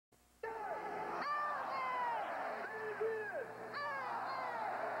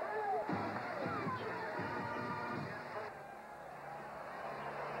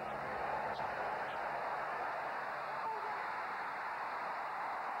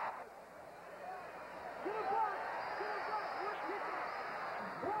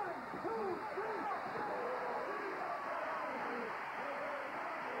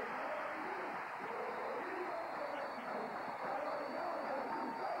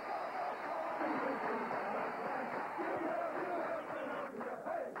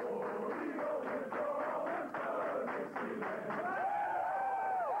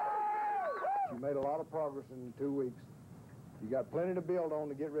made a lot of progress in 2 weeks. You got plenty to build on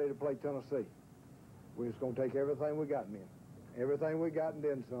to get ready to play Tennessee. We're just going to take everything we got in. Everything we got and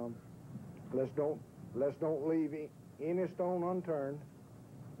then some. Let's don't leave any stone unturned.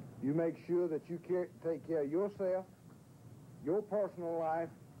 You make sure that you take care of yourself, your personal life,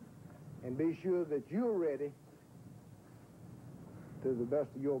 and be sure that you're ready to the best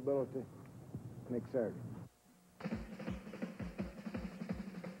of your ability next Saturday.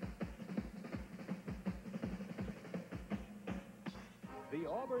 The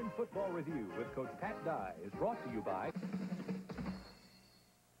Auburn Football Review with Coach Pat Dye is brought to you by...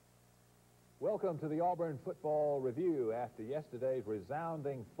 Welcome to the Auburn Football Review after yesterday's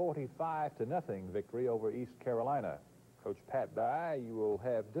resounding 45-0 victory over East Carolina. Coach Pat Dye, you will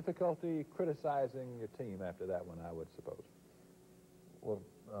have difficulty criticizing your team after that one, I would suppose. Well,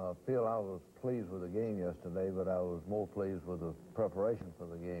 Phil, I was pleased with the game yesterday, but I was more pleased with the preparation for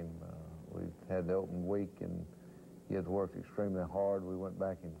the game. We had the open week, and kids worked extremely hard. We went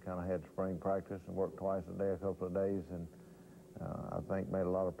back and kind of had spring practice and worked twice a day, a couple of days, and I think made a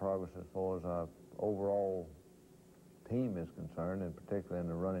lot of progress as far as our overall team is concerned, and particularly in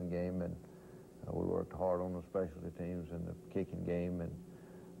the running game. And we worked hard on the specialty teams and the kicking game, and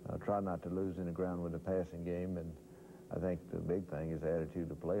tried not to lose any ground with the passing game. And I think the big thing is the attitude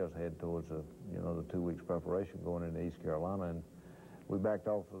the players had towards the 2 weeks preparation going into East Carolina. And we backed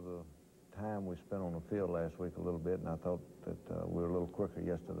off of the time we spent on the field last week a little bit, and I thought that we were a little quicker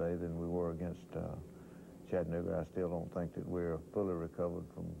yesterday than we were against Chattanooga. I still don't think that we're fully recovered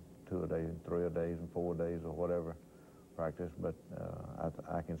from 2 a day, 3 a days, and 4 days or whatever practice, but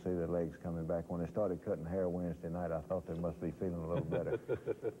I can see their legs coming back. When they started cutting hair Wednesday night, I thought they must be feeling a little better.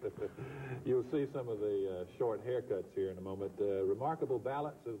 You'll see some of the short haircuts here in a moment. Remarkable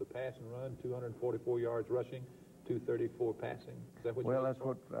balance of the pass and run, 244 yards rushing, 234 passing. Is that what well,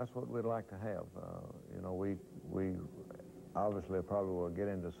 that's what we'd like to have. We obviously probably will get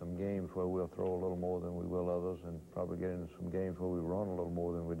into some games where we'll throw a little more than we will others, and probably get into some games where we run a little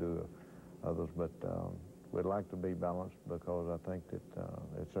more than we do others. But we'd like to be balanced, because I think that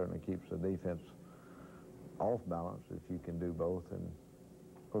it certainly keeps the defense off balance if you can do both. And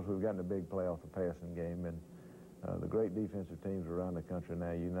of course, we've gotten a big play off the passing game, and the great defensive teams around the country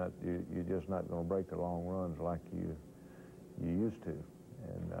now, you're just not going to break the long runs like you used to.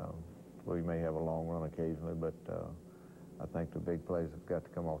 And well, you may have a long run occasionally, but I think the big plays have got to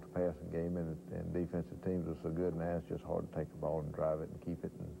come off the passing game, and defensive teams are so good now, it's just hard to take the ball and drive it and keep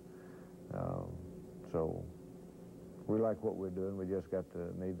it. And so we like what we're doing. We just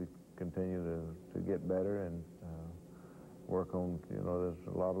need to continue to get better and work on, there's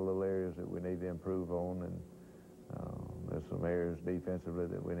a lot of little areas that we need to improve on, and there's some areas defensively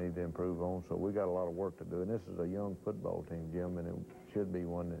that we need to improve on. So we got a lot of work to do. And this is a young football team, Jim, and it should be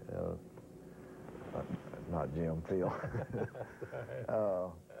one that, not Jim, Phil.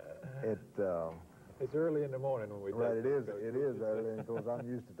 It's early in the morning when we right, it is early, and of course I'm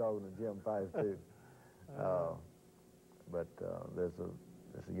used to talking to Jim Pice too. But there's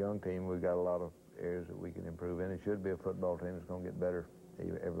a young team. We've got a lot of areas that we can improve in. It should be a football team that's going to get better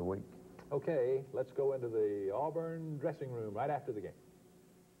every week. Okay, let's go into the Auburn dressing room right after the game.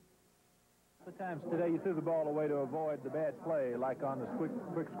 The times today you threw the ball away to avoid the bad play, like on the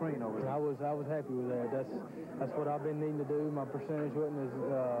quick screen over there. I was happy with that. That's what I've been needing to do. My percentage wasn't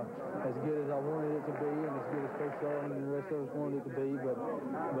as good as I wanted it to be, and as good as Coach Sullivan and the rest of us wanted it to be. But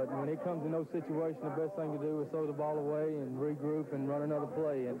when it comes in those situations, the best thing to do is throw the ball away and regroup and run another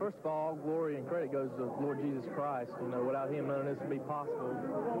play. And first of all, glory and credit goes to Lord Jesus Christ. Without Him, none of this would be possible.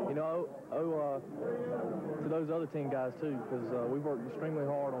 To those other team guys too, because we worked extremely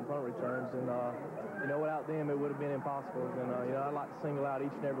hard on punt returns, and without them it would have been impossible. And I'd like to single out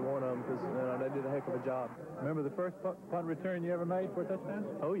each and every one of them, because they did a heck of a job. Remember the first punt return you ever made for a touchdown?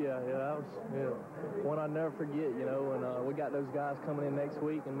 Oh yeah, that was one I'll never forget. And we got those guys coming in next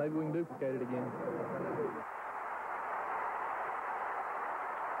week, and maybe we can duplicate it again.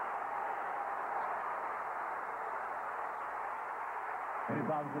 Any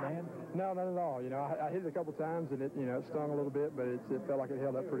problems with the hand? No, not at all. I hit it a couple times, and it stung a little bit, but it felt like it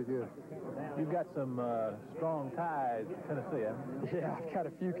held up pretty good. You've got some strong ties to Tennessee, haven't you? Yeah, I've got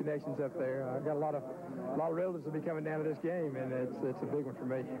a few connections up there. I've got a lot of relatives will be coming down to this game, and it's a big one for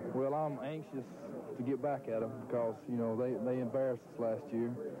me. Well, I'm anxious to get back at them because they embarrassed us last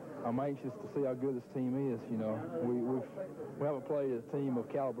year. I'm anxious to see how good this team is. We haven't played a team of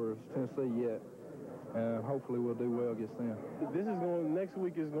caliber as Tennessee yet. And hopefully we'll do well against them. Next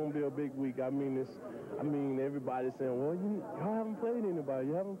week is going to be a big week. I mean, everybody's saying, well, y'all haven't played anybody.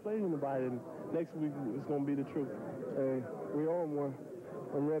 You haven't played anybody. And next week is going to be the truth. Hey, we own one.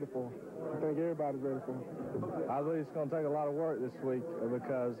 I'm ready for it. I think everybody's ready for it. I believe it's going to take a lot of work this week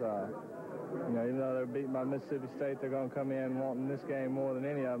because, you know, even though they're beaten by Mississippi State, they're going to come in wanting this game more than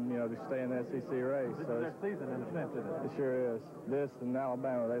any of them, you know, to stay in the SEC race. This is their season in a sense, isn't it? It sure is. This and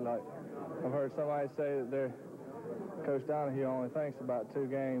Alabama, I've heard somebody say that Coach Donahue only thinks about 2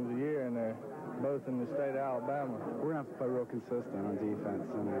 games a year, and they're both in the state of Alabama. We're going to have to play real consistent on defense,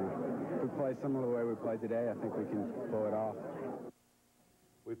 and if we play similar to the way we played today, I think we can pull it off.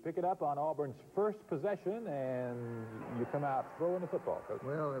 We pick it up on Auburn's first possession, and you come out throwing the football, Coach.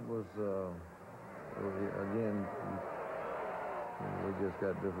 Well, it was again, we just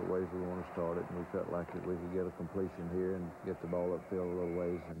got different ways we want to start it, and we felt like we could get a completion here and get the ball upfield a little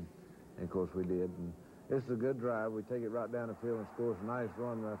ways, and of course we did. And this is a good drive. We take it right down the field and scores a nice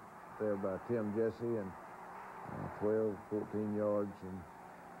run right there by Tim Jesse, and 12, 14 yards. And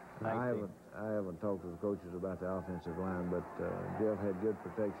I haven't talked to the coaches about the offensive line, but Jeff had good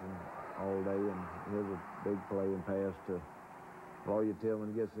protection all day, and here's a big play and pass to Lawyer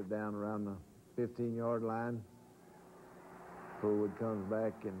Tillman, gets it down around the 15-yard line. Fullwood comes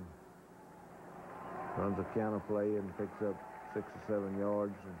back and runs a counter play and picks up 6 or 7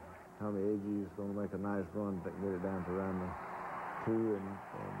 yards. And Tommy Agee is going to make a nice run to get it down to around the 2, and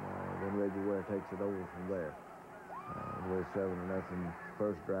then Reggie Ware takes it over from there. We're 7-0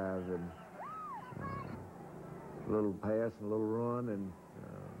 first drive, and a little pass and a little run, and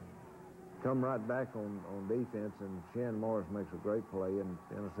come right back on defense, and Shan Morris makes a great play and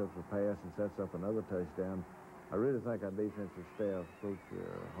intercepts a pass and sets up another touchdown. I really think our defensive staff, Coach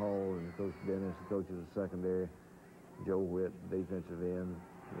Hall and Coach Dennis, the coaches of secondary, Joe Witt, defensive end,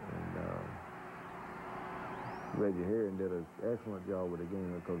 and Reggie Herring did an excellent job with the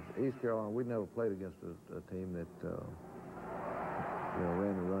game, because East Carolina, we never played against a team that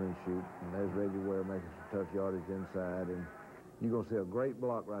ran the running shoot, and there's Reggie Ware making some tough yardage inside, and you're going to see a great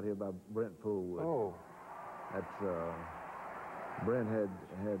block right here by Brent Fullwood. Oh. That's, Brent had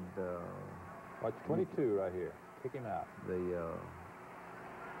Watch 22 right here. Kick him out. The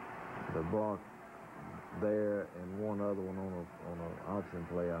block there and one other one on an option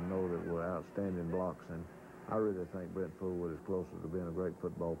play, I know that were outstanding blocks, and I really think Brent Fullwood is closer to being a great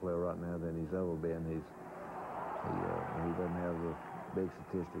football player right now than he's ever been. He doesn't have the big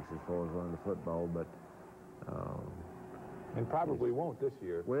statistics as far as running the football, but and probably won't this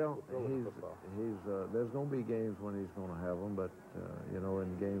year. Well, there's going to be games when he's going to have them, but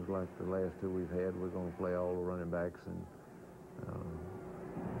in games like the last 2 we've had, we're going to play all the running backs and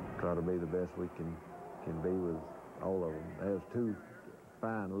try to be the best we can be with all of them. There's 2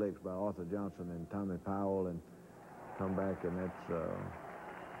 fine licks by Arthur Johnson and Tommy Powell, and come back, and that's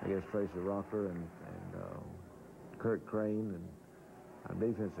I guess Tracy Rocker and Kurt Crane, and our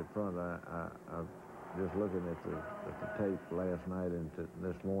defensive front. I just looking at the tape last night and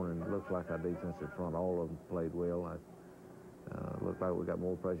this morning, it looks like our defensive front, all of them played well. Looked like we got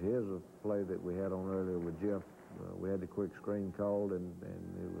more pressure. Here's a play that we had on earlier with Jeff. We had the quick screen called, and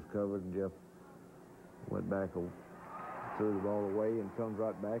it was covered, and Jeff went back, threw the ball away, and comes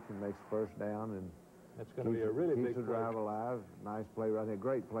right back and makes the first down, and that's going to be a really big play. Keeps the drive alive. Nice play right there.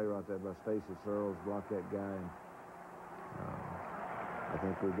 Great play right there by Stacy Searles. Blocked that guy, and I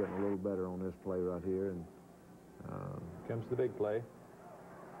think we're getting a little better on this play right here. And comes the big play.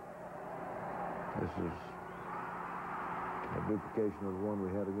 This is a duplication of the one we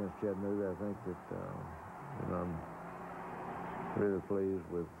had against Chattanooga. I think that I'm really pleased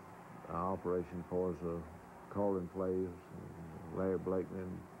with our operation for us, calling plays. Larry Blakeney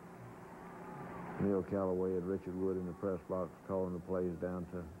and Neil Callaway and Richard Wood in the press box calling the plays down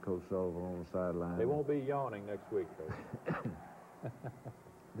to Coach Sullivan on the sideline. They won't be yawning next week, Coach.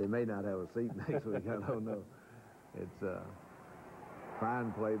 They may not have a seat next week. I don't know. It's a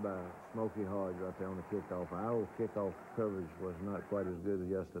fine play by Smokey Hodge right there on the kickoff. Our kickoff coverage was not quite as good as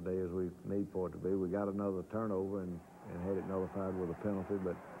yesterday as we need for it to be. We got another turnover and had it nullified with a penalty,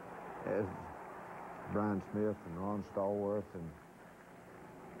 but as Brian Smith and Ron Stallworth and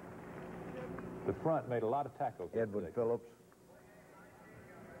the front made a lot of tackles. Edward Phillips.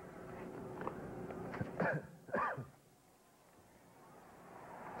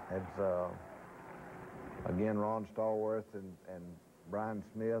 It's again Ron Stallworth and Brian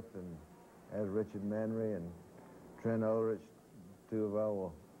Smith, and as Richard Manry and Trent Ulrich, 2 of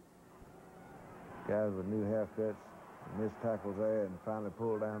our guys with new haircuts, missed tackles there, and finally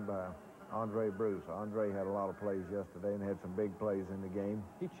pulled down by Andre Bruce. Andre had a lot of plays yesterday and had some big plays in the game.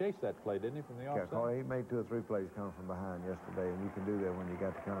 He chased that play, didn't he, from the offside? He made 2 or 3 plays coming from behind yesterday, and you can do that when you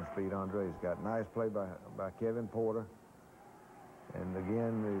got the kind of speed Andre's got. Nice play by Kevin Porter. And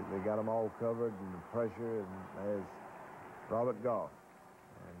again, they got them all covered, and the pressure, and there's Robert Goff.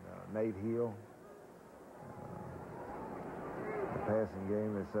 And Nate Hill. The passing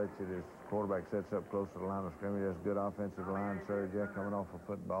game is such that his quarterback sets up close to the line of scrimmage. That's good offensive line surge there coming off a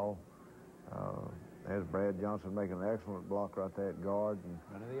football. There's Brad Johnson making an excellent block right there at guard.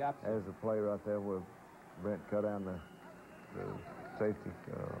 And there's the play right there where Brent cut down the safety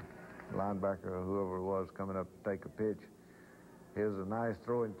linebacker or whoever it was coming up to take a pitch. Here's a nice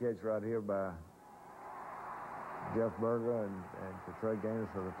throw and catch right here by Jeff Berger and Trey Gaines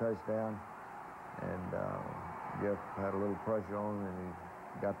for the touchdown. And Jeff had a little pressure on him, and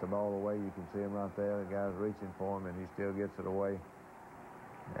he got the ball away. You can see him right there. The guy's reaching for him, and he still gets it away.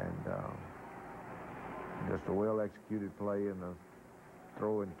 And just a well-executed play in the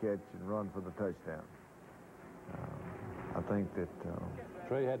throw and catch and run for the touchdown. I think that...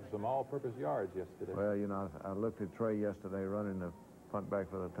 Trey had some all-purpose yards yesterday. Well, you know, I looked at Trey yesterday running the punt back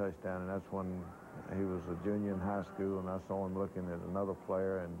for the touchdown, and that's when he was a junior in high school, and I saw him looking at another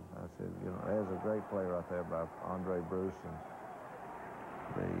player, and I said, you know, there's a great play right there by Andre Bruce, and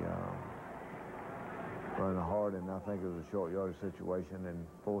they running hard, and I think it was a short yardage situation and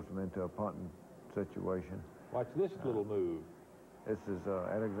forced him into a punting situation. Watch this little move. This is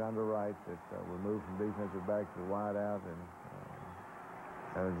Alexander Wright that we moved from defensive back to wide out, and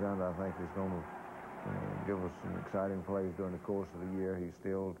Alexander, I think, is going to give us some exciting plays during the course of the year. He's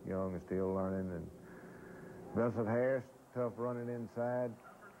still young and still learning. And Vincent Harris, tough running inside.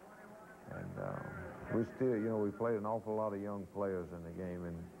 And we still, you know, we played an awful lot of young players in the game,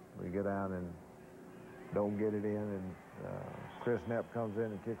 and we get out and don't get it in. And Chris Knapp comes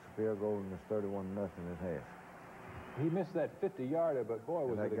in and kicks a field goal, and it's 31-0 at half. He missed that 50-yarder, but boy,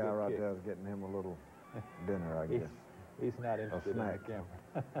 was it a good kick. That guy right there is getting him a little dinner, I guess. He's not interested in the camera.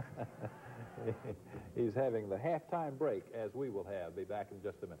 He's having the halftime break, as we will have. Be back in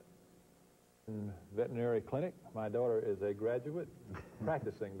just a minute. In veterinary clinic, my daughter is a graduate,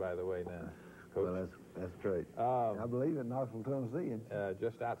 practicing, by the way, now. Coach. Well, that's great. I believe in Knoxville, Tennessee.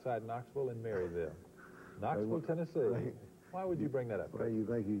 Just outside Knoxville in Maryville. Knoxville, Tennessee. Why would you bring that up? Well, you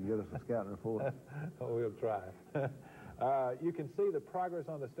think you can get us a scouting report? Oh, we'll try. You can see the progress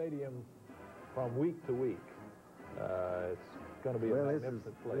on the stadium from week to week. It's going to be a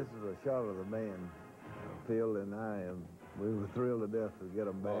magnificent place. This is a shot of the man, Phil and I, and we were thrilled to death to get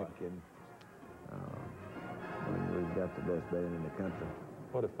them back, and we've got the best band in the country.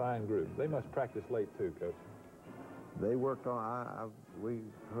 What a fine group. They must practice late, too, Coach. They worked on, we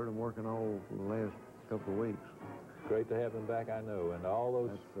heard them working all the last couple of weeks. Great to have them back, I know, and all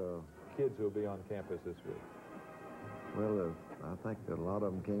those kids who will be on campus this week. Well, I think that a lot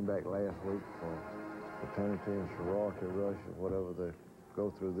of them came back last week for paternity and sorority rush or whatever they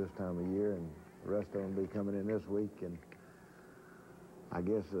go through this time of year, and the rest of them be coming in this week. And I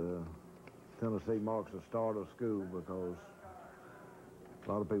guess Tennessee marks the start of school, because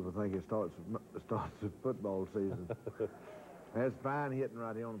a lot of people think it starts the football season. There's fine hitting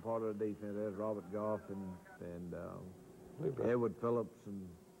right here on the part of the defense. There's Robert Goff and Edward Phillips and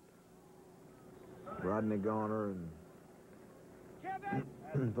Rodney Garner, and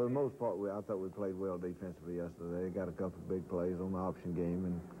for the most part, I thought we played well defensively yesterday. They got a couple of big plays on the option game.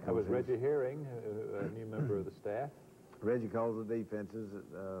 And that was Reggie Herring, a new member of the staff. Reggie calls the defenses,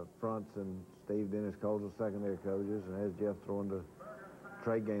 fronts, and Steve Dennis calls the secondary coaches, and has Jeff throwing to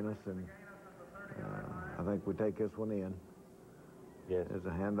Trey Gaines, and I think we take this one in. Yes. There's a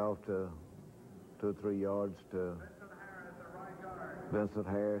handoff to 2 or 3 yards to Vincent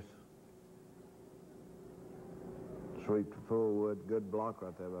Harris. Sweep to Fullwood. Good block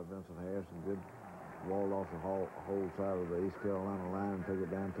right there by Vincent Harris, and good wall off the whole side of the East Carolina line and took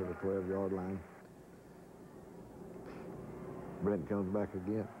it down to the 12-yard line. Brent comes back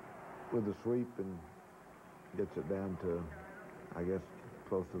again with the sweep and gets it down to, I guess,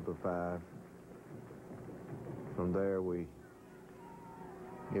 close to the 5. From there, we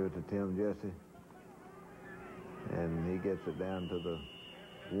give it to Tim Jesse, and he gets it down to the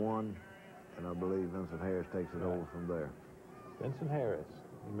 1, and I believe Vincent Harris takes it over from there. Vincent Harris,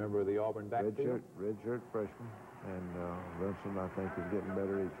 member of the Auburn backfield. Red shirt freshman, and Vincent, I think, is getting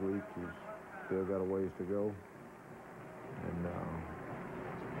better each week. He's still got a ways to go, and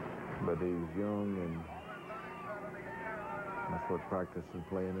but he's young, and that's what practice and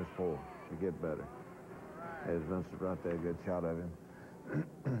playing is for, to get better. There's Vincent right there, good shot of him.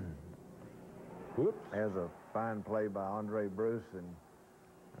 Whoops. There's a fine play by Andre Bruce, and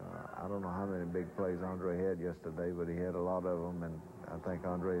I don't know how many big plays Andre had yesterday, but he had a lot of them, and I think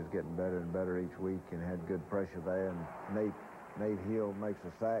Andre is getting better and better each week and had good pressure there. And Nate Hill makes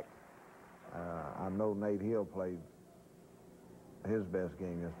a sack. I know Nate Hill played his best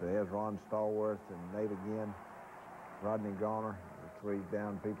game yesterday. There's Ron Stallworth and Nate again. Rodney Garner, the three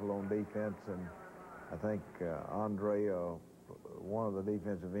down people on defense, and I think Andre, one of the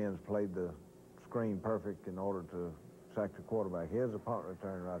defensive ends, played the screen perfect in order to sack the quarterback. Here's a punt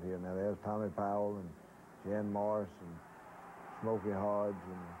return right here. Now there's Tommy Powell and Jan Morris and Smokey Hodge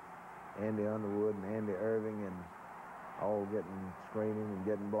and Andy Underwood and Andy Irving, and all getting screening and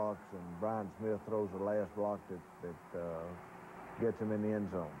getting blocks, and Brian Smith throws the last block that gets him in the end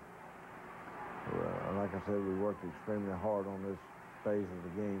zone. Like I said, we worked extremely hard on this phase of the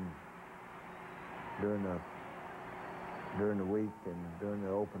game during the week and during the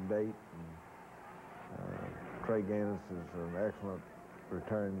open date. And, Trey Gaines is an excellent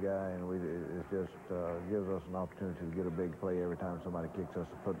return guy, and it just gives us an opportunity to get a big play every time somebody kicks us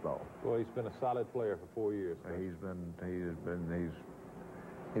a football. Well, he's been a solid player for 4 years. He's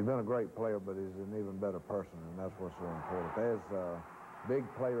been a great player, but he's an even better person, and that's what's so important. There's a big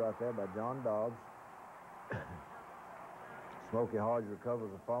play right there by John Dobbs. Smokey Hodge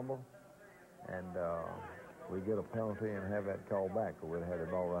recovers a fumble, and we get a penalty and have that called back, or we'd have the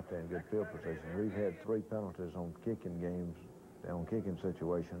ball right there in good field position. We've had 3 penalties on kicking games, on kicking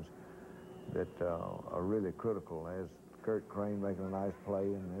situations that are really critical. There's Kurt Crane making a nice play,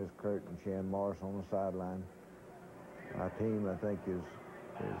 and there's Kurt and Shan Morris on the sideline. Our team, I think, is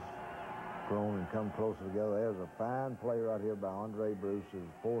grown and come closer together. There's a fine play right here by Andre Bruce.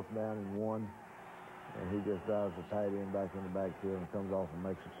 It's 4th down and 1, and he just drives the tight end back in the backfield and comes off and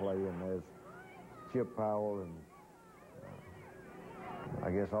makes a play. And there's Chip Powell and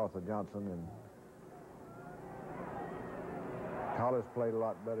I guess Arthur Johnson, and Collis played a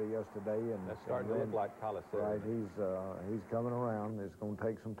lot better yesterday, and that's starting to look like Collis. Right, he's coming around. It's going to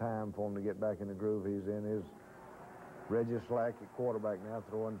take some time for him to get back in the groove he's in. His Reggie Slack at quarterback now,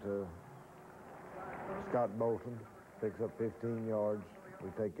 throwing to Scott Bolton, picks up 15 yards. We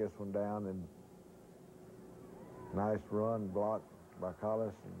take this one down, and nice run blocked by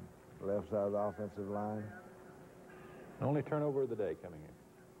Collis and left side of the offensive line. Only turnover of the day coming in.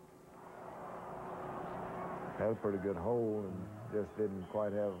 Had a pretty good hole and just didn't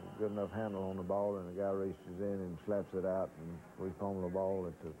quite have a good enough handle on the ball, and the guy reaches in and slaps it out, and we fumble the ball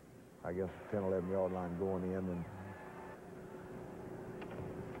at the, I guess, 10, 11-yard line going in. And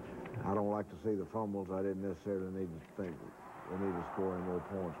I don't like to see the fumbles. I didn't necessarily need to think we need to score any more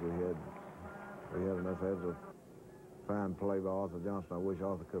points. We had enough. That's a fine play by Arthur Johnson. I wish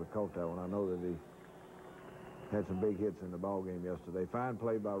Arthur could have caught that one. I know that he had some big hits in the ball game yesterday. Fine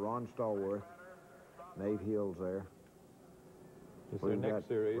play by Ron Stallworth. Nate Hill's there. It's their next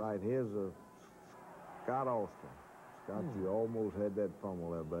series. Right, here's a Scott Austin. Scott, you almost had that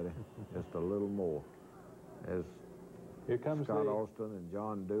fumble there, buddy. Just a little more. As here comes Scott Austin and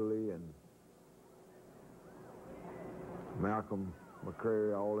John Dooley and Malcolm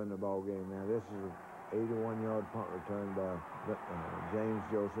McCreary all in the ball game now. This is an 81-yard punt return by James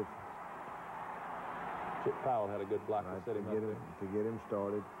Joseph. Chip Powell had a good block to set him up to get him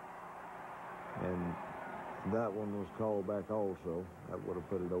started. And that one was called back also. That would have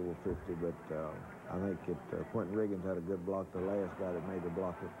put it over 50, but I think Quentin Riggins had a good block. The last guy that made the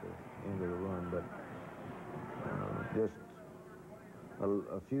block at the end of the run, but just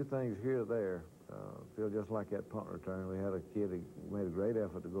a few things here or there. Feel just like that punt return. We had a kid who made a great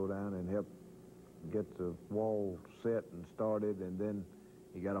effort to go down and help get the wall set and started, and then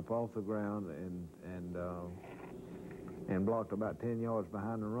he got up off the ground and blocked about 10 yards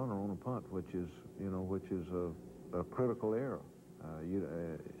behind the runner on a punt, which is a critical error.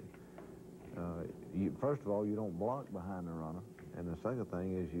 First of all, you don't block behind the runner, and the second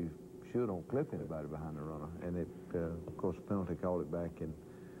thing is you sure don't clip anybody behind the runner. And of course, the penalty called it back, and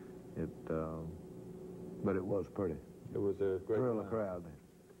but it was pretty. It was a great thrill run. The crowd.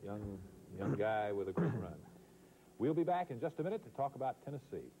 Young guy with a great run. We'll be back in just a minute to talk about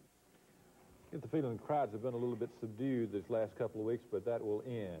Tennessee. Get the feeling the crowds have been a little bit subdued this last couple of weeks, but that will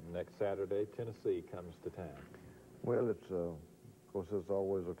end next Saturday. Tennessee comes to town. Well, of course, it's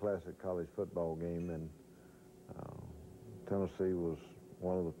always a classic college football game, and Tennessee was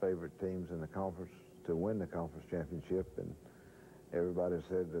one of the favorite teams in the conference to win the conference championship, and everybody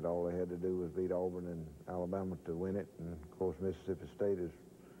said that all they had to do was beat Auburn and Alabama to win it, and of course, Mississippi State has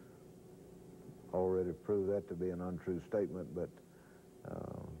already proved that to be an untrue statement, but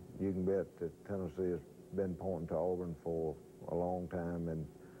you can bet that Tennessee has been pointing to Auburn for a long time, and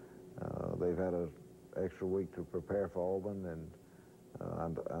they've had an extra week to prepare for Auburn, and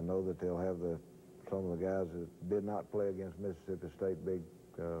I know that they'll have some of the guys that did not play against Mississippi State, Big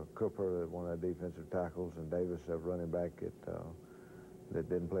Cooper, one of their defensive tackles, and Davis, their running back that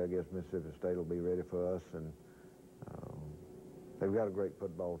didn't play against Mississippi State, will be ready for us, and they've got a great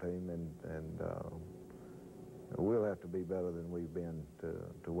football team, and we'll have to be better than we've been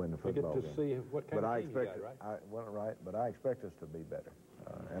to win the football game. We get to see what kind of team you got, right? But I expect us to be better.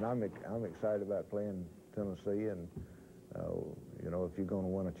 And I'm excited about playing Tennessee. And, you know, if you're going to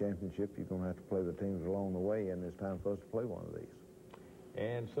win a championship, you're going to have to play the teams along the way, and it's time for us to play one of these.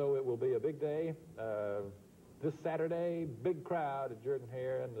 And so it will be a big day. This Saturday, big crowd at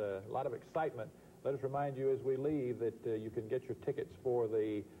Jordan-Hare and a lot of excitement. Let us remind you as we leave that you can get your tickets for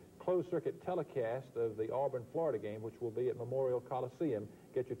the closed-circuit telecast of the Auburn, Florida game, which will be at Memorial Coliseum.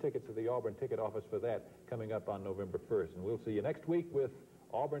 Get your tickets at the Auburn ticket office for that coming up on November 1st. And we'll see you next week with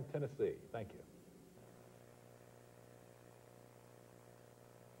Auburn, Tennessee. Thank you.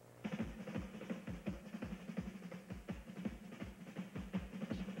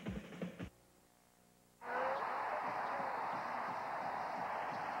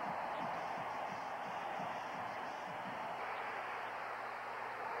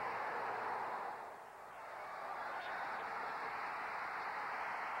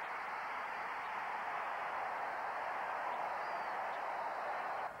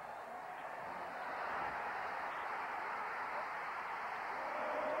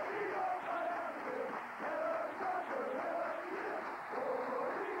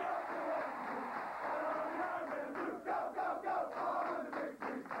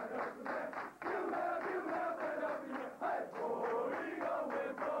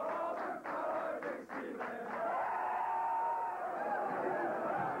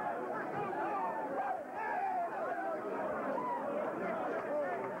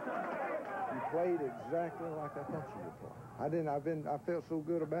 Played exactly like I thought you would play. I felt so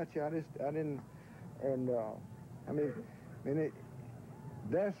good about you.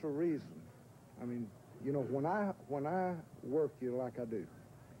 That's the reason. I mean, you know, when I work you like I do,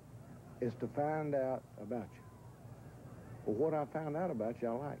 it's to find out about you. Well, what I found out about you,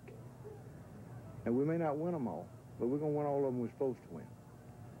 I like. And we may not win them all, but we're going to win all of them we're supposed to win.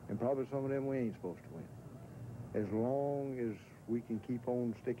 And probably some of them we ain't supposed to win. As long as we can keep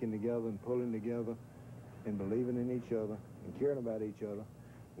on sticking together and pulling together and believing in each other and caring about each other,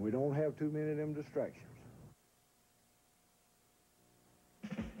 we don't have too many of them distractions.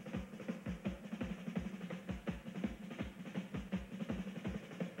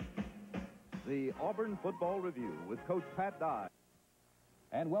 The Auburn Football Review with Coach Pat Dye.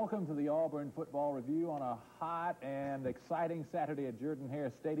 And welcome to the Auburn Football Review on a hot and exciting Saturday at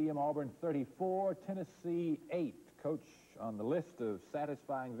Jordan-Hare Stadium. Auburn 34, Tennessee 8. Coach, on the list of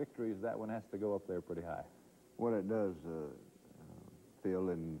satisfying victories, that one has to go up there pretty high. Well, it does, Phil,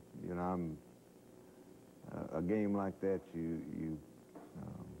 and, you know, a game like that,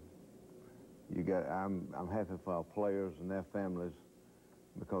 I'm happy for our players and their families,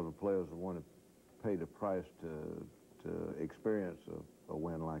 because the players have wanted to pay the price to experience a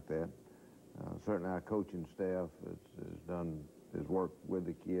win like that. Certainly our coaching staff has worked with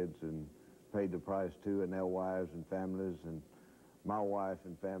the kids and paid the price too, and their wives and families, and my wife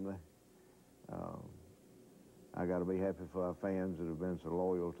and family. I got to be happy for our fans that have been so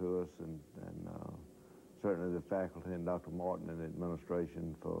loyal to us, and certainly the faculty and Dr. Martin and the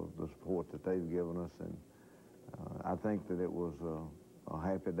administration for the support that they've given us. And I think that it was a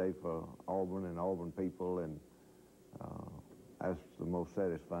happy day for Auburn and Auburn people, and that's the most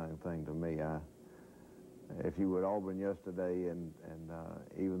satisfying thing to me. If you were at Auburn yesterday, and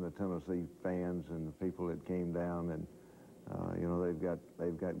even the Tennessee fans and the people that came down, and you know,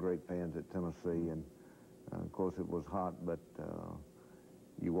 they've got great fans at Tennessee, and of course it was hot, but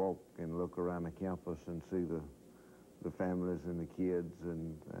you walk and look around the campus and see the families and the kids,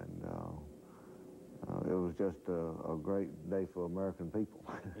 and it was just a great day for American people.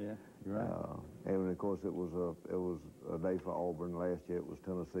 Yeah, you're right. And of course it was a day for Auburn. Last year it was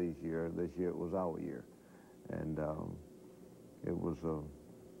Tennessee's year. This year it was our year. And it was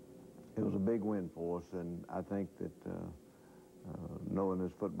a big win for us, and I think that knowing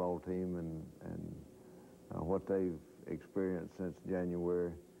this football team and what they've experienced since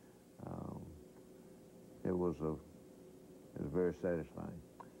January, it was very satisfying.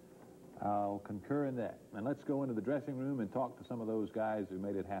 I'll concur in that. And let's go into the dressing room and talk to some of those guys who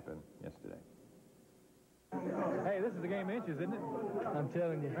made it happen yesterday. Hey, this is the game of inches, isn't it? I'm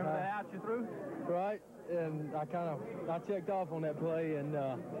telling you. Remember that out you threw? Right. And I checked off on that play, and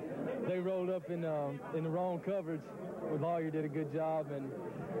they rolled up in the wrong coverage. Lawyer did a good job, and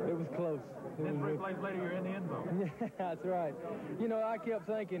it was close. Then 3 plays later, you're in the end zone. Yeah, that's right. You know, I kept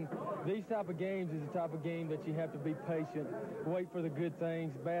thinking these type of games is the type of game that you have to be patient, wait for the good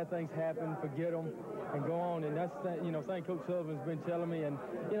things, bad things happen, forget them, and go on. And that's thing Coach Sullivan's been telling me, and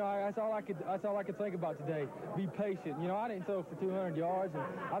that's all I could think about today. Be patient. You know, I didn't throw for 200 yards, and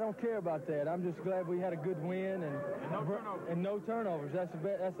I don't care about that. I'm just glad we had a good win and no turnovers. That's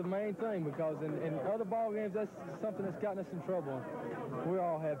the main thing, because in other ball games, that's something that's gotten us in trouble. We're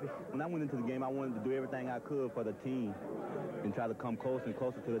all happy. When I went into the game, I wanted to do everything I could for the team and try to come closer and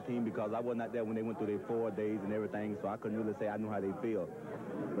closer to the team, because I was not there when they went through their 4 days and everything, so I couldn't really say I knew how they feel.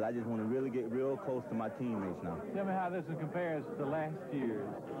 But I just want to really get real close to my teammates now. Tell me how this compares to last year.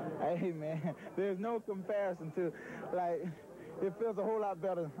 Hey, man, there's no comparison to, like, it feels a whole lot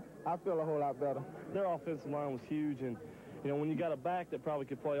better. I feel a whole lot better. Their offensive line was huge, and, you know, when you got a back that probably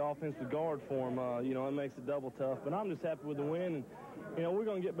could play offensive guard for them, you know, it makes it double tough. But I'm just happy with the win, and, you know, we're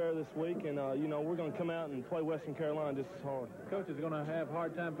going to get better this week, and, you know, we're going to come out and play Western Carolina just as hard. Coach is going to have a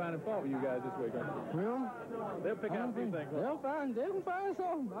hard time finding fault with you guys this week, aren't they? Well, they'll pick out a few things. They'll find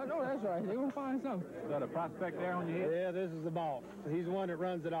something. I know that's right. They're going to find something. Got a prospect there on your head? Yeah, this is the boss. He's the one that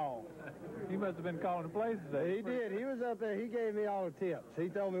runs it all. He must have been calling the plays today. He did. He was up there. He gave me all the tips. He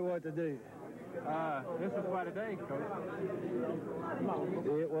told me what to do. This is quite a day, Coach.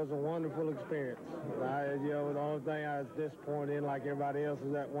 It was a wonderful experience. You know, the only thing I was disappointed in, like everybody else,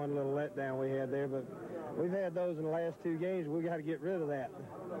 is that one little letdown we had there. But we've had those in the last 2 games. We got to get rid of that.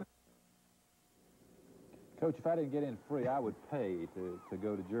 Coach, if I didn't get in free, I would pay to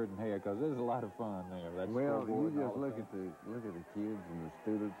go to Jordan Hare, because there's a lot of fun there. That's well, you just look at the kids and the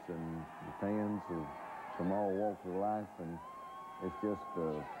students and the fans from all walks of life, and it's just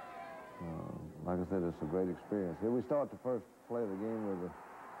like I said, it's a great experience. Here we start the first play of the game with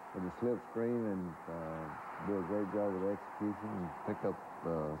a slip screen and do a great job with execution and pick up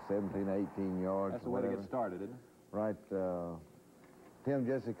 17, 18 yards. That's the way to get started, isn't it? Right. Tim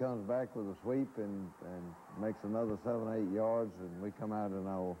Jesse comes back with a sweep and makes another 7, 8 yards, and we come out in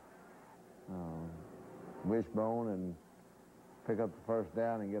our wishbone and pick up the first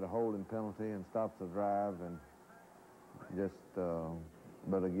down and get a holding penalty and stop the drive, and just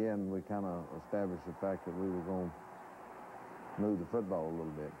but again, we kind of established the fact that we were going to move the football a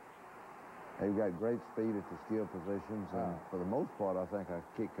little bit. They've got great speed at the skill positions, and for the most part, I think our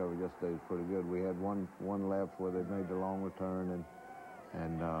kick coverage yesterday was pretty good. We had one left where they made the long return,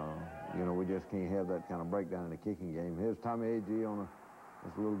 and you know, we just can't have that kind of breakdown in the kicking game. Here's Tommy A.G. on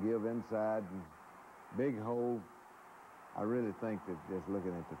this little give inside, and big hole. I really think that just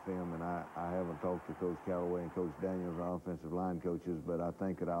looking at the film, and I haven't talked to Coach Callaway and Coach Daniels, our offensive line coaches, but I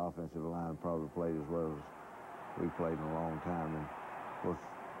think that our offensive line probably played as well as we played in a long time. And of course,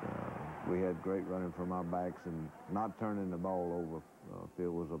 we had great running from our backs, and not turning the ball over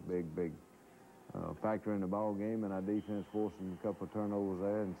field was a big factor in the ball game, and our defense forcing a couple of turnovers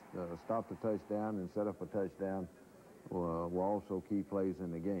there and stopped the touchdown and set up a touchdown were also key plays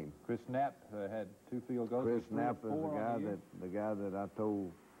in the game. Chris Knapp had 2 field goals. Chris Knapp is the guy that I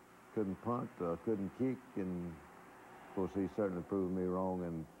told couldn't punt, couldn't kick, and of course he certainly proved me wrong,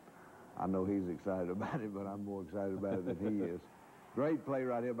 and I know he's excited about it, but I'm more excited about it than he is. Great play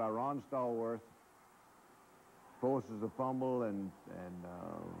right here by Ron Stallworth. Forces the fumble, and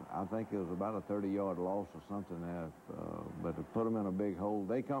I think it was about a 30-yard loss or something there, but to put them in a big hole.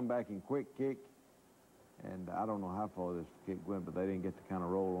 They come back in quick kick, and I don't know how far this kick went, but they didn't get the kind of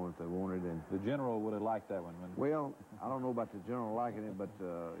roll on it they wanted. And the general would have liked that one. Well, I don't know about the general liking it, but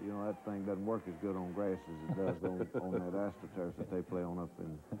you know, that thing doesn't work as good on grass as it does on that astroturf that they play on up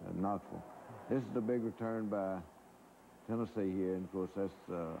in Knoxville. This is the big return by Tennessee here, and of course that's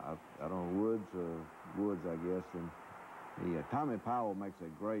I don't know, Woods, I guess, and Tommy Powell makes a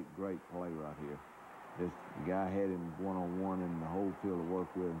great play right here. This guy had him one-on-one and the whole field to work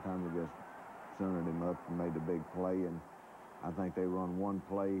with, and Tommy just centered him up and made the big play. And I think they run one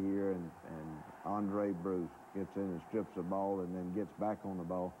play here, and Andre Bruce gets in and strips the ball and then gets back on the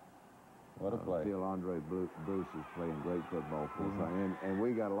ball. What a play. Still Andre Bruce is playing great football for us. And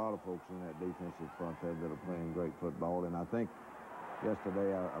we got a lot of folks in that defensive front there that are playing great football. And I think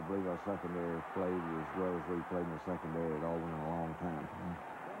yesterday, I believe our secondary played as well as we played in the secondary at Auburn in a long time.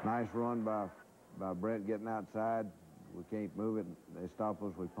 Nice run by Brent getting outside. We can't move it. They stop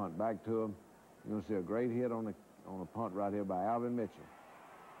us. We punt back to them. You're going to see a great hit on a punt right here by Alvin Mitchell.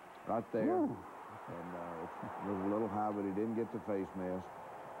 Right there. Woo. And it was a little high, but he didn't get the face mask.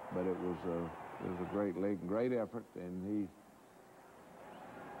 But it was a great effort, and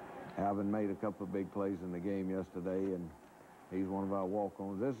Alvin made a couple of big plays in the game yesterday, and he's one of our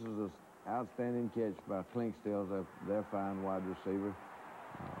walk-ons. This is an outstanding catch by Clinksdale, their fine wide receiver.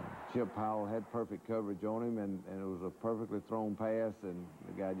 Chip Powell had perfect coverage on him, and it was a perfectly thrown pass, and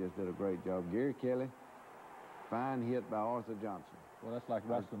the guy just did a great job. Gary Kelly, fine hit by Arthur Johnson. Well, that's like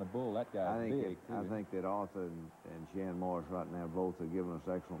wrestling a bull. That guy is big, too. I think that Arthur and Shan Morris right now both are giving us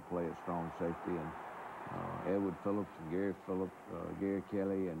excellent play at strong safety, and Edward Phillips and Gary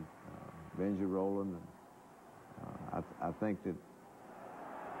Kelly and Benji Rowland and I think that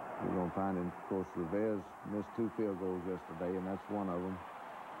we're going to find, and of course, Rivers missed 2 field goals yesterday, and that's one of them.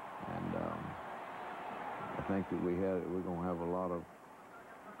 And I think that we're going to have a lot of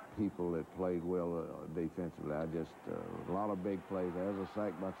people that played well defensively. A lot of big plays. There's a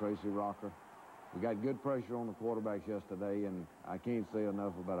sack by Tracy Rocker. We got good pressure on the quarterbacks yesterday, and I can't say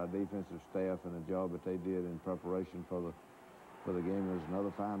enough about our defensive staff and the job that they did in preparation for the game. There's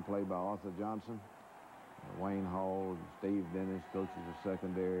another fine play by Arthur Johnson. Wayne Hall and Steve Dennis, coaches of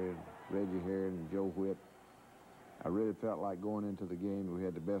secondary, and Reggie Harrod and Joe Whitt. I really felt like going into the game, we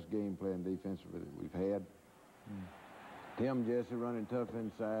had the best game plan defensively that we've had. Tim Jesse running tough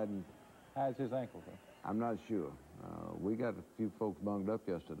inside. And how's his ankle, though? I'm not sure. We got a few folks bunged up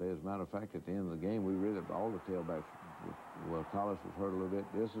yesterday. As a matter of fact, at the end of the game, we really, all the tailbacks, well, Collis was hurt a little bit.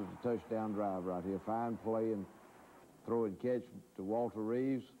 This is the touchdown drive right here. Fine play and throw and catch to Walter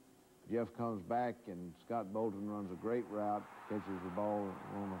Reeves. Jeff comes back, and Scott Bolton runs a great route, catches the ball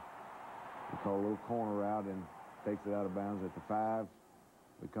on we call a little corner route, and takes it out of bounds at the 5.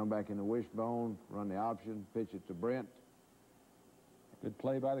 We come back in the wishbone, run the option, pitch it to Brent. Good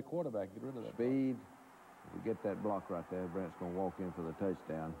play by the quarterback. Get rid of that. Speed. If we get that block right there, Brent's going to walk in for the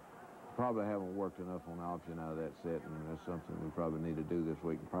touchdown. Probably haven't worked enough on the option out of that set, and that's something we probably need to do this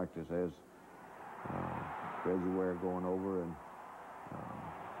week in practice. As Reggie Ware going over, and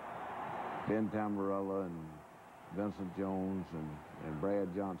Ben Tamburella and Vincent Jones and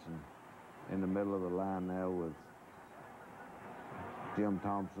Brad Johnson in the middle of the line now with Jim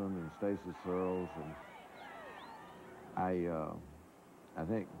Thompson and Stacy Searles. And I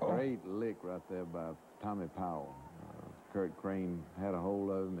think great lick right there by Tommy Powell. Kurt Crane had a hold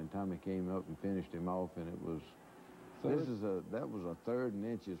of him, and Tommy came up and finished him off, and it was that was a 3rd and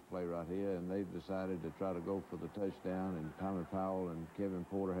inches play right here, and they decided to try to go for the touchdown, and Tommy Powell and Kevin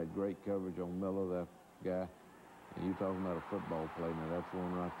Porter had great coverage on Miller, that guy. And you're talking about a football play. Now, that's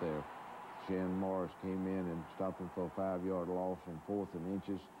one right there. Shan Morris came in and stopped him for a 5-yard loss on 4th and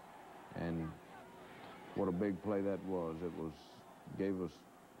inches, and what a big play that was. It gave us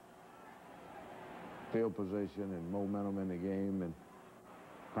field position and momentum in the game, and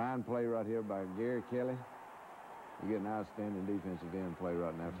fine play right here by Gary Kelly. You get an outstanding defensive end play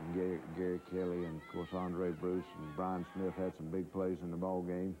right now from Gary Kelly, and of course Andre Bruce and Brian Smith had some big plays in the ball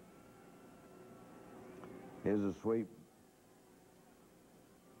game. Here's a sweep.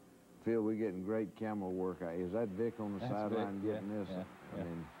 Phil, we're getting great camera work. Is that Vic on the sideline getting this? Yeah. I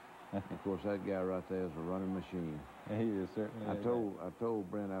mean, of course, that guy right there is a running machine. He is certainly. I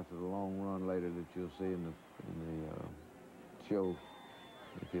told Brent after the long run later that you'll see in the show,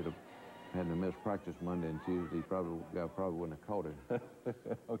 if you'd have had to miss practice Monday and Tuesday, probably wouldn't have caught him.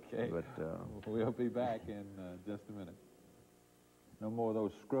 Okay. But we'll be back in just a minute. No more of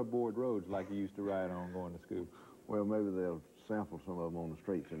those scrub-board roads like you used to ride on going to school. Well, maybe they'll sample some of them on the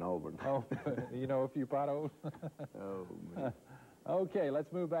streets in Auburn. Oh, you know a few potholes? Oh, man. Okay,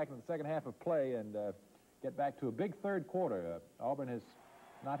 let's move back to the second half of play and get back to a big 3rd quarter. Auburn has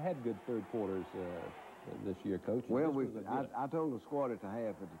not had good 3rd quarters this year, Coach. Well, I told the squad at the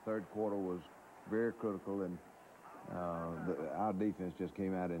half that the 3rd quarter was very critical, and our defense just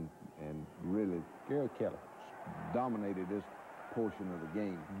came out and really Gary Kelly dominated this portion of the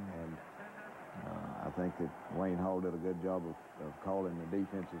game. And I think that Wayne Hall did a good job of calling the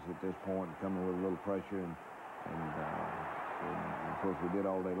defenses at this point and coming with a little pressure, and of course we did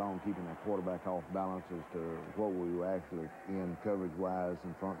all day long keeping that quarterback off balance as to what we were actually in coverage-wise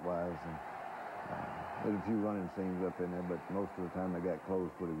and front-wise. And there's a few running seams up in there, but most of the time they got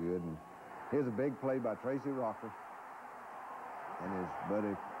closed pretty good. And here's a big play by Tracy Rocker, and his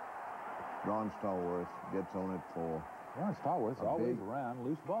buddy Ron Stallworth gets on it for Ron Stallworth's always around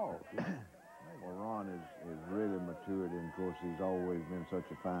loose balls. Well, Ron is really matured, and of course he's always been such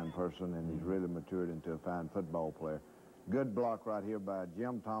a fine person, and he's really matured into a fine football player. Good block right here by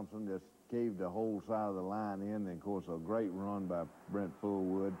Jim Thompson, just caved the whole side of the line in, and of course a great run by Brent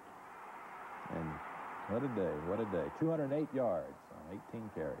Fullwood. And what a day, what a day. 208 yards on 18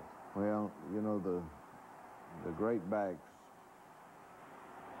 carries. Well, you know, the great backs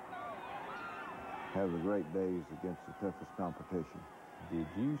have the great days against the toughest competition. Did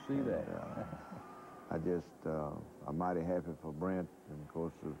you see that? I'm mighty happy for Brent, and of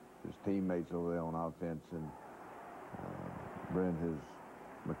course his teammates over there on offense, and Brent has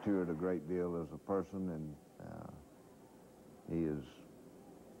matured a great deal as a person, and he is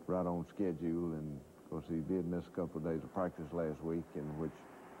right on schedule. And of course he did miss a couple of days of practice last week, and which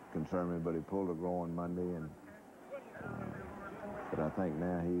concerned me, but he pulled a groin Monday, and but I think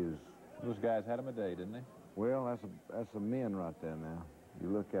now he is. Those guys had him a day, didn't they? Well, that's a men right there now. You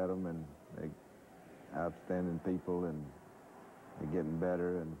look at them, and outstanding people, and they're getting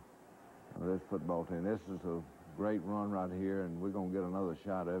better. And this football team, this is a great run right here, and we're going to get another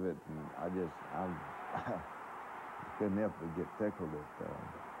shot of it. And I couldn't help but get tickled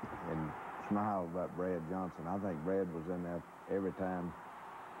and smile about Brad Johnson. I think Brad was in there every time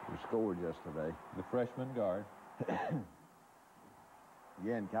we scored yesterday. The freshman guard.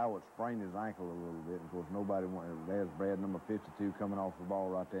 Yeah, and Cowart sprained his ankle a little bit. Of course, nobody wanted. There's Brad, number 52, coming off the ball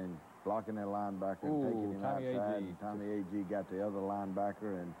right there and blocking that linebacker and taking him outside. And Tommy A.G. got the other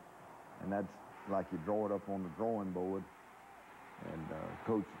linebacker, and that's like you draw it up on the drawing board. And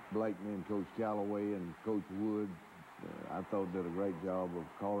Coach Blakeney and Coach Callaway and Coach Wood, I thought, did a great job of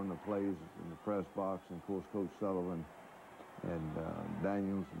calling the plays in the press box. And, of course, Coach Sullivan and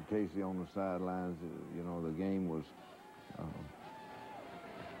Daniels and Casey on the sidelines. You know, the game was...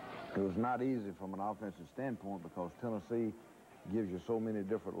 it was not easy from an offensive standpoint because Tennessee gives you so many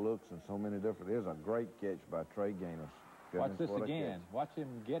different looks and so many different... There's a great catch by Trey Gaines. Watch this again. Watch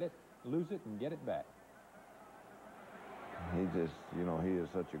him get it, lose it, and get it back. He just, you know, he is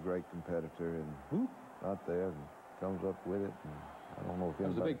such a great competitor, and out there and comes up with it. And I don't know if that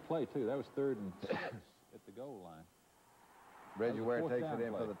was a big play, too. That was 3rd and 6 at the goal line. Reggie Ware takes it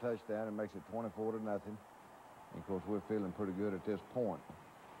in for the touchdown and makes it 24-0. And of course, we're feeling pretty good at this point.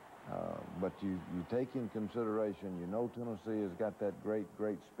 But you take in consideration, you know Tennessee has got that great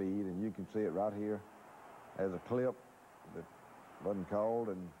speed, and you can see it right here as a clip that wasn't called.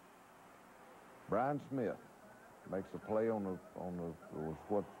 And Brian Smith makes a play on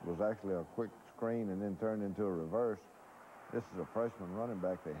what was actually a quick screen and then turned into a reverse. This is a freshman running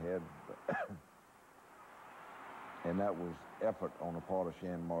back they had, and that was effort on the part of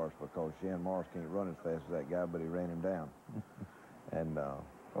Shan Morris, because Shan Morris can't run as fast as that guy, but he ran him down. And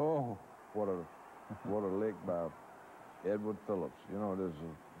oh, what a lick by Edward Phillips. You know, there's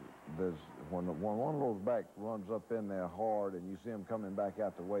when one of those backs runs up in there hard and you see him coming back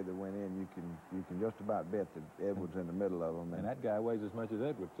out the way they went in, you can just about bet that Edward's in the middle of them. And that guy weighs as much as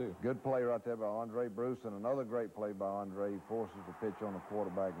Edward, too. Good play right there by Andre Bruce, and another great play by Andre. He forces the pitch on the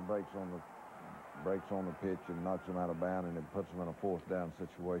quarterback and breaks on the pitch and knocks him out of bounds, and it puts them in a 4th down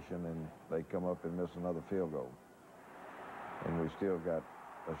situation, and they come up and miss another field goal. And we still got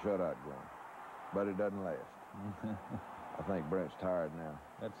a shutout going, but it doesn't last. I think Brent's tired now.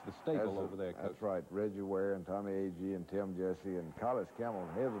 That's the stable over there, Coach. That's right. Reggie Ware and Tommy A.G. and Tim Jesse and Collis Campbell.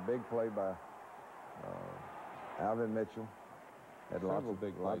 Here's a big play by Alvin Mitchell. Had lots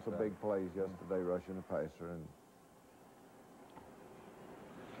of big plays yesterday rushing the passer. And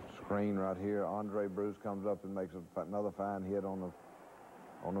screen right here. Andre Bruce comes up and makes another fine hit on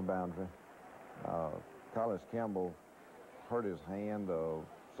the boundary. Collis Campbell hurt his hand or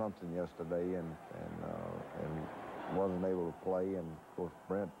something yesterday and wasn't able to play. And of course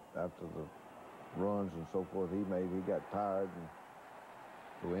Brent, after the runs and so forth he got tired, and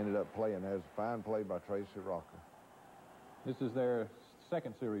so we ended up playing. There's a fine play by Tracy Rocker. This is their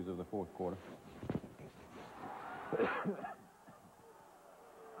 2nd series of the 4th quarter. I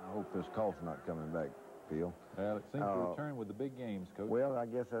hope this cough's not coming back, Phil. Well, it seems to return with the big games, Coach. Well, I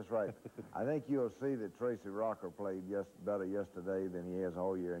guess that's right. I think you'll see that Tracy Rocker played better yesterday than he has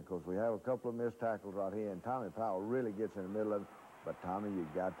all year. And, of course, we have a couple of missed tackles right here, and Tommy Powell really gets in the middle of it. But, Tommy, you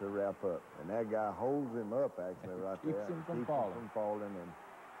got to wrap up. And that guy holds him up, actually, right there. Keeps him from falling. And,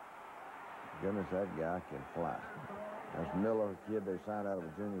 goodness, that guy can fly. That's Miller, a kid they signed out of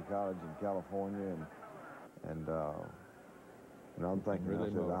a junior college in California. And I'm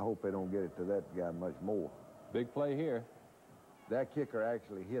thinking, I hope they don't get it to that guy much more. Big play here. That kicker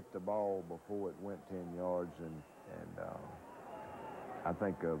actually hit the ball before it went 10 yards, and I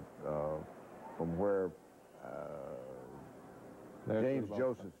think from where James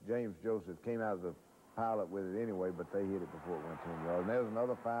Joseph came out of the pilot with it anyway, but they hit it before it went 10 yards. And there's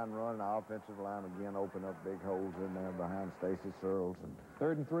another fine run. The offensive line again opened up big holes in there behind Stacy Searles. And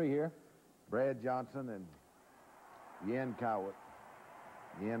 3rd and 3 here. Brad Johnson and Yen Cowart.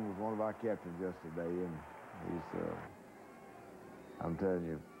 Yen was one of our captains yesterday, and he's, I'm telling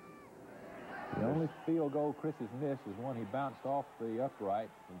you. The only field goal Chris has missed is one he bounced off the upright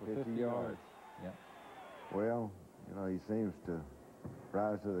from 50 yards. Yep. Well, you know, he seems to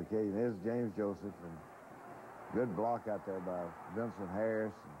rise to the occasion. There's James Joseph, and good block out there by Vincent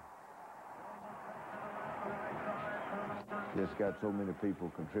Harris. Just got so many people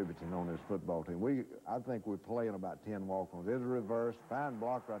contributing on this football team. I think we're playing about 10 walk-ons. There's a reverse. Fine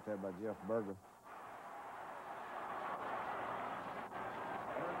block right there by Jeff Berger.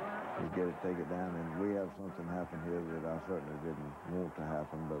 Take it down, and we have something happen here that I certainly didn't want to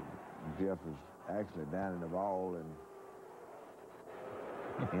happen, but Jeff is actually down in the ball, and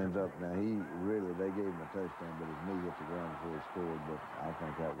Ends up, now they gave him a touchdown, but his knee hit the ground before he scored, but I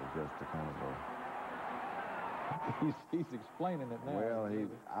think that was just a kind of a... He's explaining it now. Well,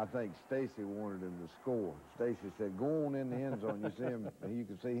 I think Stacy wanted him to score. Stacy said, go on in the end zone. You see him, you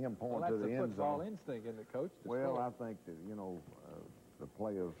can see him point to the end zone. That's the football instinct, isn't it, Coach? Well, I think that, the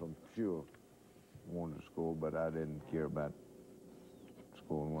players, I'm sure, wanted to score, but I didn't care about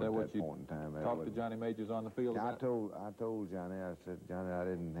scoring at that point in time. Talked to Johnny Majors on the field I told Johnny, I said, Johnny,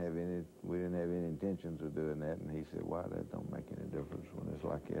 we didn't have any intentions of doing that, and he said, why, that don't make any difference when it's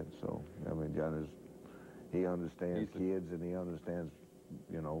like that. So, I mean, he understands kids, and he understands,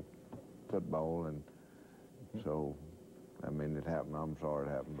 football, and so, I mean, it happened. I'm sorry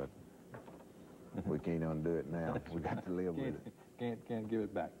it happened, but we can't undo it now. We got to live with it. Can't give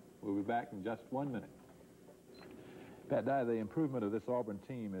it back. We'll be back in just 1 minute. Pat Dye, the improvement of this Auburn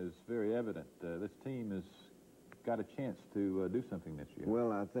team is very evident. This team has got a chance to do something this year.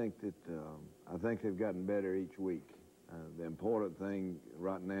 Well, I think they've gotten better each week. The important thing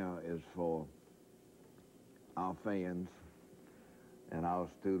right now is for our fans and our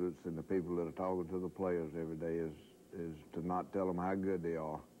students and the people that are talking to the players every day is to not tell them how good they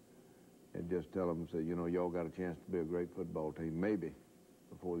are, and just tell them, say, y'all got a chance to be a great football team, maybe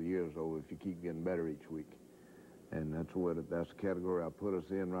before the year's over, if you keep getting better each week. And that's the category I put us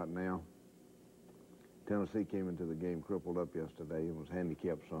in right now. Tennessee came into the game crippled up yesterday and was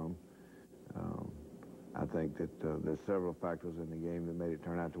handicapped some. I think that there's several factors in the game that made it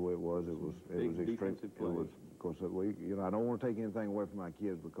turn out the way it was. It was extreme. It was, of course, I don't want to take anything away from my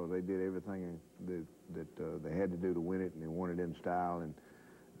kids because they did everything that they had to do to win it, and they won it in style. And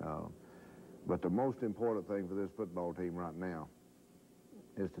but the most important thing for this football team right now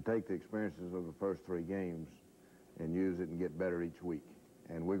is to take the experiences of the first 3 games and use it and get better each week.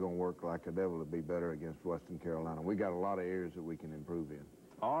 And we're going to work like a devil to be better against Western Carolina. We got a lot of areas that we can improve in.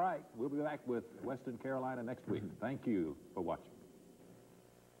 All right, we'll be back with Western Carolina next week. Thank you for watching.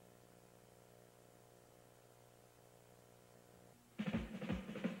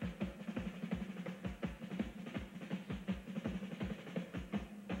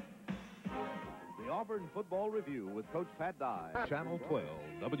 The Auburn Football Review with Coach Pat Dye. Channel 12,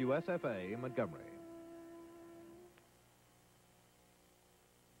 WSFA, Montgomery.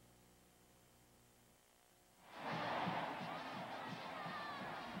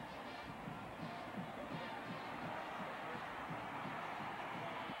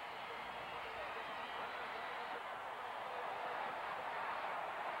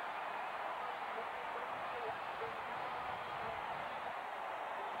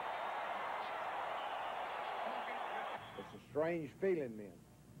 It's a strange feeling, men.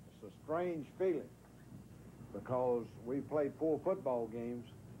 It's a strange feeling because we played 4 football games,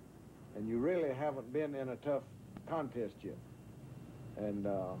 and you really haven't been in a tough contest yet. And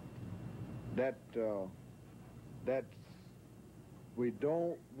we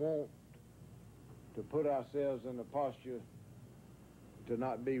don't want to put ourselves in a posture to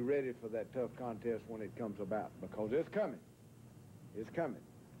not be ready for that tough contest when it comes about, because it's coming. It's coming.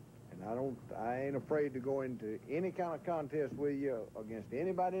 And I ain't afraid to go into any kind of contest with you against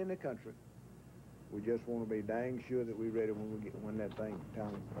anybody in the country. We just want to be dang sure that we're ready when that time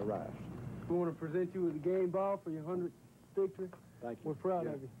arrives. We want to present you with the game ball for your 100th victory. Thank you. We're proud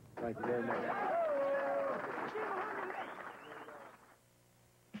of you. Thank you very much.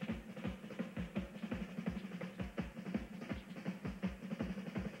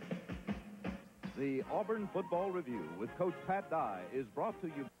 The Auburn Football Review with Coach Pat Dye is brought to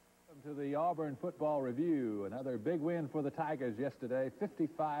you. Welcome to the Auburn Football Review. Another big win for the Tigers yesterday,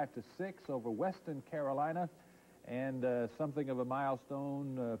 55-6 over Western Carolina, and something of a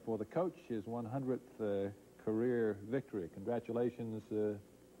milestone for the coach, his 100th career victory. Congratulations 2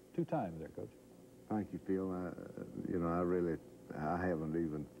 times there, Coach. Thank you, Phil. I haven't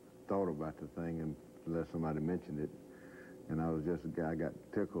even thought about the thing unless somebody mentioned it. And I got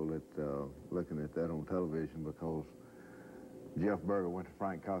tickled at looking at that on television because Jeff Berger went to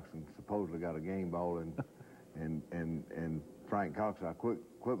Frank Cox and supposedly got a game ball, and Frank Cox, our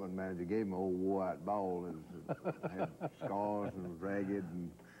equipment manager, gave him an old wore-out ball and had scars and was ragged and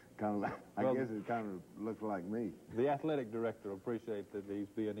kind of like, I guess it kind of looks like me. The athletic director will appreciate that he's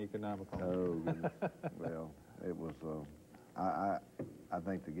being economical. Oh, goodness. Well, it was, I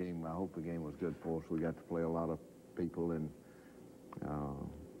think the game, I hope the game was good for us. We got to play a lot of people, and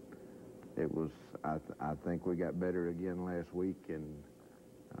it was, I think we got better again last week, and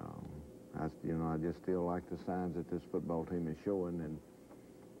I just still like the signs that this football team is showing, and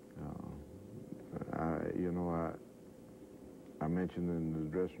I mentioned in the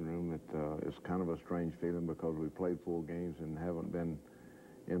dressing room that it's kind of a strange feeling because we played 4 games and haven't been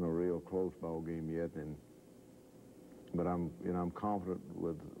in a real close ball game yet, but I'm confident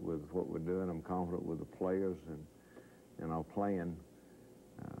with what we're doing. I'm confident with the players and our plan.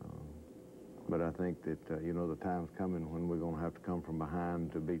 But I think that the time's coming when we're going to have to come from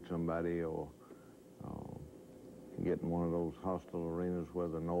behind to beat somebody, or get in one of those hostile arenas where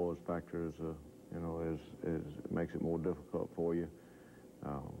the noise factor makes it more difficult for you.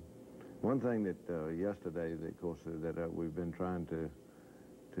 One thing that yesterday, of course, that we've been trying to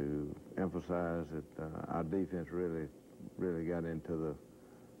emphasize, that our defense really got into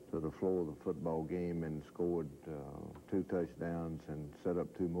the flow of the football game and scored 2 touchdowns and set up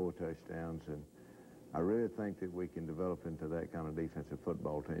 2 more touchdowns. And I really think that we can develop into that kind of defensive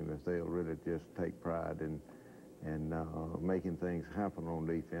football team if they'll really just take pride in making things happen on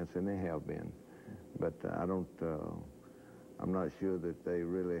defense, and they have been. But I'm not sure that they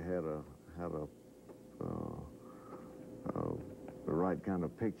really had the right kind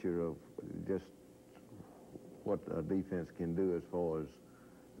of picture of just what a defense can do as far as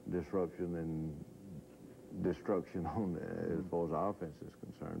disruption and destruction as far as our offense is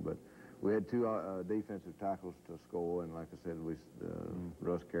concerned. But we had 2 defensive tackles to score, and like I said,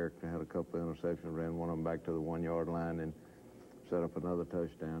 Russ Character had a couple of interceptions, ran one of them back to the 1-yard line and set up another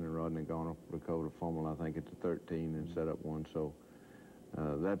touchdown, and Rodney Garner recovered a fumble, I think, at the 13 and set up one. So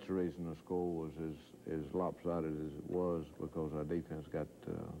that's the reason the score was as lopsided as it was, because our defense got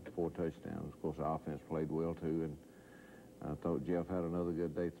 4 touchdowns. Of course, our offense played well, too, and I thought Jeff had another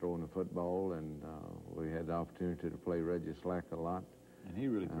good day throwing the football, and we had the opportunity to play Reggie Slack a lot. And he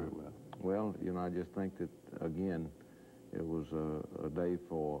really threw well. Well, I just think that, again, it was a day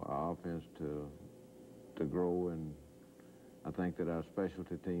for our offense to grow, and I think that our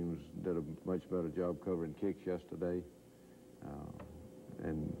specialty teams did a much better job covering kicks yesterday,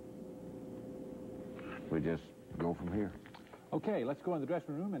 and we just go from here. Okay, let's go in the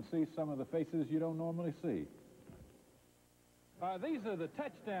dressing room and see some of the faces you don't normally see. These are the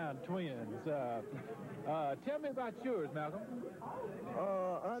touchdown twins. Tell me about yours, Malcolm.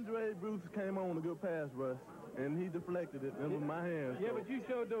 Andre Bruce came on a good pass rush, and he deflected it. It was my hands. Yeah, but you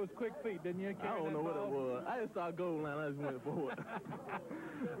showed those quick feet, didn't you? I don't know what it was. I just saw a goal line. I just went forward.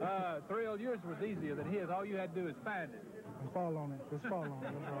 Thrill, yours was easier than his. All you had to do is find it. Fall on it. Just fall on it.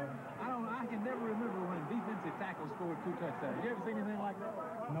 I can never remember when defensive tackles scored 2 touchdowns. You ever seen anything like that?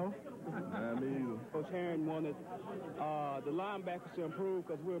 No. Me either. Coach Herron wanted the linebackers to improve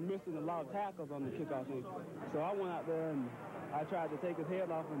because we were missing a lot of tackles on the kickoff team. So I went out there and I tried to take his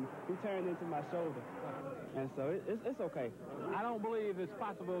head off, and he turned into my shoulder. And so it's okay. I don't believe it's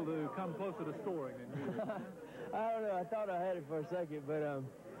possible to come closer to scoring than you. I don't know. I thought I had it for a second, but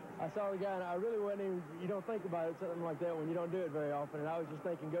I saw the guy, and I really wasn't even, you don't think about it, something like that when you don't do it very often, and I was just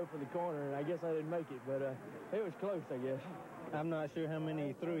thinking go for the corner, and I guess I didn't make it, but it was close, I guess. I'm not sure how many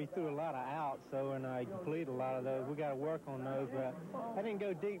he threw. He threw a lot of outs, so, and I completed a lot of those. We got to work on those, but I didn't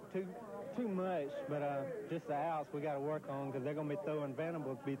go deep too much, but just the outs we got to work on, because they're going to be throwing,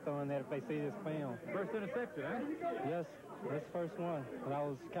 Vanderbilt be throwing that if they see this film. First interception, huh? Yes, that's the first one. And I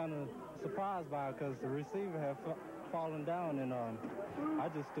was kind of surprised by it, because the receiver had fallen down, and I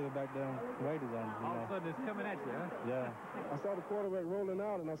just stood back there and waited on him. All of a sudden it's coming at you, huh? Yeah. I saw the quarterback rolling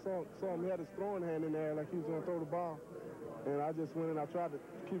out, and I saw him, he had his throwing hand in there like he was going to throw the ball. And I just went and I tried to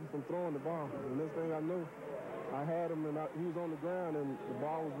keep him from throwing the ball. And next thing I knew, I had him, and he was on the ground, and the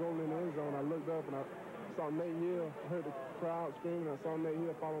ball was rolling in the end zone. I looked up, and I saw Nate Hill. I heard the crowd screaming. I saw Nate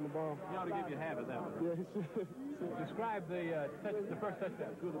Hill fall on the ball. He ought to give you a half of that one. Yeah, he should. Describe the first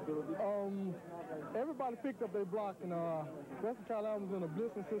touchdown. Everybody picked up their block, and Western Carolina was in a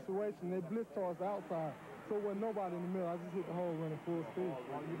blitzing situation. They blitzed towards the outside, so there wasn't nobody in the middle. I just hit the hole running full speed.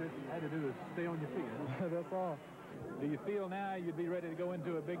 All you just had to do is stay on your feet. Huh? That's all. Do you feel now you'd be ready to go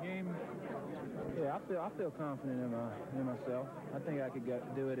into a big game? Yeah, I feel confident in myself. I think I could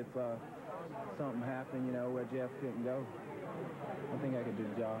do it if something happened, where Jeff couldn't go. I think I could do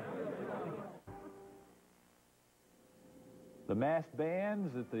the job. The massed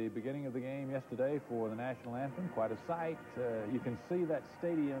bands at the beginning of the game yesterday for the national anthem, quite a sight. You can see that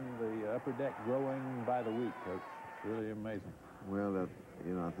stadium, the upper deck, growing by the week, Coach. It's really amazing. Well,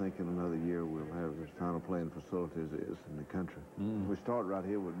 I think in another year we'll have as kind of playing facilities is in the country. We start right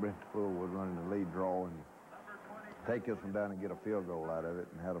here with Brent Fullwood running the lead draw and take us from down and get a field goal out of it,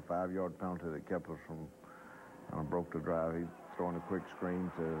 and had a 5-yard penalty that kept us from broke the drive. He throwing a quick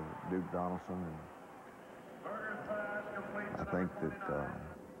screen to Duke Donaldson, and I think that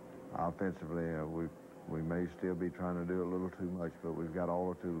offensively we may still be trying to do a little too much, but we've got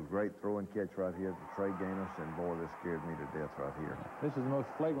all the tools. Great throw and catch right here to Trey Gaines, and boy, this scared me to death right here. This is the most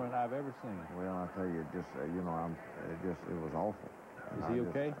flagrant I've ever seen. Well, I tell you, it was awful. Is he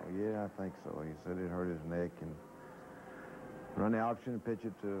okay? Yeah, I think so. He said it hurt his neck, and run the option and pitch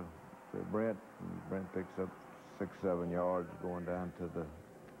it to Brent. And Brent picks up 6-7 yards going down to the,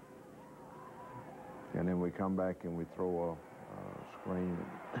 and then we come back and we throw a screen.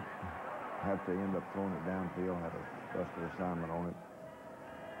 Have to end up throwing it downfield. Had a busted assignment on it.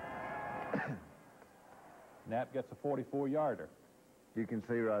 Knapp gets a 44-yarder. You can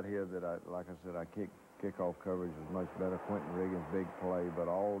see right here that like I said, kickoff coverage is much better. Quentin Riggins, big play, but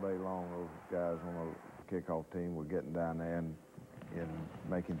all day long those guys on the kickoff team were getting down there and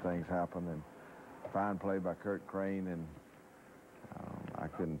making things happen. And fine play by Kurt Crane, and I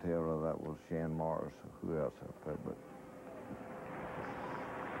couldn't tell whether that was Shan Morris or who else up there, but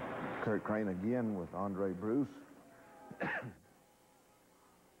Kurt Crane again with Andre Bruce.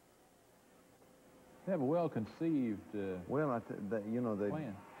 They have a well-conceived plan.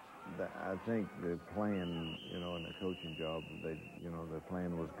 plan. I think the plan, in the coaching job, the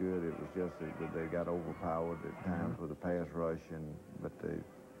plan was good. It was just that they got overpowered at times with the pass rush, but they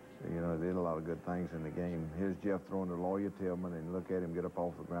did a lot of good things in the game. Here's Jeff throwing to Lawyer Tillman, and look at him get up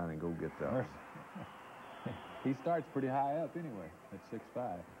off the ground and go get that. He starts pretty high up anyway at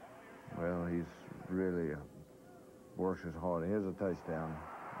 6'5". Well, he's really works his hard. Here's a touchdown.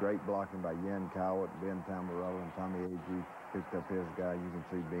 Great blocking by Yen Cowett, Ben Tamarella, and Tommy Agee picked up his guy. You can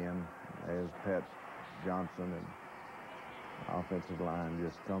see Ben. There's Pat Johnson, and offensive line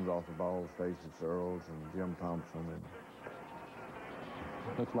just comes off the ball. Stacey Searles and Jim Thompson. And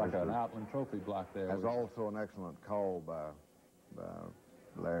looks like an Outland Trophy block there. There's also an excellent call by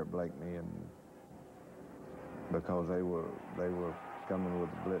Larry Blakeney, and because they were coming with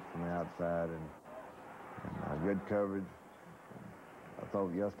the blitz from the outside and good coverage. I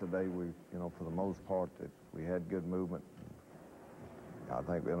thought yesterday we, for the most part, that we had good movement. I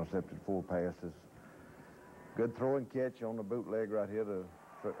think we intercepted 4 passes. Good throw and catch on the bootleg right here to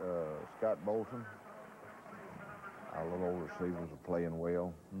Scott Bolton. Our little old receivers are playing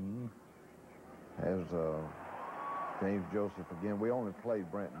well. As James Joseph again. We only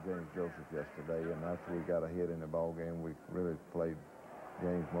played Brent and James Joseph yesterday, and after we got a hit in the ball game, we really played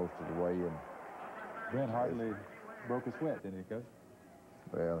James most of the way. And Brent hardly broke a sweat, didn't he, Coach?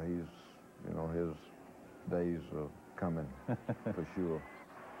 Well, he's, his days are coming for sure.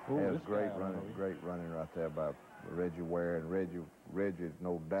 There's great running right there by Reggie Ware, and Reggie,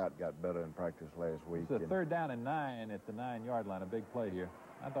 no doubt, got better in practice last week. It's a 3rd down and 9 at the 9-yard line, a big play here.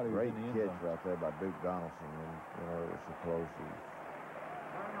 I thought he was in the end zone. Great catch right there by Duke Donaldson, and it was so close.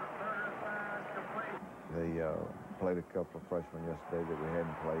 They played a couple of freshmen yesterday that we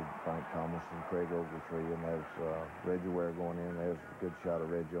hadn't played, Frank Thomas and Craig Ogletree, and there's Reggie Ware going in. There's a good shot of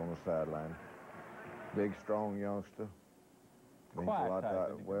Reggie on the sideline. Big, strong youngster. Means a lot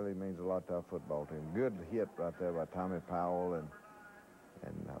to, well, he means a lot to our football team. Good hit right there by Tommy Powell and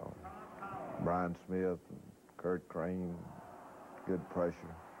Brian Smith and Kurt Crane. Good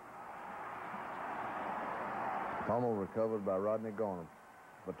pressure. Fumble recovered by Rodney Garner.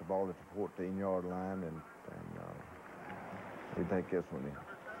 Put the ball at the 14-yard line, and we take this one in.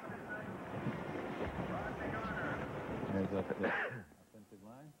 There's that offensive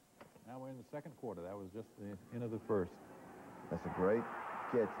line. Now we're in the 2nd quarter. That was just the end of the 1st. That's a great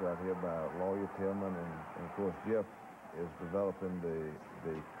catch right here by Lawyer Tillman, and of course Jeff is developing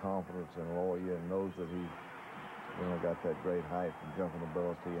the confidence in Lawyer and knows that he's got that great height and jumping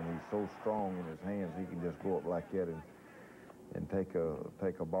ability, and he's so strong in his hands he can just go up like that and take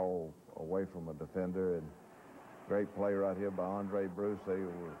a ball away from a defender. And great play right here by Andre Bruce. They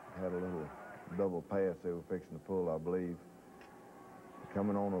had a little double pass they were fixing to pull, I believe.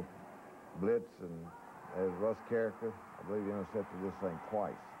 Coming on a blitz, and as Russ Carricker, I believe he intercepted this thing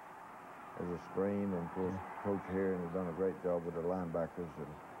twice as a screen. And of course, Coach Herring has done a great job with the linebackers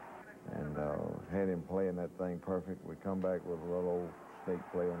and had him playing that thing perfect. We come back with a little old sneak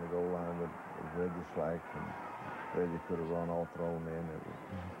play on the goal line with Reggie Slack, and Reggie could have run all thrown in.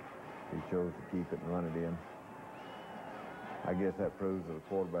 He chose to keep it and run it in. I guess that proves that a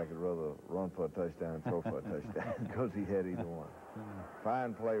quarterback would rather run for a touchdown than throw for a touchdown, because he had either one.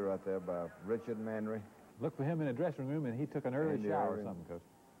 Fine play right there by Richard Manry. Look for him in the dressing room, and he took an early shower or something, Coach.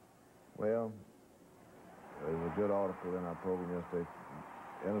 Well, there was a good article in our program yesterday.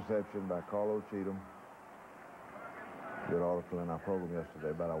 Interception by Carlo Cheatham. Good article in our program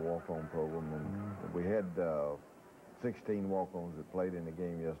yesterday about our walk-on program. And we had 16 walk-ons that played in the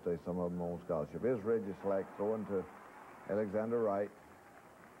game yesterday, some of them on scholarship. Here's Reggie Slack throwing to Alexander Wright.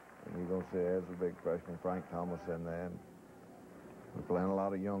 And you're going to see there's a big freshman, Frank Thomas, in there. And we're playing a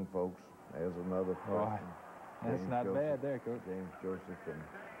lot of young folks. There's another freshman. That's not bad there, Coach. James Joseph. And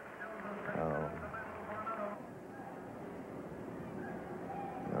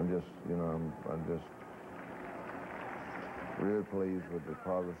I'm just, you know, I'm just really pleased with the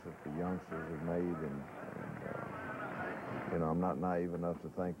progress that the youngsters have made, and you know, I'm not naive enough to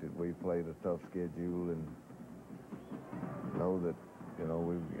think that we played a tough schedule and know that, you know,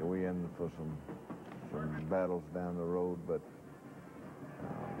 we in for some battles down the road, but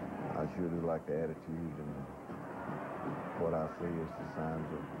I sure do like the attitude, and what I see is the signs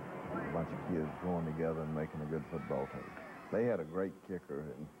of a bunch of kids going together and making a good football team. They had a great kicker,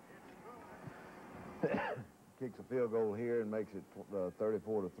 and kicks a field goal here and makes it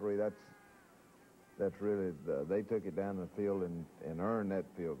 34-3. That's really, they took it down the field and earned that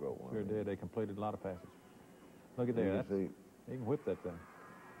field goal. Sure did. They completed a lot of passes. Look at there. You can whip that thing.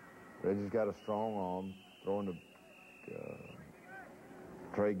 Reggie's got a strong arm, throwing to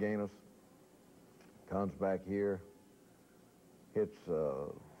Trey Gaines. Comes back here, hits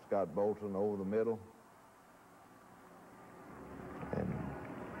Scott Bolton over the middle. And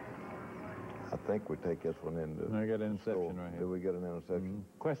I think we take this one into. We got an interception right here. Did we get an interception?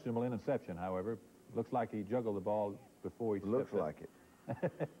 Questionable interception, however. Looks like he juggled the ball before he Looks stepped like it.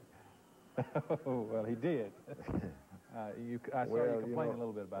 Oh, well, he did. I saw you complain a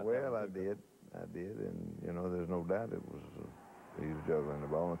little bit about that. Well, I did, and, you know, there's no doubt it was he was juggling the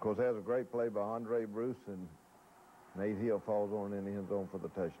ball. And, of course, there's a great play by Andre Bruce, and Nate Hill falls on in the end zone for the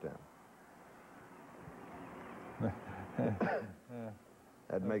touchdown.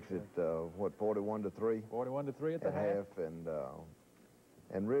 That makes it, what, 41-3? 41-3 at the half.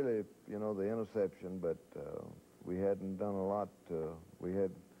 And really, you know, the interception, but we hadn't done a lot.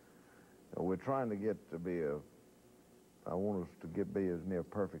 We're trying to get to be I want us to be as near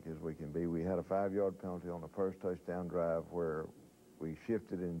perfect as we can be. We had a 5-yard penalty on the first touchdown drive where we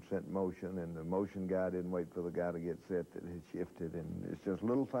shifted and sent motion, and the motion guy didn't wait for the guy to get set that had shifted. And it's just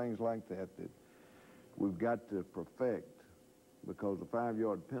little things like that that we've got to perfect, because a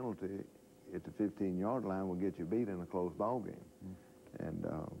 5-yard penalty at the 15-yard line will get you beat in a close ball game. And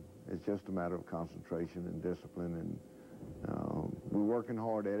it's just a matter of concentration and discipline, and we're working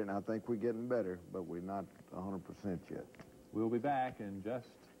hard at it, and I think we're getting better, but we're not 100% yet. We'll be back in just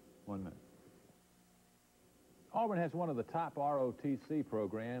 1 minute. Auburn has one of the top ROTC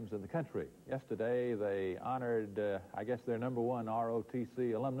programs in the country. Yesterday, they honored, I guess, their #1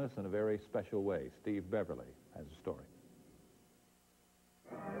 ROTC alumnus in a very special way. Steve Beverly has a story.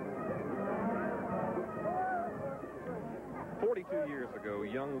 Years ago,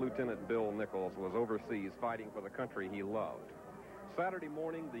 young Lieutenant Bill Nichols was overseas fighting for the country he loved. Saturday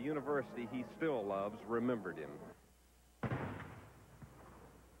morning, the university he still loves remembered him.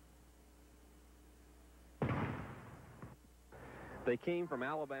 They came from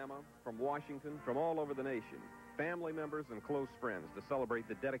Alabama, from Washington, from all over the nation, family members and close friends, to celebrate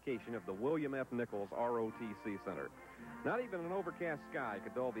the dedication of the William F. Nichols ROTC Center. Not even an overcast sky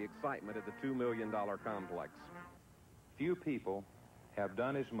could dull the excitement at the $2 million complex. Few people have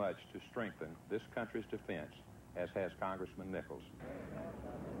done as much to strengthen this country's defense as has Congressman Nichols.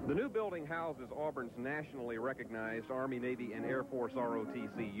 The new building houses Auburn's nationally recognized Army, Navy, and Air Force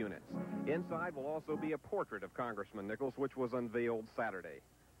ROTC units. Inside will also be a portrait of Congressman Nichols, which was unveiled Saturday.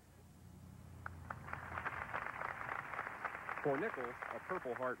 For Nichols, a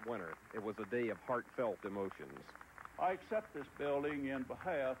Purple Heart winner, it was a day of heartfelt emotions. I accept this building in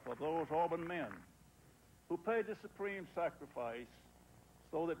behalf of those Auburn men who paid the supreme sacrifice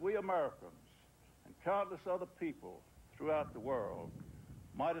so that we Americans and countless other people throughout the world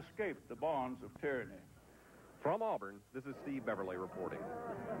might escape the bonds of tyranny. From Auburn, this is Steve Beverly reporting.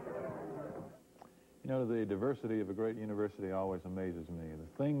 You know, the diversity of a great university always amazes me,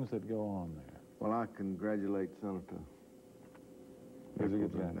 the things that go on there. Well, I congratulate Senator He's a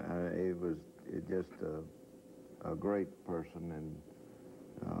good guy. It was just a great person, and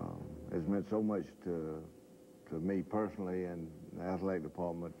has meant so much to me personally and the athletic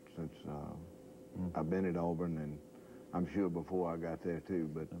department since I've been at Auburn, and I'm sure before I got there too,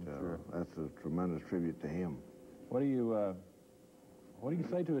 but that's a tremendous tribute to him. What do you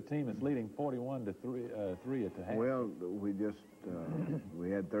say to a team that's leading 41-3 at the half? Well, we just we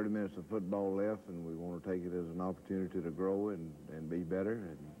had 30 minutes of football left, and we want to take it as an opportunity to grow and be better.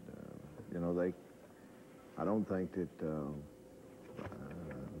 And you know, I don't think that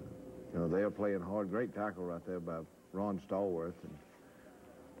you know, they are playing hard. Great tackle right there by Ron Stallworth.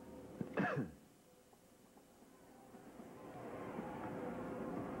 And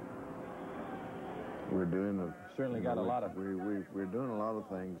we're doing certainly got a lot of. We're doing a lot of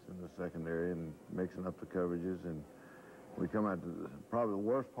things in the secondary and mixing up the coverages, and we come out to probably the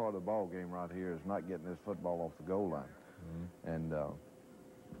worst part of the ball game right here is not getting this football off the goal line, and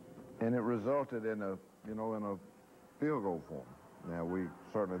it resulted in a field goal for them. Now,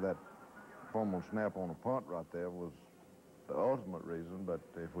 certainly that fumble snap on a punt right there was the ultimate reason, but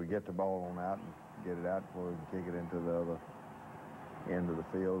if we get the ball on out and get it out before we can kick it into the other end of the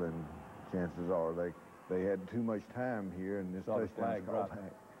field, and chances are they had too much time here, and this touchdown called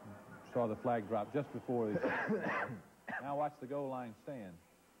back. Saw the flag drop just before they Now watch the goal line stand.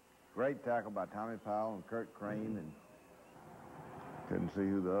 Great tackle by Tommy Powell and Kurt Crane, and couldn't see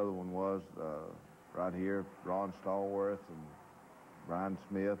who the other one was. Right here, Ron Stallworth and Brian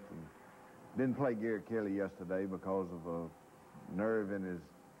Smith. And didn't play Garrett Kelly yesterday because of a nerve in his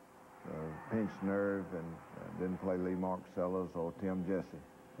pinched nerve, and didn't play Lee Marcellas or Tim Jesse.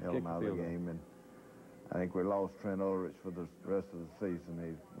 Held him out of the game. And I think we lost Trent Ulrich for the rest of the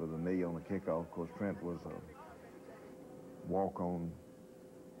season with a knee on the kickoff. Of course, Trent was a walk-on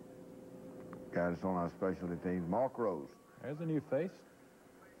guy that's on our specialty teams. Mark Rose. There's a new face.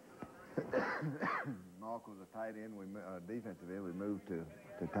 Mark was a tight end. Defensive end. We moved to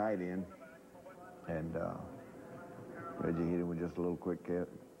tight end, and Reggie hit him with just a little quick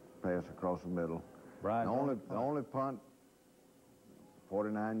pass across the middle. Brian, the only punt,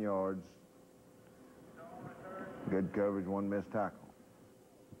 49 yards. Good coverage, one missed tackle.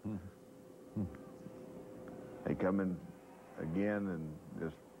 They come in again and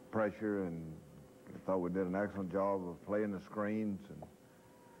just pressure, and I thought we did an excellent job of playing the screens. And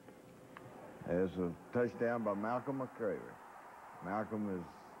there's a touchdown by Malcolm McCraver. Malcolm is,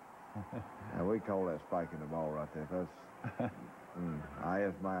 and we call that spiking the ball right there. That's, I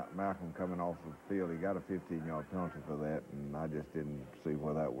asked Malcolm coming off the field. He got a 15-yard penalty for that, and I just didn't see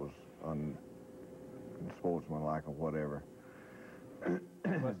where that was unsportsmanlike or whatever. It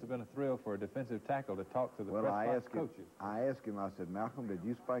must have been a thrill for a defensive tackle to talk to the press box coaches. I asked him, I said, Malcolm, did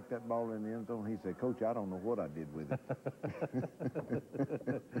you spike that ball in the end zone? He said, Coach, I don't know what I did with it.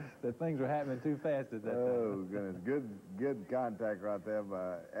 The things were happening too fast at that time. Oh, goodness. Good contact right there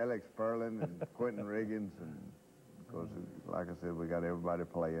by Alex Perlin and Quentin Riggins. And, of course, like I said, we got everybody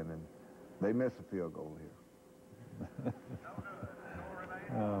playing, and they missed a field goal here.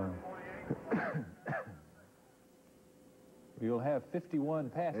 You'll have 51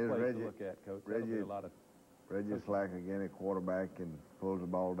 pass plays to look at, Coach. That'll be a lot of Reggie Slack again at quarterback and pulls the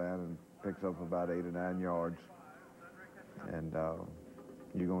ball down and picks up about 8 or 9 yards. And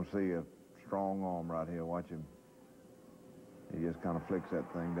you're going to see a strong arm right here. Watch him. He just kind of flicks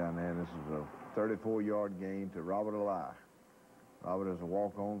that thing down there. And this is a 34-yard gain to Robert Eli. Robert is a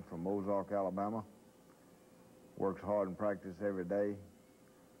walk-on from Ozark, Alabama. Works hard in practice every day.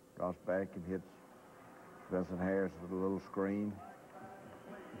 Drops back and hits Vincent Harris with a little screen.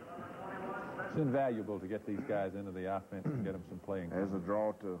 It's invaluable to get these guys into the offense and get them some playing. There's a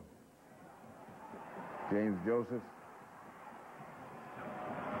draw to James Joseph.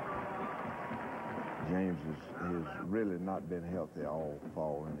 James has really not been healthy all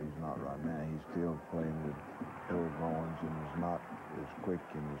fall, and he's not right now. He's still playing with ill groins and is not as quick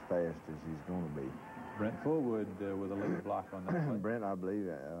and as fast as he's going to be. Brent Fullwood with a little block on that play. Brent, I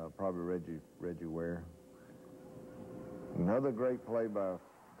believe, probably Reggie Ware. Another great play by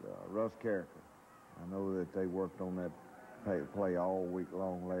Russ Carricker. I know that they worked on that play all week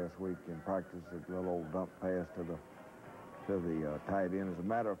long last week in practice. A little old dump pass to the tight end. As a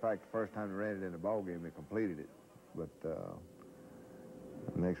matter of fact, the first time they ran it in the ball game, they completed it. But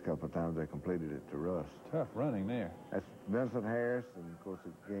the next couple of times they completed it to Russ. Tough running there. That's Vincent Harris, and of course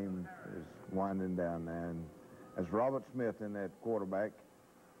the game is winding down now. And that's Robert Smith in that quarterback.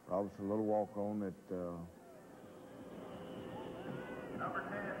 Robert's a little walk-on that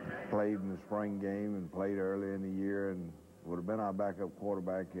played in the spring game and played early in the year and would have been our backup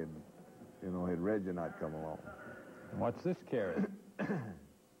quarterback had Reggie not come along. What's this carry?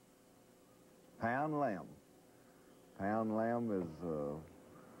 Pound Lamb. Pound Lamb is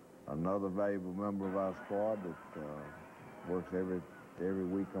another valuable member of our squad that works every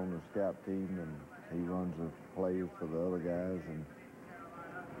week on the scout team, and he runs a play for the other guys, and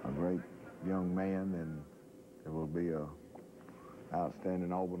a great young man, and it will be a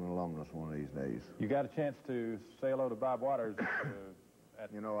outstanding Auburn alumnus one of these days. You got a chance to say hello to Bob Waters. I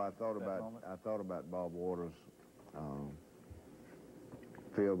thought about Bob Waters'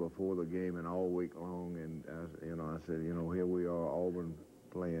 field before the game and all week long, and I said, here we are, Auburn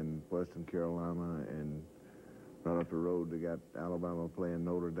playing Western Carolina, and right up the road they got Alabama playing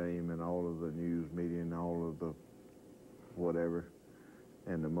Notre Dame, and all of the news media and all of the whatever,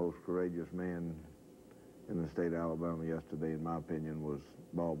 and the most courageous man in the state of Alabama yesterday, in my opinion, was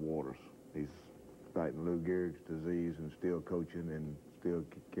Bob Waters. He's fighting Lou Gehrig's disease and still coaching and still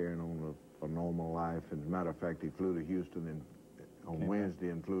carrying on a normal life. And as a matter of fact, he flew to Houston on Wednesday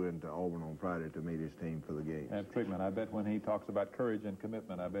and flew into Auburn on Friday to meet his team for the game. And Trigman, I bet when he talks about courage and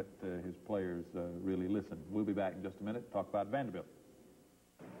commitment, I bet his players really listen. We'll be back in just a minute to talk about Vanderbilt.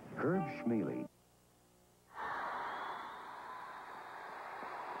 Herb Schmeely.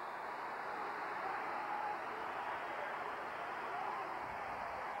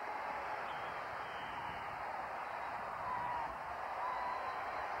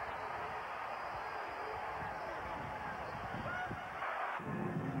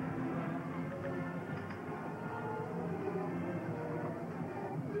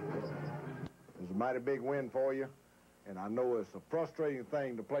 It's a mighty big win for you, and I know it's a frustrating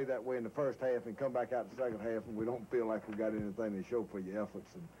thing to play that way in the first half and come back out the second half and we don't feel like we got anything to show for your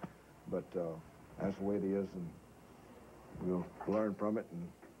efforts. But that's the way it is, and we'll learn from it and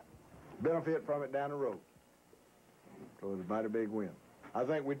benefit from it down the road. So it's a mighty big win. I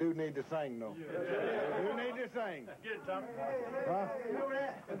think we do need to sing, though. Yeah. We do need to sing. Get it, Tom. Huh?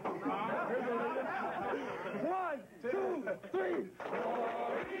 1, 2, 3.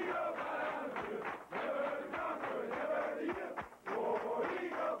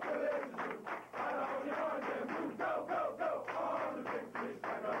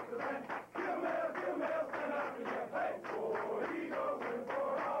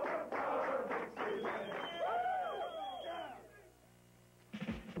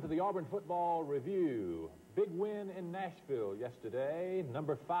 To the Auburn Football Review. Big win in Nashville yesterday.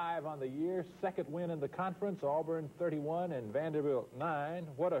 Number 5 on the year. Second win in the conference. Auburn 31 and Vanderbilt 9.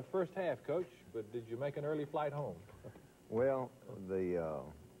 What a first half, Coach. But did you make an early flight home? Well,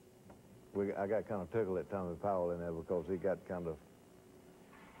 I got kind of tickled at Tommy Powell in there because he got kind of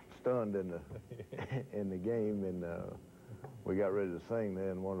stunned in the in the game, and we got ready to sing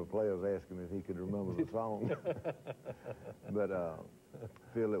there, and one of the players asked him if he could remember the song. But I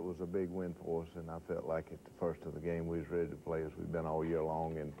feel it was a big win for us, and I felt like at the first of the game we was ready to play as we've been all year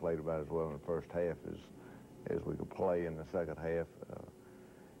long, and played about as well in the first half as we could play in the second half.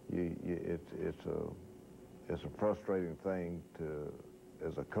 It's a frustrating thing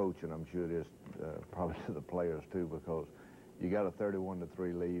as a coach, and I'm sure it is probably to the players too, because you got a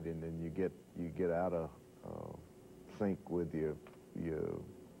 31-3 lead, and then you get out of sync with your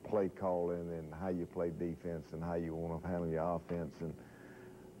play calling and how you play defense and how you want to handle your offense, and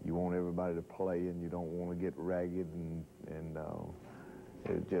you want everybody to play, and you don't want to get ragged, and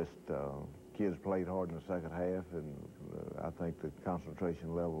it just kids played hard in the second half, and I think the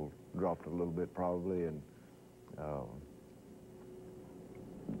concentration level dropped a little bit probably, and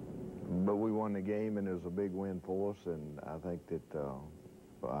but we won the game, and it was a big win for us, and I think that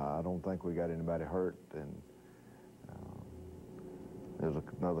I don't think we got anybody hurt, and there's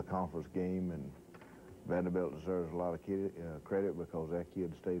another conference game, and Vanderbilt deserves a lot of credit because that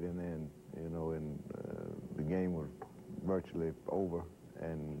kid stayed in there, and and the game was virtually over,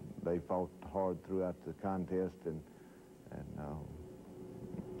 and they fought hard throughout the contest, and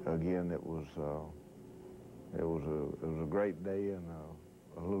again it was a great day, and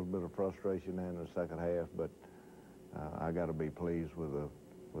a little bit of frustration in the second half, but I got to be pleased with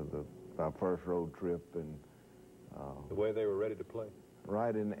our first road trip, and the way they were ready to play.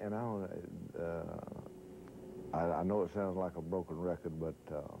 Right, and I know it sounds like a broken record, but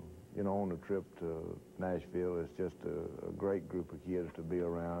on the trip to Nashville, it's just a great group of kids to be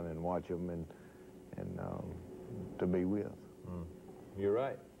around and watch them and to be with. You're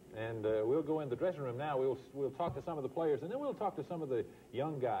right. And we'll go in the dressing room now. We'll talk to some of the players, and then we'll talk to some of the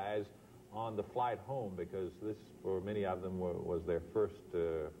young guys on the flight home, because this, for many of them, was their first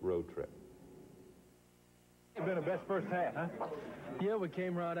road trip. It's been the best first half, huh? Yeah, we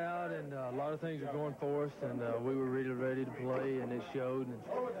came right out, and a lot of things were going for us, and we were really ready to play, and it showed. And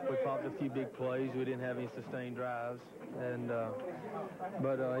we popped a few big plays. We didn't have any sustained drives,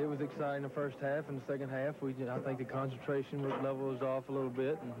 but it was exciting the first half. And the second half, I think the concentration level was off a little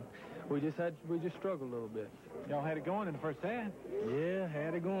bit, and we just struggled a little bit. Y'all had it going in the first half? Yeah,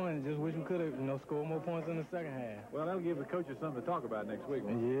 had it going. Just wish we could have, scored more points in the second half. Well, that'll give the coaches something to talk about next week.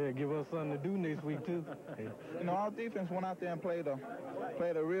 Yeah, give us something to do next week too. Our defense went out there and played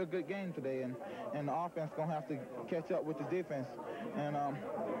a real good game today, and the offense gonna have to catch up with the defense. And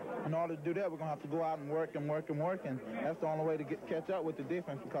in order to do that, we're gonna have to go out and work, and that's the only way to catch up with the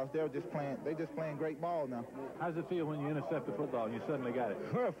defense, because they're just playing great ball now. How does it feel when you intercept the football and you suddenly got it?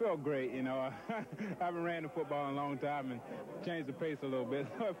 Well, it felt great. I haven't ran the football in a long time and changed the pace a little bit,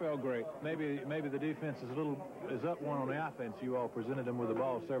 so it felt great. Maybe the defense is up one on the offense. You all presented them with the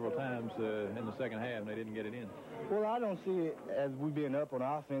ball several times in the second half, and they didn't get it in. Well, I don't see it as we being up on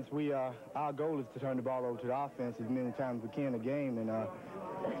offense. Our goal is to turn the ball over to the offense as many times as we can in a game, and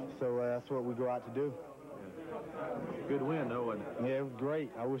so that's what we go out to do. Good win, though, wasn't it? Yeah, it was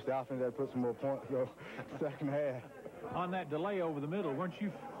great. I wish the offense had put some more points, though, second half. On that delay over the middle, weren't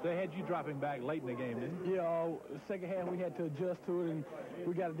you? They had you dropping back late in the game, didn't they? Yeah, second half we had to adjust to it, and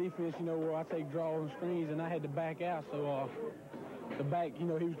we got a defense, where I take draws and screens, and I had to back out. So the back, he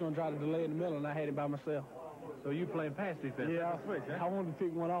was going to try to delay in the middle, and I had it by myself. So you playing pass defense? Yeah, Switch, huh? I wanted to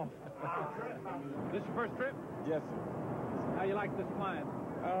pick one off. This your first trip? Yes, sir. How you like this flying?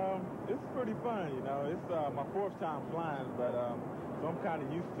 It's pretty fun, It's my fourth time flying, but so I'm kind of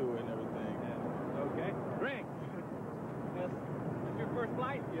used to it and everything. Yeah. Okay. Greg. Yes. This your first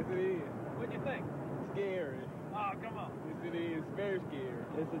flight? Yes, it is. What'd you think? Scary. Oh, come on. Yes, it is. Very scary.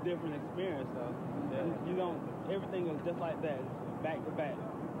 It's a different experience, though. Yeah. You don't, everything is just like that, back to back.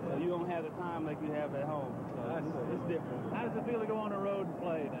 So you don't have the time like you have at home. So it's different. How does it feel to go on the road and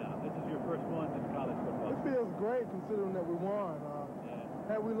play now? This is your first one in college football. It feels great considering that we won.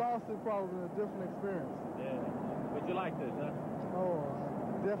 Had we lost, it probably been a different experience. Yeah. But you like this, huh? Oh,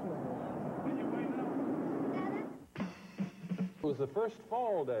 definitely. It was the first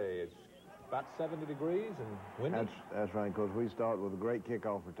fall day. It's about 70 degrees and windy. That's right, Coach. We start with a great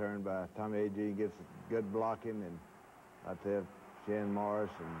kickoff return by Tommy A.G. Gets good blocking, and out there, Shan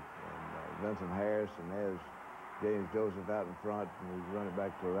Morris and Vincent Harris, and there's James Joseph out in front, and we run it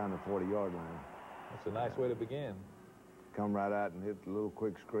back to around the 40-yard line. That's a nice way to begin. Come right out and hit a little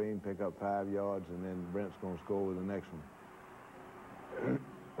quick screen, pick up 5 yards, and then Brent's going to score with the next one.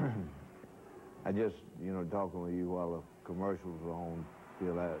 I just, talking with you while the commercials were on,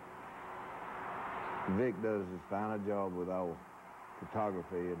 feel that Vic does his final job with our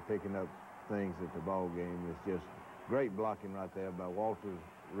photography and picking up things at the ball game. It's just great blocking right there by Walter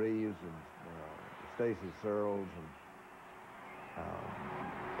Reeves and Stacy Searles, and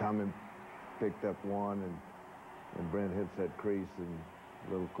Tommy picked up one, and Brent hits that crease and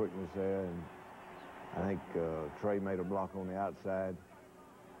a little quickness there, and I think Trey made a block on the outside.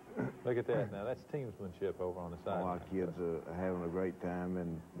 Look at that. Now, that's teamsmanship over on the side. Our kids are having a great time,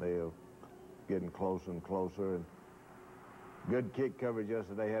 and they're getting closer and closer. And good kick coverage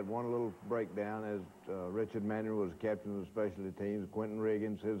yesterday. Had one little breakdown as Richard Manning was captain of the specialty teams. Quentin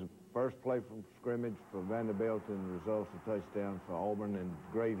Riggins, his first play from scrimmage for Vanderbilt, and results a touchdown for Auburn. And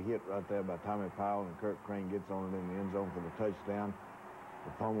great hit right there by Tommy Powell, and Kirk Crane gets on it in the end zone for the touchdown.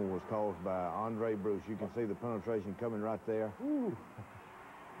 The fumble was caused by Andre Bruce. You can see the penetration coming right there. Ooh.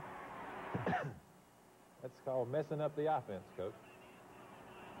 That's called messing up the offense, Coach.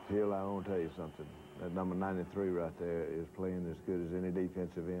 Hill, I want to tell you something. That number 93 right there is playing as good as any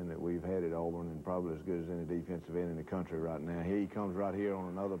defensive end that we've had at Auburn, and probably as good as any defensive end in the country right now. He comes right here on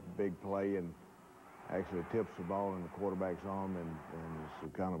another big play and actually tips the ball in the quarterback's arm, and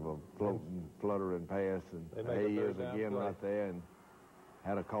it's kind of a floating, fluttering pass. And he is again right there, and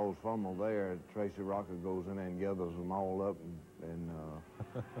had a caused fumble there. Tracy Rocker goes in there and gathers them all up, and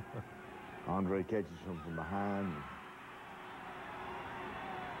Andre catches them from behind.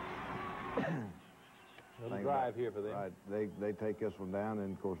 Little drive here for them. Right, they take this one down,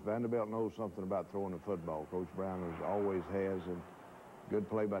 and of course Vanderbilt knows something about throwing the football. Coach Brown always has, and good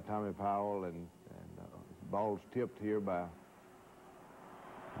play by Tommy Powell, and balls tipped here by.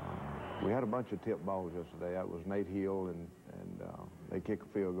 We had a bunch of tipped balls yesterday. That was Nate Hill, and they kick a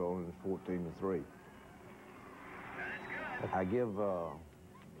field goal, and it's 14-3. I give.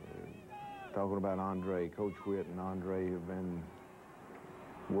 Talking about Andre, Coach Witt and Andre have been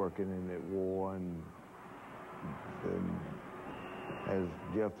working in that war, and as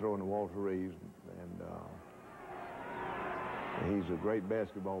Jeff throwing to Walter Reeves, and he's a great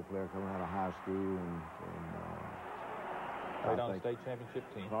basketball player coming out of high school, and played on the state championship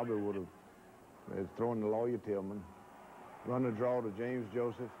team. Probably would have. Is throwing to Lawyer Tillman, run the draw to James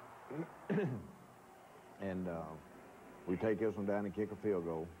Joseph, and we take this one down and kick a field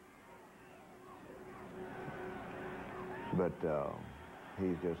goal. But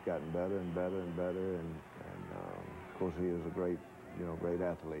he's just gotten better and better and better, and of course he is a great, great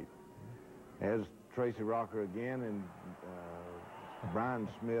athlete. As Tracy Rocker again, and Brian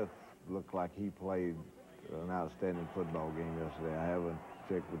Smith looked like he played an outstanding football game yesterday. I haven't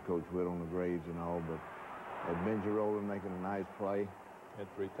checked with Coach Witt on the grades and all, but at Benji Rowland making a nice play. Had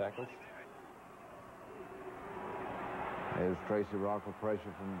 3 tackles. As Tracy Rocker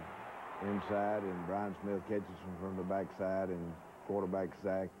pressure from inside, and Brian Smith catches him from the backside, and quarterback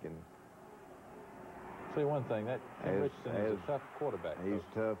sack. And say one thing, that Richardson is a tough quarterback. He's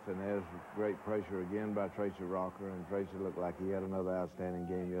tough, and there's great pressure again by Tracy Rocker, and Tracy looked like he had another outstanding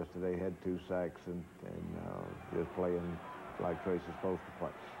game yesterday. Had 2 sacks, and just playing like Tracy's supposed to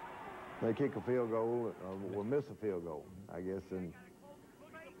play. They kick a field goal, or miss a field goal, I guess, and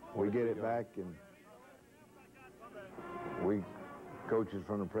we get it back, and we coaches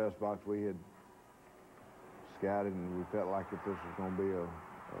from the press box, we had scouted, and we felt like if this was going to be a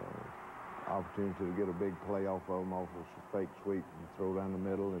opportunity to get a big play off of them, off of a fake sweep and throw down the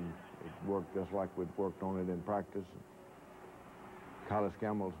middle, and it worked just like we'd worked on it in practice. Collis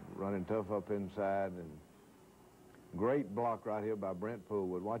Campbell's running tough up inside, and great block right here by Brent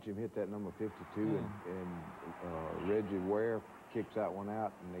Poolwood. Watch him hit that number 52, and Reggie Ware kicks that one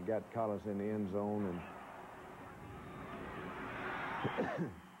out, and they got Collis in the end zone, and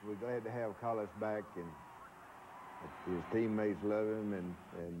we're glad to have Collis back, and his teammates love him,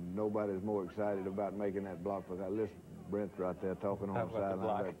 and nobody's more excited about making that block. But I listen to Brent right there talking on the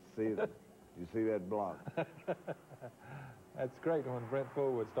sideline. You see that block? That's great when Brent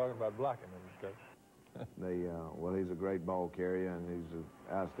Poolwood's talking about blocking. Well, he's a great ball carrier, and he's an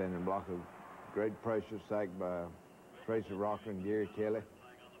outstanding blocker. Great pressure sacked by Tracy Rocker and Gary Kelly.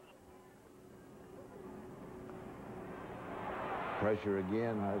 Pressure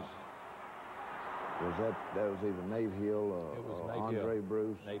again that was either Nate Hill or Andre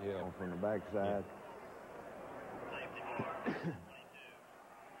Bruce from the backside.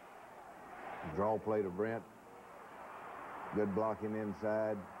 Draw play to Brent. Good blocking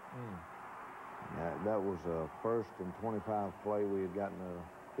inside. That was a 1st and 25 play. We had gotten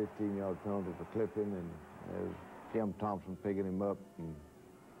a 15-yard penalty for clipping, and there's Kim Thompson picking him up and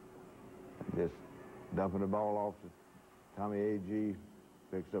just dumping the ball off to Tommy A.G.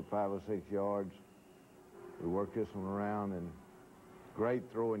 Picks up 5 or 6 yards. We worked this one around, and great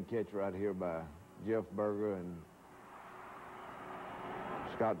throw and catch right here by Jeff Berger and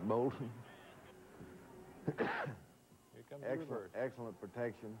Scott Bolton. Excellent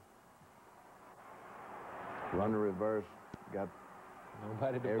protection. Run the reverse. Got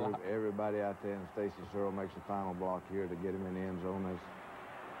nobody to block. Everybody out there, and Stacy Searle makes the final block here to get him in the end zone. That's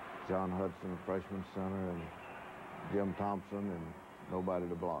John Hudson, freshman center, and Jim Thompson, and nobody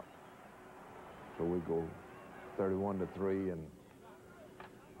to block. So we go 31-3, and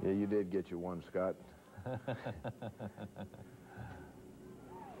yeah, you did get your one, Scott.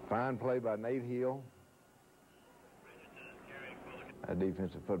 Fine play by Nate Hill. Our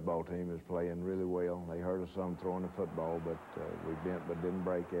defensive football team is playing really well. They hurt us some throwing the football, but we bent but didn't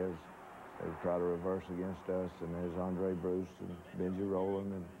break as they try to reverse against us. And there's Andre Bruce and Benji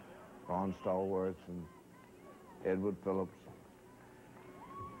Rowland and Ron Stallworth and Edward Phillips.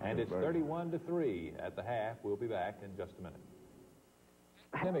 And it's 31-3 at the half. We'll be back in just a minute.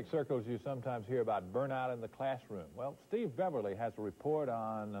 Academic circles, you sometimes hear about burnout in the classroom. Well, Steve Beverly has a report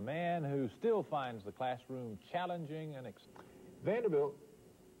on a man who still finds the classroom challenging and Vanderbilt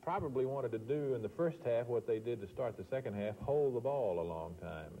probably wanted to do in the first half what they did to start the second half, hold the ball a long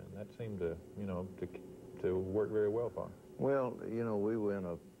time, and that seemed to, to work very well for them. Well, we were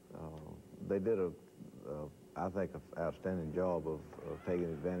in they did I think, an outstanding job of taking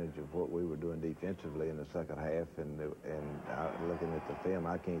advantage of what we were doing defensively in the second half, and looking at the film,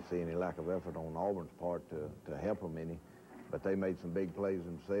 I can't see any lack of effort on Auburn's part to help them any, but they made some big plays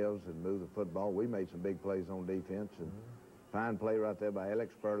themselves and moved the football. We made some big plays on defense, and fine play right there by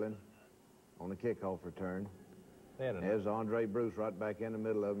Alex Sperling on the kickoff return. There's Andre Bruce right back in the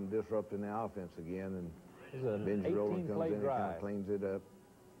middle of them, disrupting the offense again, and Benji Rowland comes in and kind of cleans it up.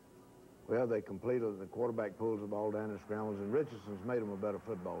 Well, they completed, the quarterback pulls the ball down and scrambles, and Richardson's made them a better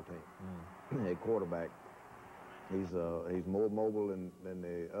football team. A quarterback. He's more mobile than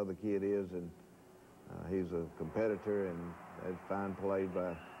the other kid is, and he's a competitor, and that's fine play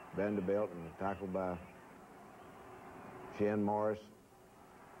by Vanderbilt and tackled by Shen Morris.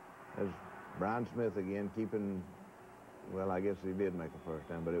 There's Brian Smith again keeping, well, I guess he did make a first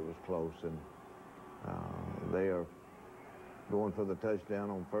down, but it was close, and they are going for the touchdown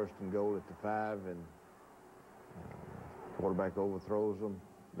on 1st and goal at the 5, and quarterback overthrows them.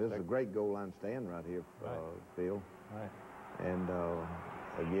 This is a great goal line stand right here, Phil. Right. And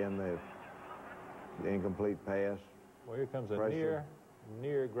again, the incomplete pass. Well, here comes a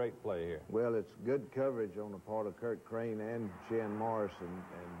near great play here. Well, it's good coverage on the part of Kurt Crane and Shen Morris, and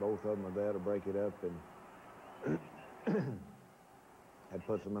both of them are there to break it up, and that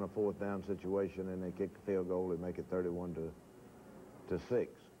puts them in a 4th down situation, and they kick the field goal. They make it 31-6.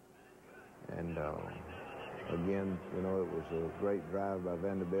 And again, it was a great drive by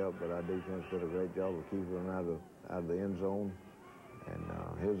Vanderbilt, but our defense did a great job of keeping them out of the end zone. And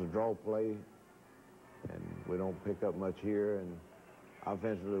here's a draw play, and we don't pick up much here. And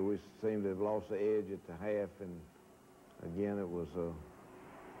offensively, we seem to have lost the edge at the half. And again, it was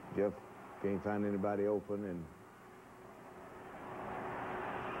Jeff can't find anybody open and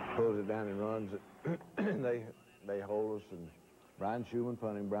pulls it down and runs it. They hold us, and Brian Schumann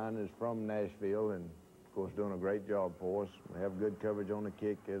punting. Brian is from Nashville, and of course, doing a great job for us. We have good coverage on the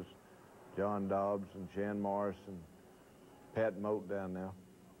kick as John Dobbs and Shan Morris and Pat Moat down there.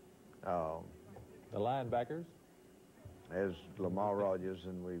 The linebackers? As Lamar Rogers,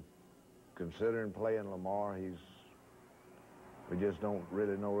 and we considering playing Lamar. We just don't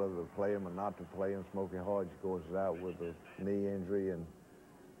really know whether to play him or not to play him. Smokey Hodge, of course, is out with a knee injury, and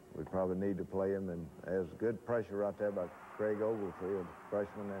we probably need to play him. And there's good pressure out there by Craig Ogletree, a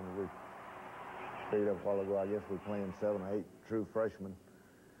freshman, and we figured up a while ago, I guess we're playing 7 or 8 true freshmen.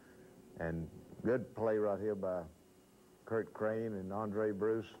 And good play right here by Kurt Crane and Andre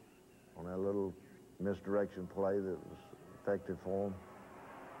Bruce on that little misdirection play that was effective for him.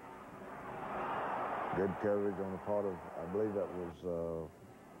 Good coverage on the part of, I believe that was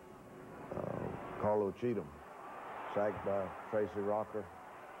Carlo Cheatham, sacked by Tracy Rocker.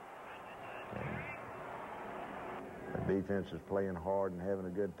 And the defense is playing hard and having a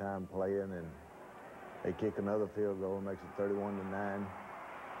good time playing, and they kick another field goal and makes it 31-9.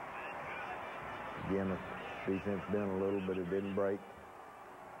 Again, the defense bent a little, but it didn't break.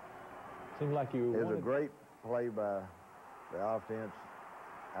 Seemed like you It was a great play by the offense.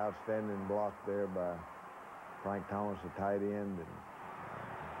 Outstanding block there by Frank Thomas, the tight end, and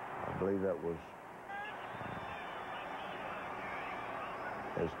I believe that was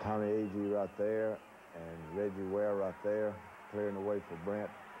there's Tommy Agee right there and Reggie Ware right there, clearing the way for Brent,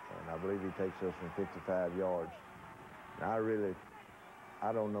 and I believe he takes us from 55 yards. Now,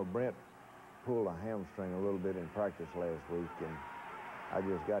 I don't know, Brent pulled a hamstring a little bit in practice last week, and I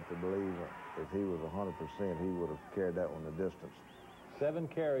just got to believe if he was 100%, he would have carried that one the distance. 7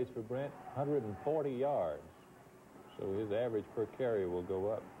 carries for Brent, 140 yards. So his average per carry will go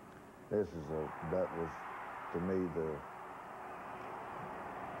up. That was, to me, the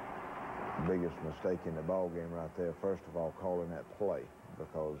biggest mistake in the ball game right there. First of all, calling that play,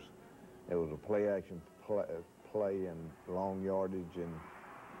 because it was a play-action play and long yardage, and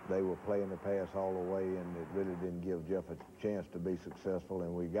they were playing the pass all the way, and it really didn't give Jeff a chance to be successful,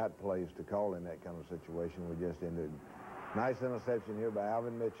 and we got plays to call in that kind of situation. We just ended. Nice interception here by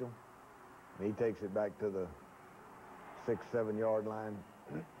Alvin Mitchell. He takes it back to the 6-7 yard line.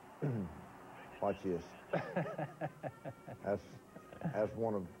 Watch this. That's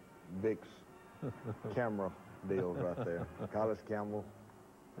one of Vic's camera deals right there. Collis Campbell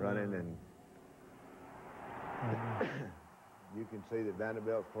running, and you can see that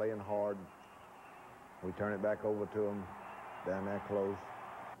Vanderbilt's playing hard. We turn it back over to them down there close.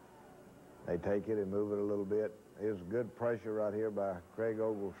 They take it and move it a little bit. There's good pressure right here by Craig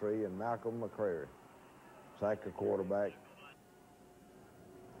Ogletree and Malcolm McCrary. Sack the quarterback.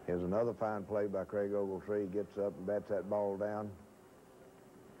 Here's another fine play by Craig Ogletree. He gets up and bats that ball down.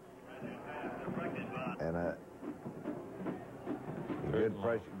 And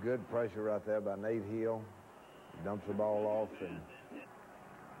good pressure right there by Nate Hill. Dumps the ball off, and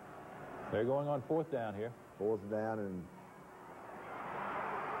they're going on 4th down here. 4th down, and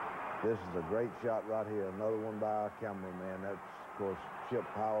this is a great shot right here. Another one by our cameraman. That's, of course, Chip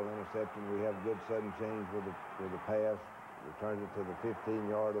Powell intercepting. We have good sudden change with the pass. Returns it to the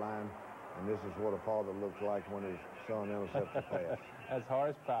 15-yard line, and this is what a father looks like when his son intercepts a pass. That's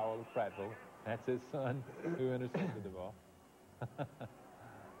Horace Powell of Prattville. That's his son who intercepted the ball.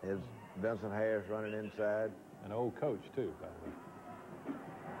 There's Vincent Harris running inside. An old coach, too, by the way.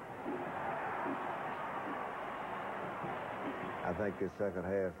 I think his second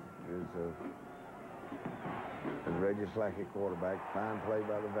half is Reggie Slackett, quarterback. Fine play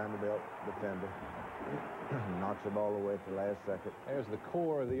by the Vanderbilt defender. Knocks the ball away at the last second. There's the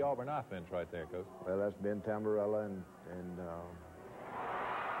core of the Auburn offense right there, Coach. Well, that's Ben Tamburella, and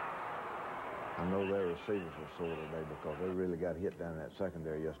I know their receivers are sore today because they really got hit down in that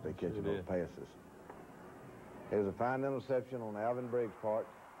secondary yesterday, catching those passes. There's a fine interception on Alvin Briggs' part,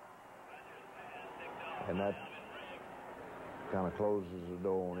 and that kind of closes the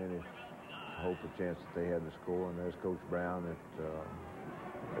door on any hope or chance that they had to score. And there's Coach Brown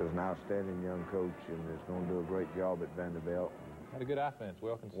that is an outstanding young coach and is going to do a great job at Vanderbilt. Had a good offense,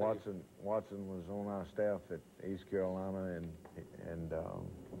 well conceived. Watson was on our staff at East Carolina, and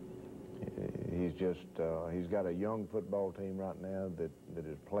he's got a young football team right now that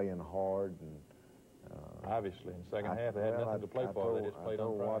is playing hard. And obviously, in the second half, they had nothing to play for. They just played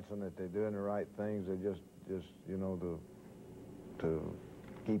on pride. Watson that they're doing the right things. They just you know, to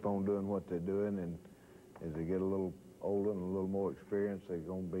keep on doing what they're doing, and as they get a little older and a little more experienced, they're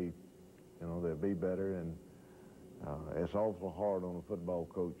going to be, you know, they'll be better. And it's awful hard on a football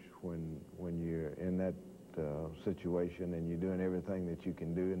coach when you're in that situation and you're doing everything that you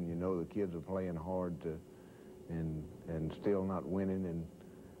can do, and you know the kids are playing hard and still not winning. And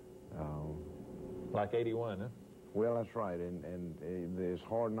Like 81, huh? Well, that's right, and it's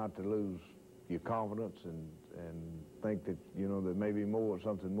hard not to lose your confidence and think that, you know, there may be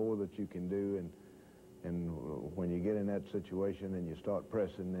something more that you can do, and when you get in that situation and you start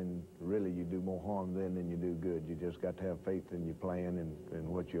pressing, then really you do more harm then than you do good. You just got to have faith in your plan and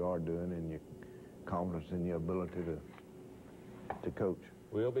what you are doing and your confidence in your ability to coach.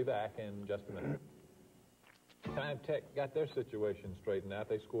 We'll be back in just a minute. Time Tech got their situation straightened out.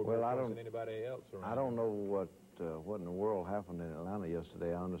 They scored more points than anybody else around. I don't know what in the world happened in Atlanta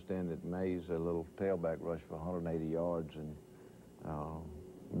yesterday. I understand that Mays a little tailback rush for 180 yards, and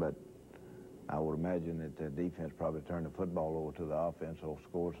but I would imagine that the defense probably turned the football over to the offense or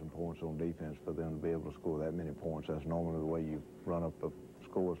scored some points on defense for them to be able to score that many points. That's normally the way you run up the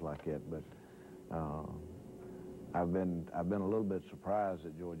scores like that. But I've been a little bit surprised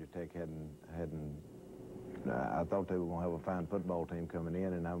that Georgia Tech hadn't. I thought they were going to have a fine football team coming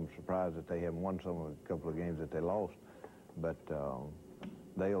in, and I'm surprised that they haven't won a couple of games that they lost. But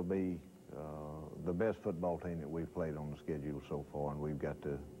they'll be the best football team that we've played on the schedule so far, and we've got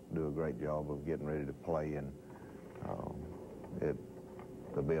to do a great job of getting ready to play, and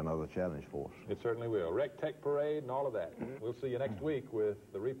it'll be another challenge for us. It certainly will. Rec Tech Parade and all of that. We'll see you next week with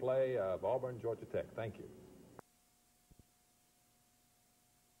the replay of Auburn, Georgia Tech. Thank you.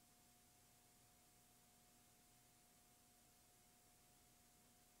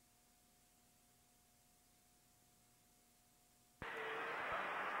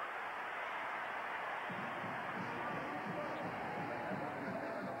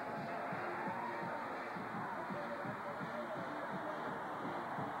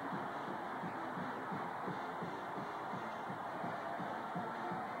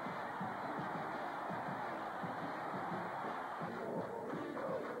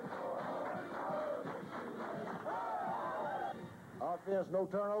 Offense, no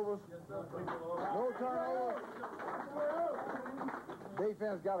turnovers? No turnovers?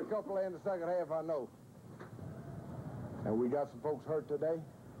 Defense got a couple in the second half, I know. And we got some folks hurt today.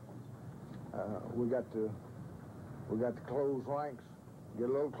 We got to close ranks, get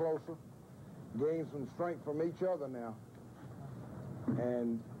a little closer, gain some strength from each other now.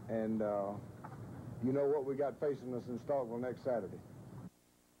 And you know what we got facing us in Starkville next Saturday.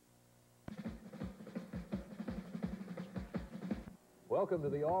 Welcome to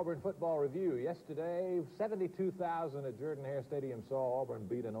the Auburn Football Review. Yesterday, 72,000 at Jordan-Hare Stadium saw Auburn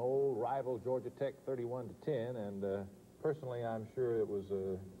beat an old rival Georgia Tech 31-10, and personally, I'm sure it was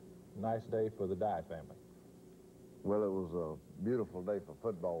a nice day for the Dye family. Well, it was a beautiful day for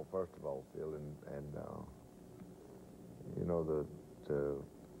football, first of all, Phil, and you know, to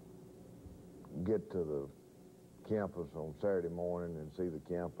get to the campus on Saturday morning and see the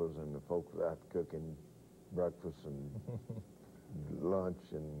campus and the folks out cooking breakfast and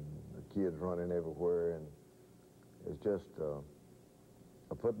lunch and the kids running everywhere, and it's just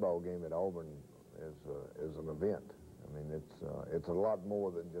a football game at Auburn is an event. I mean, it's a lot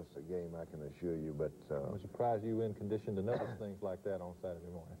more than just a game, I can assure you. But I'm surprised you were in condition to notice things like that on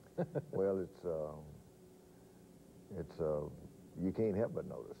Saturday morning. Well, you can't help but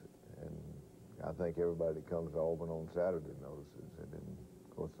notice it, and I think everybody that comes to Auburn on Saturday notices it. And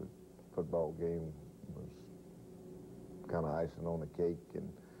of course, the football game was kind of icing on the cake, and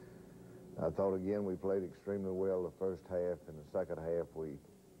I thought again we played extremely well the first half. In the second half we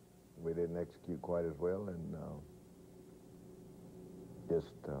didn't execute quite as well, and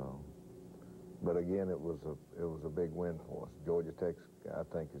but again it was a big win for us. Georgia Tech, I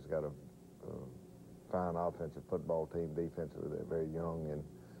think, has got a fine offensive football team. Defensively, they're very young,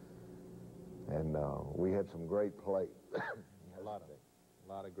 and we had some great play. A lot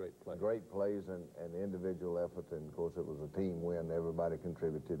of great plays. Great plays and individual effort, and of course it was a team win. Everybody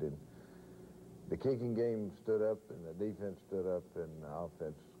contributed, and the kicking game stood up, and the defense stood up, and the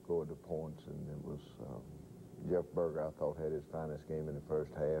offense scored the points, and it was Jeff Berger, I thought, had his finest game in the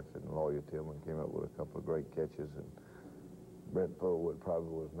first half, and Lawyer Tillman came up with a couple of great catches, and Brent Fullwood probably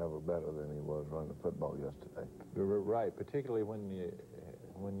was never better than he was running the football yesterday. You're right, particularly when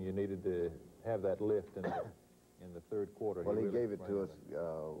you needed to have that lift in the third quarter. Well, he gave it to us.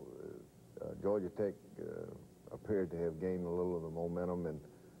 Georgia Tech appeared to have gained a little of the momentum and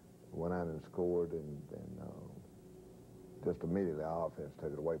went out and scored, and just immediately our offense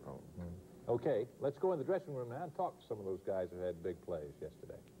took it away from them. Okay, let's go in the dressing room now and talk to some of those guys who had big plays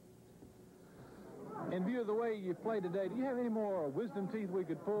yesterday. In view of the way you played today, do you have any more wisdom teeth we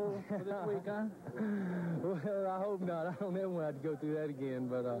could pull for this week, huh? Well, I hope not. I don't ever want to go through that again,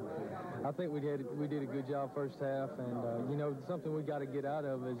 but I think we did a good job first half, and you know, something we got to get out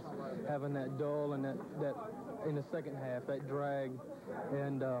of is having that dull and that in the second half, that drag,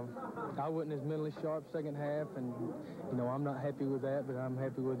 and I wasn't as mentally sharp second half, and you know, I'm not happy with that, but I'm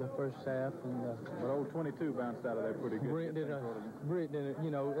happy with the first half. And but old 22 bounced out of there pretty good. Brent did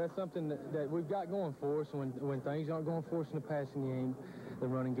you know, that's something that we've got going for us. When things aren't going for us in the passing game, the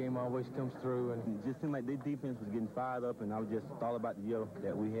running game always comes through. And it just seemed like their defense was getting fired up, and I was just thought about the year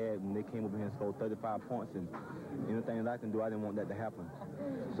that we had when they came over here and scored 35 points, and anything that I can do, I didn't want that to happen.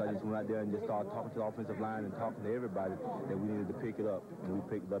 So I just went out there and just started talking to the offensive line and talking to everybody that we needed to pick it up, and we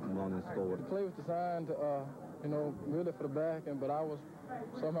picked it up and won and scored. The play was designed, you know, really for the back, but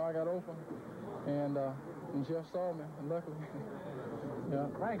somehow I got open, and Jeff saw me, and luckily. Yeah.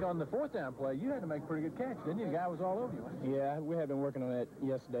 Frank, on the fourth down play, you had to make a pretty good catch, didn't you? The guy was all over you. Yeah, we had been working on that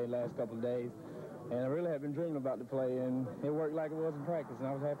yesterday, last couple of days, and I really had been dreaming about the play, and it worked like it was in practice, and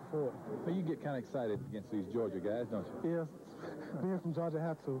I was happy for it. Well, you get kind of excited against these Georgia guys, don't you? Yes. Being from Georgia, I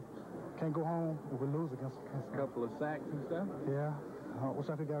have to. Can't go home if we lose against them. A couple of sacks and stuff? Yeah. I wish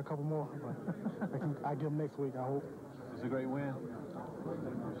I could get a couple more, but I give them next week, I hope. It's a great win.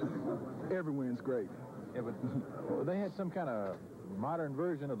 Every win's great. Yeah, but well, they had some kind of modern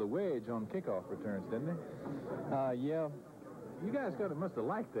version of the wedge on kickoff returns, didn't they? Yeah. You guys must have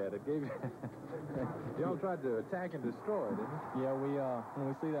liked that. It gave you... Y'all tried to attack and destroy, didn't you? Yeah, when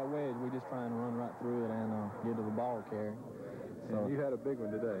we see that wedge, we just try and run right through it and get to the ball carrier. So, and you had a big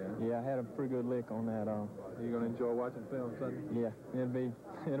one today, huh? Yeah, I had a pretty good lick on that. You going to enjoy watching film Sunday? Yeah,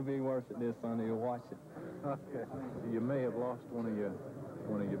 it'll be worth it this Sunday to watch it. Okay. You may have lost one of your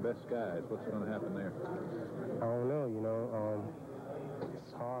best guys. What's going to happen there? I don't know, you know.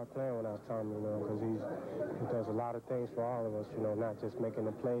 It's hard playing without Tommy, you know, because he does a lot of things for all of us, you know, not just making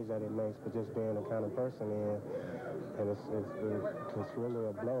the plays that he makes, but just being the kind of person he is. And it's really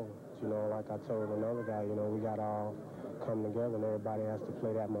a blow. You know, like I told another guy, you know, we got to all come together and everybody has to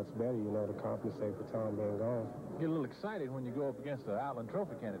play that much better, you know, to compensate for Tom being gone. You get a little excited when you go up against the Outland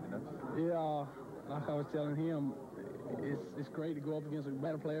Trophy candidate, don't you? Yeah, like I was telling him, it's great to go up against a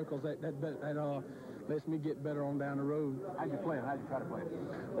better player because that lets me get better on down the road. How'd you play him? How'd you try to play him?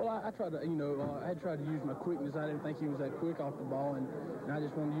 Well, I tried to, you know, I tried to use my quickness. I didn't think he was that quick off the ball, and I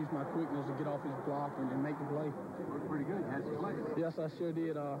just wanted to use my quickness to get off his block and make the play. You were pretty good. You had some play. Yes, I sure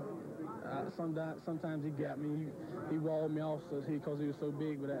did. Sometimes he got me. He walled me off because he was so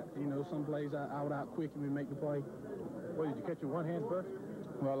big. But you know, some plays I would out quick him and make the play. Well, did you catch your one hand first?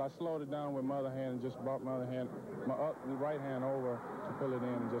 Well, I slowed it down with my other hand and just brought my right hand over to pull it in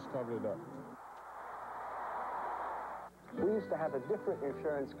and just covered it up. We used to have a different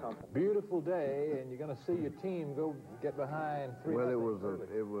insurance company. Beautiful day, and you're going to see your team go get behind 3-0. Well, it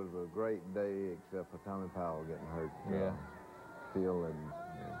was a great day, except for Tommy Powell getting hurt. Yeah. Phil and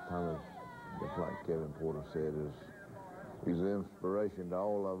Tommy, just like Kevin Porter said, he's an inspiration to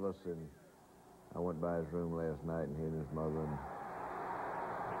all of us. And I went by his room last night, and he and his mother and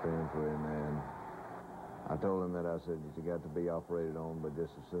friends were in there. And I told him that I said that you got to be operated on, but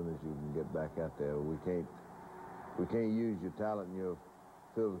just as soon as you can get back out there, we can't use your talent and your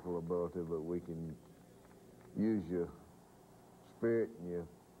physical ability, but we can use your spirit and your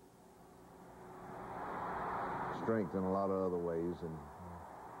strength in a lot of other ways. And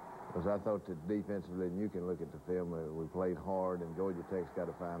because I thought that defensively, and you can look at the film, we played hard, and Georgia Tech's got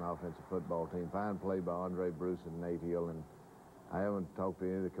a fine offensive football team. Fine play by Andre Bruce and Nate Hill, and I haven't talked to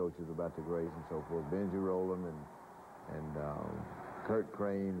any of the coaches about the grades and so forth. Benji Rowland and Kurt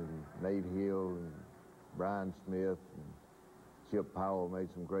Crane and Nate Hill and Brian Smith and Chip Powell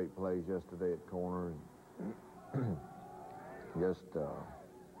made some great plays yesterday at corner. And just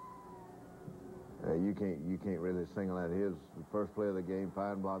you can't really single out his first play of the game.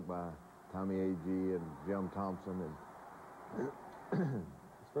 Fine block by Tommy A.G. and Jim Thompson. And it's the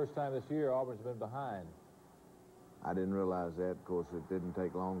first time this year Auburn's been behind. I didn't realize that. Of course, it didn't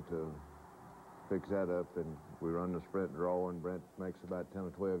take long to fix that up, and we run the sprint draw, and Brent makes about 10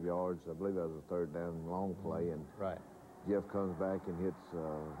 or 12 yards. I believe that was a third down long play, and Jeff comes back and hits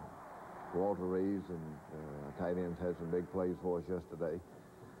Walter Reeves, and tight ends had some big plays for us yesterday.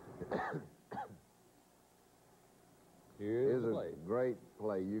 Here's a great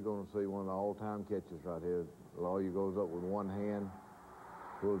play. You're going to see one of the all-time catches right here. Lawyer goes up with one hand,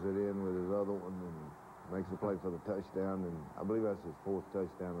 pulls it in with his other one, and makes the play for the touchdown, and I believe that's his 4th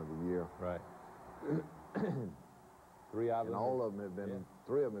touchdown of the year. Right. And all of them have been,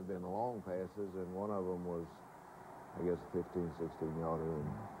 3 of them have been long passes, and one of them was, I guess, 15, 16-yarder.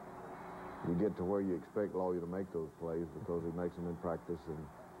 you get to where you expect Lawyer to make those plays because he makes them in practice, and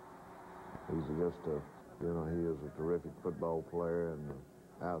he's just a, you know, he is a terrific football player and an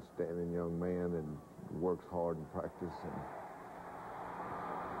outstanding young man and works hard in practice.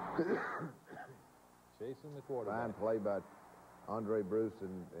 And chasing the quarterback. Fine play by Andre Bruce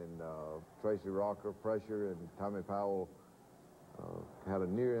and Tracy Rocker, pressure, and Tommy Powell had a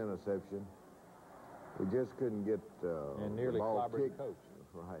near interception. We just couldn't get and nearly the ball clobbered kicked. the coach.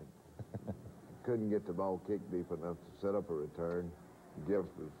 Right. Couldn't get the ball kicked deep enough to set up a return. Jeff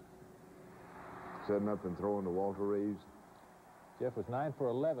was setting up and throwing to Walter Reeves. Jeff was 9 for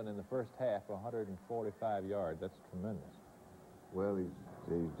 11 in the first half, 145 yards. That's tremendous. Well,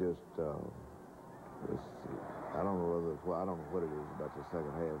 he's just I don't know whether I don't know what it is about the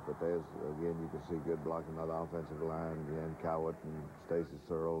second half, but there's again you can see good blocking on the offensive line. Jan Cowett and Stacy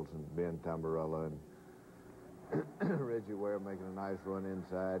Searles and Ben Tamburella and Reggie Ware making a nice run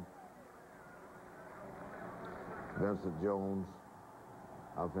inside. Vincent Jones,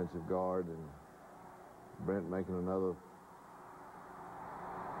 offensive guard, and Brent making another,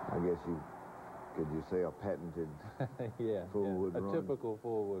 I guess could you say a patented forward run. A typical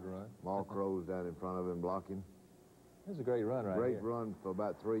forward run. Mark Rose down in front of him blocking. This is a great run right here. Great run for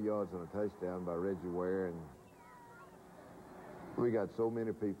about 3 yards and a touchdown by Reggie Ware. And we got so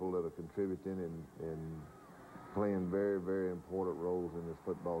many people that are contributing and playing very, very important roles in this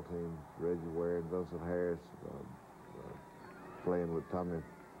football team. Reggie Ware and Vincent Harris playing with Tommy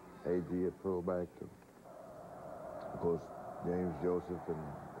Agee at fullback. And of course, James Joseph and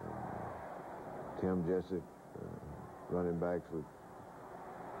Tim Jessup running backs with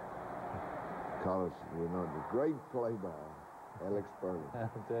College. We know the great play by Alex Burley. I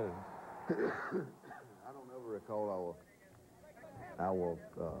don't ever recall our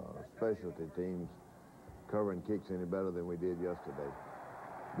specialty teams covering kicks any better than we did yesterday.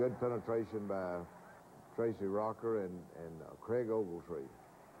 Good penetration by Tracy Rocker and Craig Ogletree.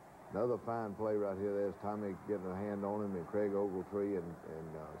 Another fine play right here. There's Tommy getting a hand on him, and Craig Ogletree and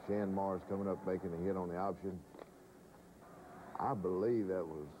Shan Morris coming up making a hit on the option. I believe that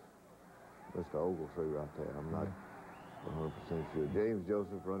was Mr. Ogletree right there. I'm not 100% sure. James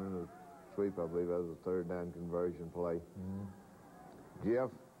Joseph running a sweep. I believe that was a third down conversion play. Jeff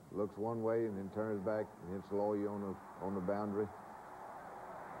looks one way and then turns back and hits Lawyer on the boundary.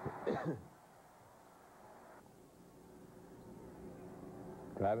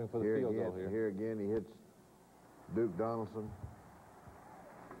 Driving for the field goal here. Here again, he hits Duke Donaldson.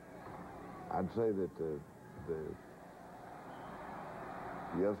 I'd say that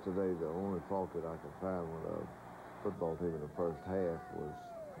yesterday the only fault that I could find with a football team in the first half was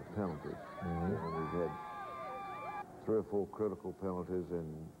the penalties. You know, we've had 3 or 4 critical penalties in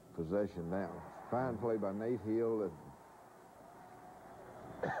possession now. Fine play by Nate Hill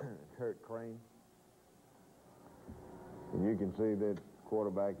and Kurt Crane. And you can see that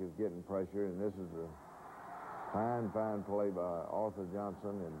quarterback is getting pressure, and this is a fine play by Arthur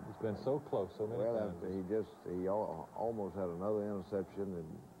Johnson. And he's been so close so many times. He almost had another interception in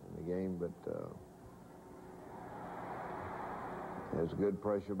the game, but there's good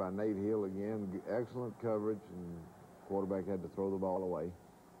pressure by Nate Hill again. Excellent coverage, and quarterback had to throw the ball away.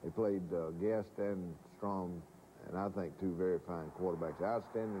 They played Guest and Strom, and I think 2 very fine quarterbacks.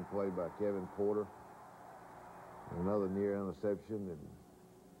 Outstanding play by Kevin Porter. Another near interception, and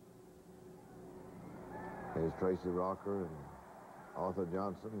there's Tracy Rocker and Arthur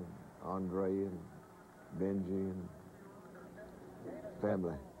Johnson and Andre and Benji and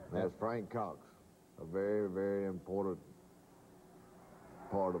family. There's Frank Cox, a very, very important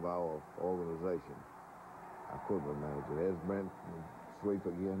part of our organization. Our equipment manager. There's Brent, sweep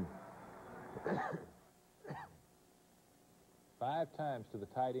again. 5 times to the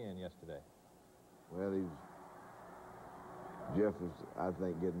tight end yesterday. Well, Jeff is, I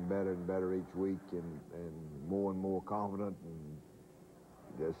think, getting better and better each week and more confident, and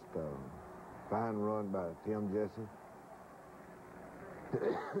just fine run by Tim Jesse.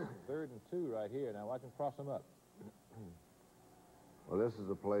 3rd and 2 right here. Now watch him cross him up. Well, this is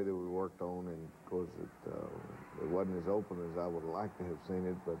a play that we worked on, and of course it wasn't as open as I would like to have seen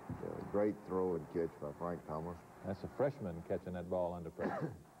it, but great throw and catch by Frank Thomas. That's a freshman catching that ball under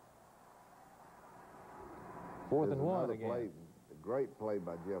pressure. 4th and 1 again. Play, a great play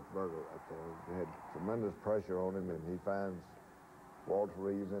by Jeff Berger right there. He had tremendous pressure on him, and he finds Walter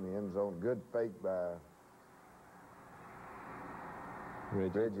Reeves in the end zone. Good fake by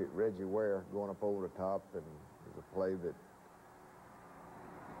Reggie Ware going up over the top, and it was a play that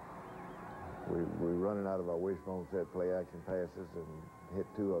we're running out of our wishbone set play action passes and hit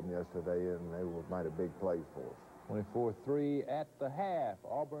 2 of them yesterday, and they were mighty big plays for us. 24-3 at the half.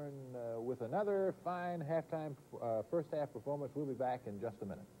 Auburn with another fine halftime first half performance. We'll be back in just a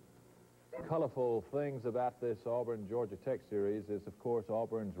minute. Colorful things about this Auburn-Georgia Tech series is, of course,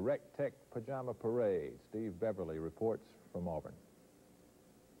 Auburn's Rec Tech Pajama Parade. Steve Beverly reports from Auburn.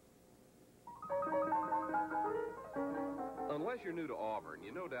 Unless you're new to Auburn,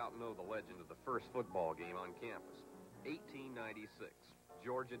 you no doubt know the legend of the first football game on campus. 1896,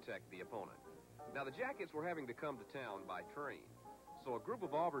 Georgia Tech the opponent. Now, the Jackets were having to come to town by train, so a group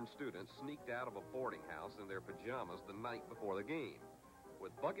of Auburn students sneaked out of a boarding house in their pajamas the night before the game.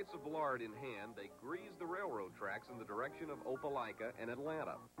 With buckets of lard in hand, they greased the railroad tracks in the direction of Opelika and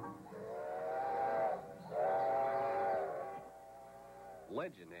Atlanta.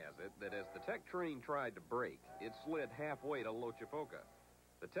 Legend has it that as the Tech train tried to break, it slid halfway to Lochapoka.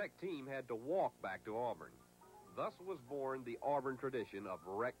 The Tech team had to walk back to Auburn. Thus was born the Auburn tradition of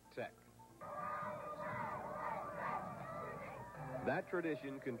Rec Tech. That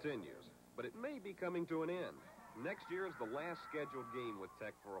tradition continues, but it may be coming to an end. Next year is the last scheduled game with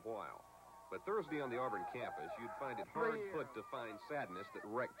Tech for a while. But Thursday on the Auburn campus, you'd find it hard put to find sadness that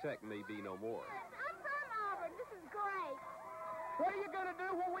Rec Tech may be no more. I'm from Auburn. This is great. What are you going to do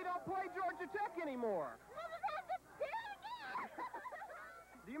when we don't play Georgia Tech anymore? We'll just have to do it again.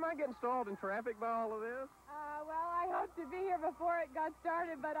 Do you mind getting stalled in traffic by all of this? Well, I hoped to be here before it got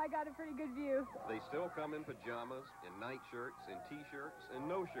started, but I got a pretty good view. They still come in pajamas, in nightshirts, in T-shirts, and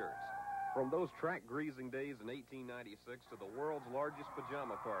no shirts. From those track greasing days in 1896 to the world's largest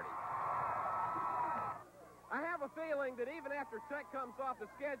pajama party. I have a feeling that even after Tech comes off the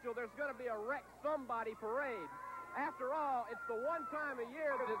schedule, there's going to be a Wreck Somebody parade. After all, it's the one time a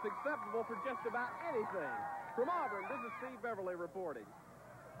year that it's acceptable for just about anything. From Auburn, this is Steve Beverly reporting.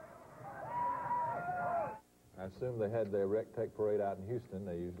 I assume they had their Rec Tech parade out in Houston.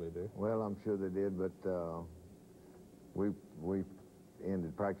 They usually do. Well, I'm sure they did, but we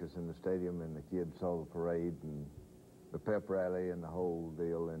ended practice in the stadium, and the kids saw the parade and the pep rally and the whole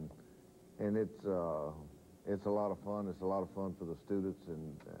deal, and it's a lot of fun. It's a lot of fun for the students,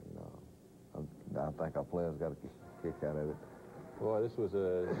 and I think our players got a kick out of it. Boy, this was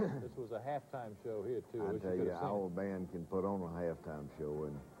a halftime show here too. I tell you, our band can put on a halftime show,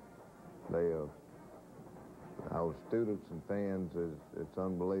 and they our students and fans, it's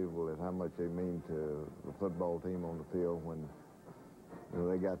unbelievable at how much they mean to the football team on the field when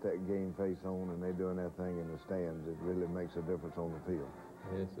they got that game face on and they're doing that thing in the stands. It really makes a difference on the field.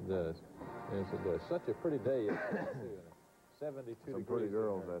 Yes, it does. Yes, it does. Such a pretty day. 72 Some degrees. pretty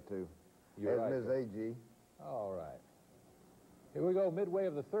girls there, too. You're right. Ms. A.G. All right. Here we go, midway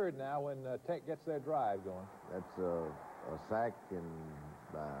of the third now when Tech gets their drive going. That's a sack and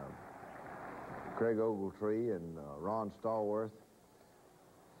Craig Ogletree and Ron Stallworth.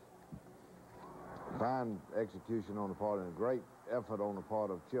 Fine execution on the part and a great effort on the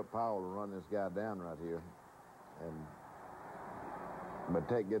part of Chip Powell to run this guy down right here. But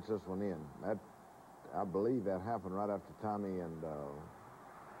Tech gets this one in. I believe that happened right after Tommy and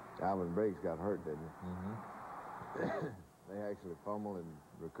Alvin Briggs got hurt, didn't it? Mm-hmm. They actually fumble and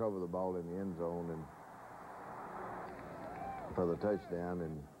recover the ball in the end zone and for the touchdown,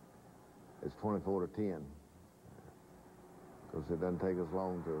 and it's 24-10. Because it doesn't take us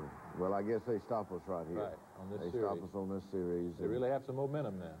long to, well, I guess they stop us right here. Right, on this they series. stop us on this series. They really have some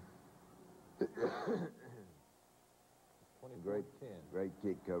momentum now. 24-10. Great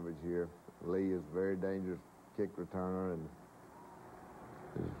kick coverage here. Lee is a very dangerous kick returner, and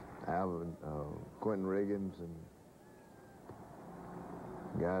Alvin, Quentin Riggins, and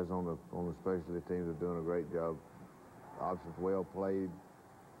guys on the specialty teams are doing a great job. Options well played.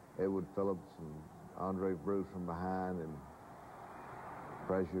 Edward Phillips and Andre Bruce from behind, and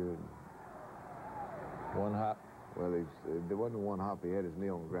pressure. One hop. Well, there wasn't one hop. He had his knee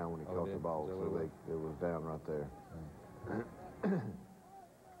on the ground when he caught the ball, so it was down right there.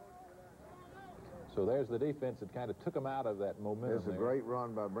 So there's the defense that kind of took them out of that momentum. It's a great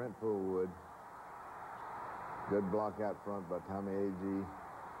run by Brent Fullwood. Good block out front by Tommy A.G.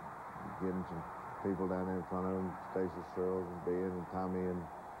 Getting some people down there in front of him. Stacey Searles and Ben and Tommy and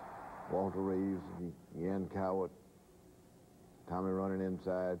Walter Reeves and Ian Cowett. Tommy running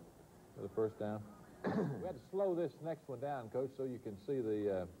inside. For the first down. We had to slow this next one down, Coach, so you can see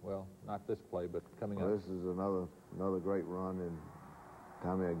the, well, not this play, but coming up. This is another great run, and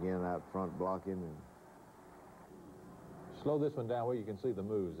Tommy again out front blocking. And slow this one down where you can see the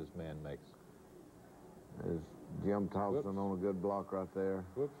moves this man makes. There's Jim Thompson on a good block right there.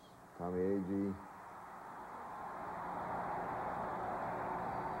 Whoops. Tommy A.G.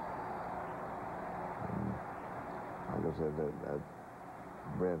 Like I said,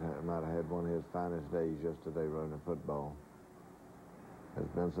 Brett might have had one of his finest days yesterday running football. There's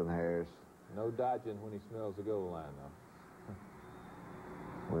Benson Harris. No dodging when he smells the goal line, though.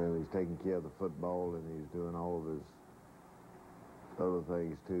 Well, he's taking care of the football, and he's doing all of his other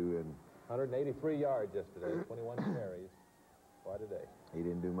things, too. And 183 yards yesterday, 21 carries. Quite a day. He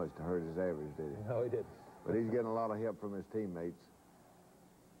didn't do much to hurt his average, did he? No, he didn't. But he's getting a lot of help from his teammates.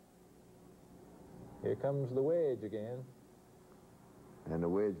 Here comes the wedge again. And the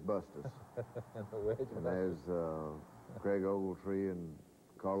wedge busters. And the wedge and busters. there's Craig Ogletree and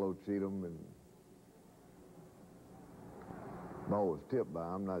Carlo Cheatham, and ball was tipped by,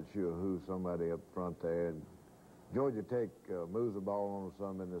 I'm not sure who, somebody up front there. And Georgia Tech moves the ball on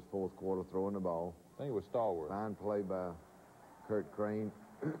some in this fourth quarter, throwing the ball. I think it was Stallworth. Fine play by Kurt Crane.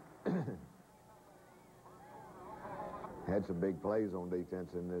 Had some big plays on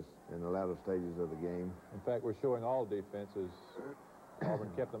defense in the latter stages of the game. In fact, we're showing all defenses. Auburn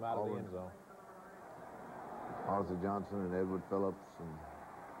kept them out of the end zone. Arthur Johnson and Edward Phillips, and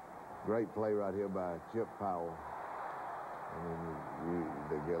great play right here by Chip Powell. I mean,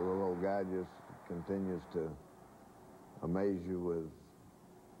 the little old guy just continues to amaze you with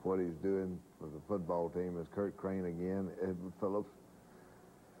what he's doing with the football team. As Kurt Crane again, Edward Phillips.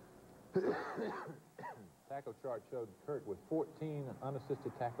 Tackle chart showed Kurt with 14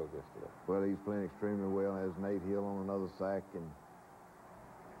 unassisted tackles yesterday. Well, he's playing extremely well. Has Nate Hill on another sack, and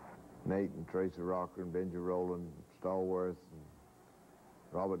Nate and Tracy Rocker and Benji Rowland, Stallworth, and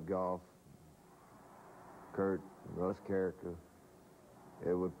Robert Goff, Kurt, Russ Carricker,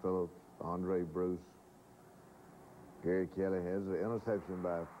 Edward Phillips, Andre Bruce. Gary Kelly has an interception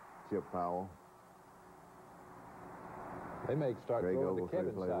by Chip Powell. They may start throwing to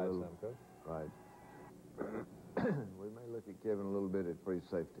Kevin's side some, Coach. Right. We may look at Kevin a little bit at free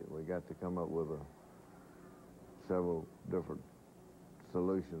safety. We got to come up with several different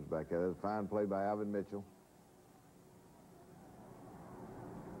solutions back there. There's a fine play by Alvin Mitchell.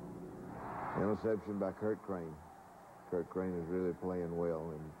 Interception by Kurt Crane. Kurt Crane is really playing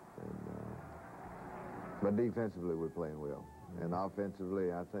well, but defensively we're playing well. And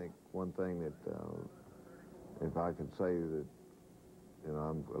offensively, I think one thing that, if I could say that,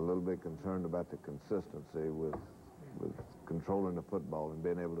 I'm a little bit concerned about the consistency with controlling the football and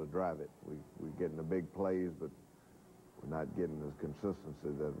being able to drive it. We're getting the big plays, but we're not getting the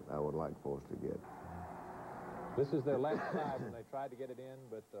consistency that I would like for us to get. This is their last drive when they tried to get it in,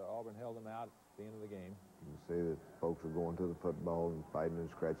 but Auburn held them out at the end of the game. You can see that folks are going to the football and fighting and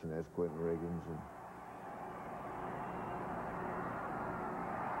scratching. That's Quentin Riggins.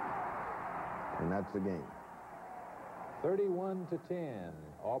 And that's the game. 31-10.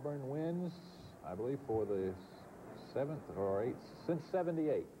 Auburn wins, I believe, for the 7th or 8th since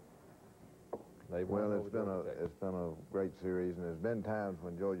 '78. Well, it's been a great series, and there's been times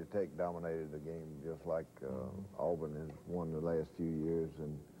when Georgia Tech dominated the game, just like Auburn has won the last few years,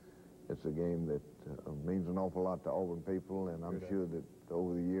 and it's a game that means an awful lot to Auburn people, and I'm sure that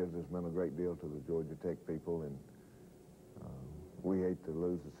over the years there's been a great deal to the Georgia Tech people, and we hate to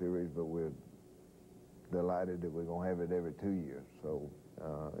lose the series, but we're delighted that we're going to have it every 2 years. So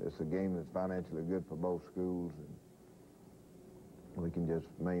it's a game that's financially good for both schools, and we can just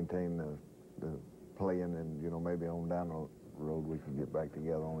maintain the playing, and maybe on down the road we can get back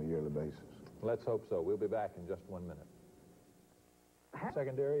together on a yearly basis. Let's hope so. We'll be back in just 1 minute.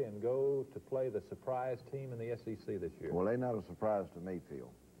 Secondary and go to play the surprise team in the SEC this year. Well, they're not a surprise to me, Phil.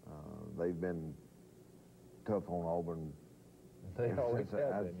 They've been tough on Auburn. They always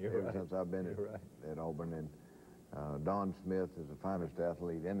have been. Ever since I've been at Auburn. And Don Smith is the finest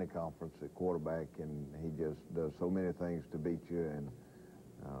athlete in the conference at quarterback, and he just does so many things to beat you. And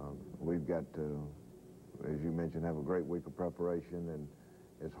we've got to, as you mentioned, have a great week of preparation, and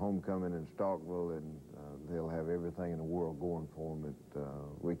it's homecoming in Starkville, and they'll have everything in the world going for them.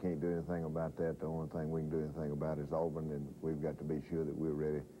 We can't do anything about that. The only thing we can do anything about is Auburn, and we've got to be sure that we're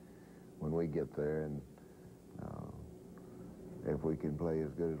ready when we get there. And if we can play as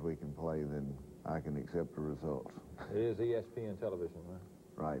good as we can play, then I can accept the results. It is ESPN television, right?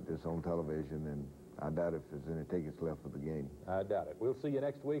 Right, it's on television, and I doubt if there's any tickets left for the game. I doubt it. We'll see you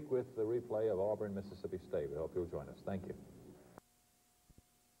next week with the replay of Auburn, Mississippi State. We hope you'll join us. Thank you.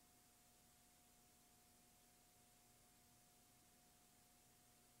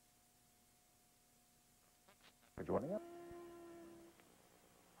 For joining us.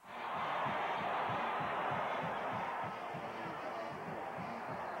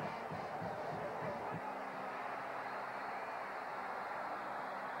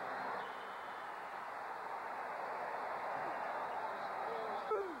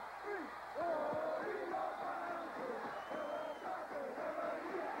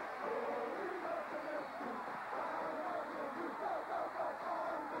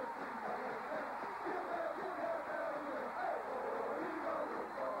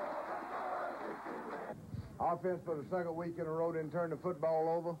 Offense for the second week in a row didn't turn the football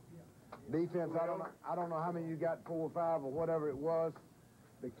over. Defense, I don't know how many you got, 4 or 5 or whatever it was.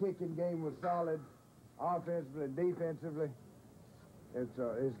 The kicking game was solid, offensively, defensively.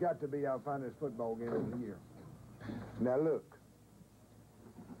 It's got to be our finest football game of the year. Now look,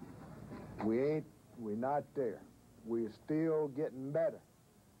 we're not there. We're still getting better.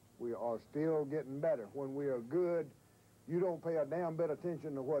 We are still getting better. When we are good, you don't pay a damn bit of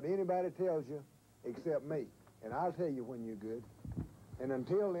attention to what anybody tells you except me. And I'll tell you when you're good. And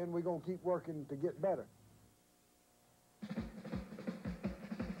until then, we're going to keep working to get better.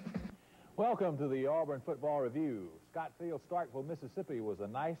 Welcome to the Auburn Football Review. Scott Field, Starkville, Mississippi was a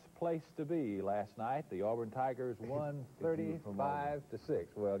nice place to be last night. The Auburn Tigers won 35-6.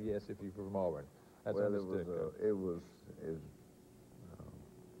 Well, yes, if you're from Auburn. That's understood. It was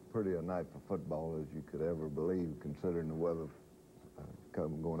pretty a night for football as you could ever believe, considering the weather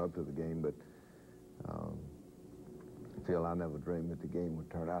going up to the game. But Phil, I never dreamed that the game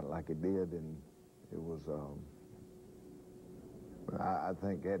would turn out like it did, and it was. I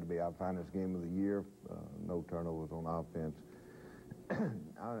think it had to be our finest game of the year. No turnovers on offense.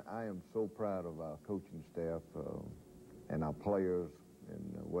 I am so proud of our coaching staff and our players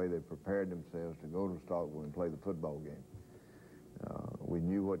and the way they prepared themselves to go to Starkville and play the football game. We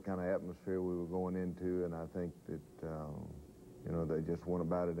knew what kind of atmosphere we were going into, and I think that you know, they just went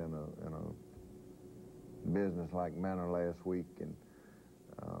about it in a business-like manner last week, and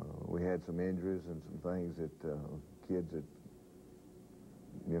we had some injuries and some things that kids that,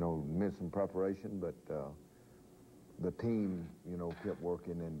 you know, missed some preparation, but the team, you know, kept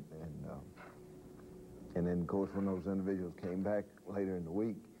working, and then, of course, when those individuals came back later in the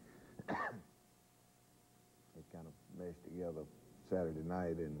week, it kind of meshed together Saturday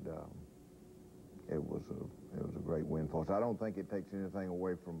night, and it was a great win for us. I don't think it takes anything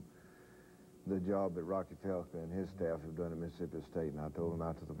away from the job that Rocky Felker and his staff have done at Mississippi State, and I told them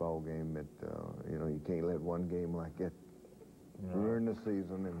after the ball game that you know, you can't let one game like that ruin the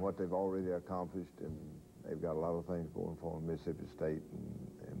season and what they've already accomplished, and they've got a lot of things going for them, Mississippi State,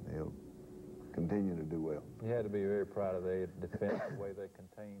 and they'll continue to do well. You had to be very proud of their defense, the way they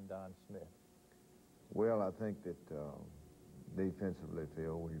contained Don Smith. Well, I think that defensively,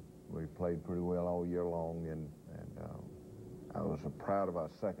 Phil, we played pretty well all year long, and I was proud of our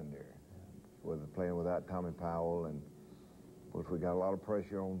secondary, whether playing without Tommy Powell, and of course we got a lot of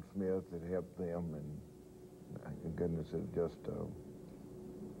pressure on Smith that helped them, and thank goodness it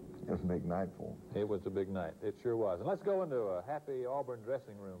was a big night for them. It was a big night. It sure was. And let's go into a happy Auburn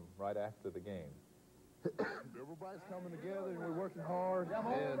dressing room right after the game. Everybody's coming together, and we're working hard,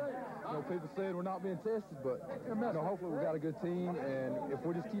 and you know, people said we're not being tested, but you know, hopefully we got a good team, and if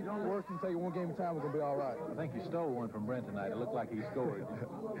we just keep working, take it one game at a time, we're gonna be all right. I think you stole one from Brent tonight. It looked like he scored.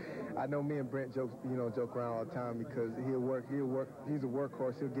 I know me and Brent joke around all the time because he'll work. He's a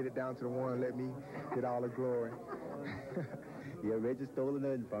workhorse. He'll get it down to the one and let me get all the glory. Yeah, Reggie stole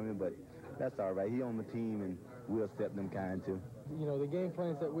nothing from him, but that's all right. He on the team, and we'll accept them kind too. You know, the game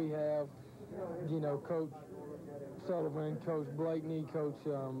plans that we have, you know, Coach Sullivan, Coach Blakeney, Coach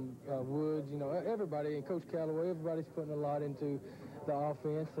Woods, you know, everybody, and Coach Callaway, everybody's putting a lot into the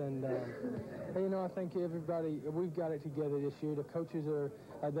offense, and you know, I think we've got it together this year. The coaches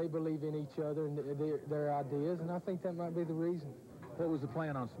they believe in each other and their ideas, and I think that might be the reason. What was the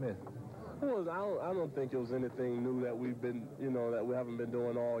plan on Smith? Well, I don't think it was anything new that we've been, you know, that we haven't been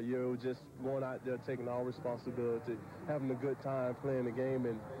doing all year. It was just going out there, taking our responsibility, having a good time playing the game,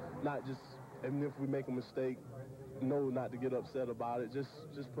 and not just, even if we make a mistake, know not to get upset about it. Just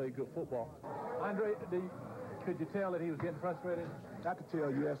play good football. Andre, could you tell that he was getting frustrated? I could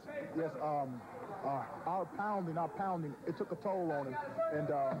tell, yes. Our pounding, it took a toll on him, and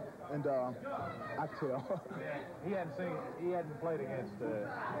I tell. He hadn't played against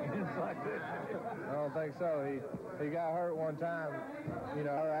like this. I don't think so. He got hurt one time. You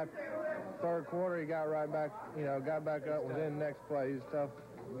know, after third quarter, he got right back. You know, got back up. Was in the next play. He's tough.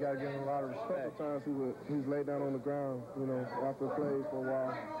 You got to give him a lot of respect. A couple times he was laid down on the ground. You know, after the plays for a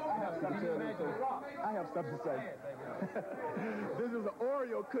while. I have something to say. This is an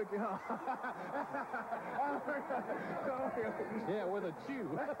Oreo cookie, huh? Yeah, with a chew.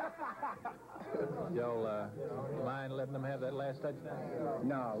 Y'all mind letting them have that last touchdown?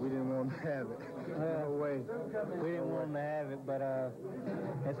 No, we didn't want to have it. No way. We didn't want them to have it, but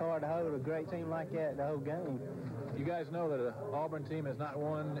it's hard to hold a great team like that the whole game. You guys know that an Auburn team has not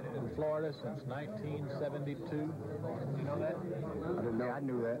won in Florida since 1972. You know that? I didn't know. I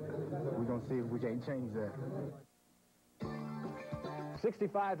knew that. We're going to see if we can't change that.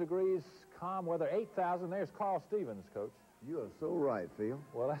 65 degrees, calm weather, 8,000. There's Carl Stevens, Coach. You are so right, Phil.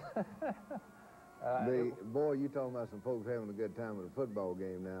 Well, Boy, you talking about some folks having a good time at a football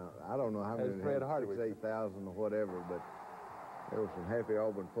game now. I don't know how many, Fred 6,000, 8,000 or whatever, but there were some happy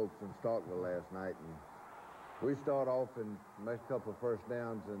Auburn folks in Starkville last night, and we start off and make a couple of first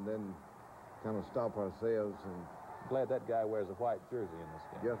downs and then kind of stop ourselves. And glad that guy wears a white jersey in this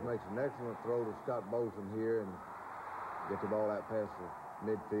game. Just makes an excellent throw to Scott Boson here and get the ball out past the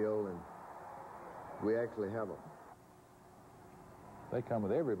midfield, and we actually have a They come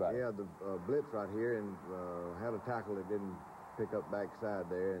with everybody. Yeah, the blitz right here, and had a tackle that didn't pick up backside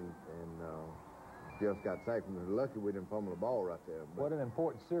there, and just got sacked. And lucky we didn't fumble the ball right there. What an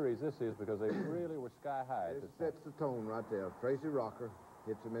important series this is, because they really were sky high. It sets the tone right there. Tracy Rocker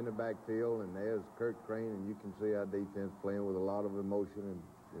hits him in the backfield, and there's Kurt Crane, and you can see our defense playing with a lot of emotion and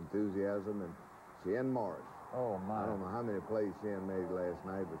enthusiasm. And Shen Morris. Oh, my. I don't know how many plays Shen made last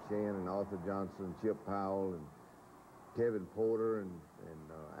night, but Shen and Arthur Johnson, Chip Powell, and Kevin Porter and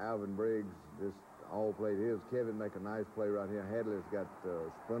Alvin Briggs just all played. Here's Kevin make a nice play right here. Hadley's got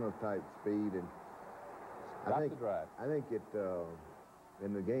sprinter-type speed, and I think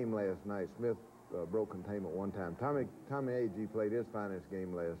in the game last night, Smith broke containment one time. Tommy Agee played his finest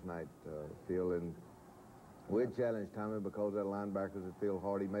game last night, Phil, and we challenged Tommy because that linebackers at Phil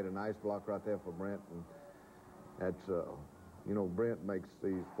Hardy made a nice block right there for Brent, and that's you know, Brent makes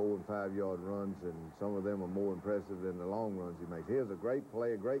these 4- and 5-yard runs, and some of them are more impressive than the long runs he makes. Here's a great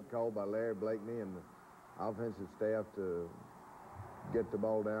play, a great call by Larry Blakeney and the offensive staff to get the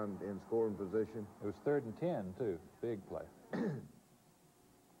ball down in scoring position. It was 3rd and 10, too. Big play.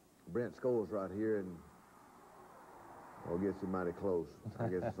 Brent scores right here, and I guess he's mighty close. I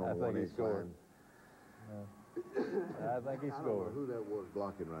guess it's on one inch line. I think he scored. I don't know who that was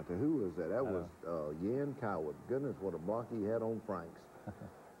blocking right there. Who was that? That was Yen Coward. Goodness, what a block he had on Franks.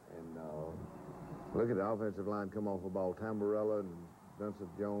 And look at the offensive line come off the ball. Tamburella and Vincent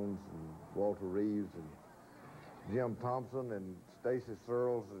Jones and Walter Reeves and Jim Thompson and Stacy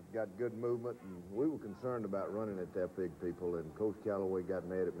Searles got good movement. And we were concerned about running at that big people. And Coach Calloway got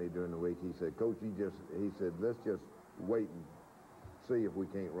mad at me during the week. He said, Coach, he said, let's just wait and see if we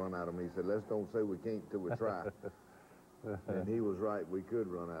can't run at them. He said, let's don't say we can't till we try. And he was right. We could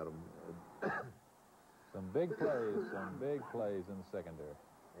run at them. Some big plays in the secondary.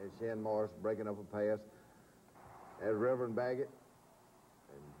 There's Shen Morris breaking up a pass. There's Reverend Baggett.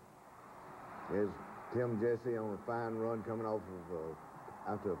 And there's Tim Jesse on a fine run coming off of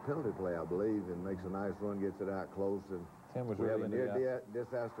after a penalty play, I believe, and makes a nice run, gets it out close. And Tim was we really have a near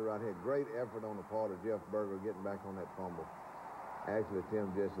disaster right here. Great effort on the part of Jeff Berger getting back on that fumble. Actually,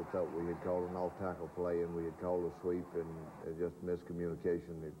 Tim Jesse thought we had called an off-tackle play, and we had called a sweep, and it just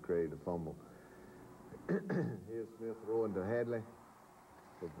miscommunication that created a fumble. Here's Smith throwing to Hadley.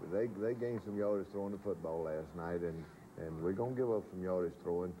 They gained some yardage throwing the football last night, and we're going to give up some yardage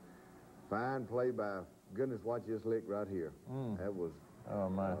throwing. Fine play by, goodness, watch this lick right here. That was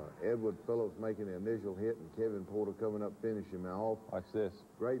Edward Phillips making the initial hit, and Kevin Porter coming up finishing him off. Watch this.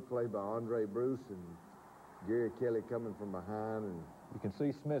 Great play by Andre Bruce, and Gary Kelly coming from behind. And you can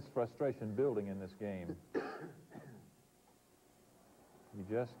see Smith's frustration building in this game. You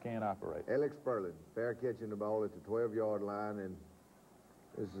just can't operate. Alex Sperling, fair catching the ball at the 12-yard line, and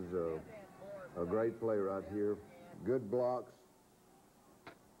this is a great play right here. Good blocks.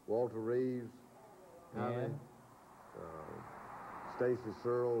 Walter Reeves, Stacy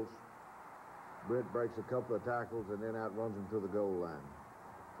Searles. Britt breaks a couple of tackles and then outruns him to the goal line.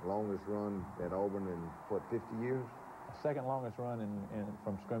 Longest run at Auburn in, what, 50 years? Second longest run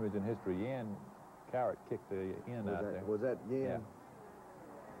from scrimmage in history. Yen Cowart kicked the end out there. Was that Yen?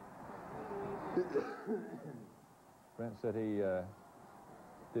 Yeah. Brent said he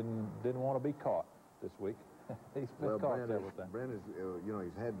didn't want to be caught this week. He's been caught several times. Brent is, you know,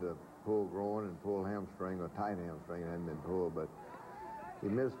 he's had to pull groin and pull hamstring, or tight hamstring. It hadn't been pulled, but he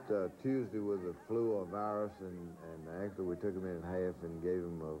missed Tuesday with the flu or virus, and actually we took him in at half and gave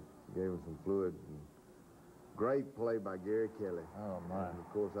him some fluid. And great play by Gary Kelly. Oh, my. And of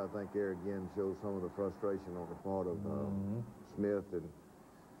course, I think there again shows some of the frustration on the part of Smith. And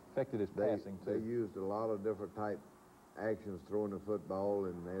affected his passing, too. They used a lot of different type actions throwing the football,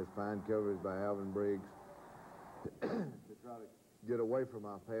 and there's fine coverage by Alvin Briggs to try to get away from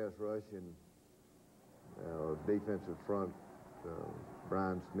our pass rush, and defensive front,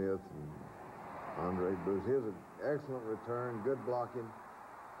 Brian Smith and Andre Bruce. Here's an excellent return, good blocking.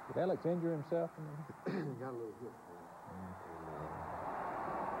 Did Alex injure himself? Got a little hit.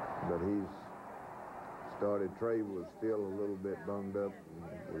 But he's started. Trey was still a little bit bunged up,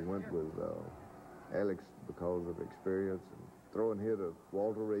 and we went with Alex because of experience, and throwing here to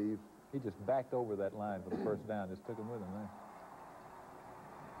Walter Reeves. He just backed over that line for the first down, just took him with him there.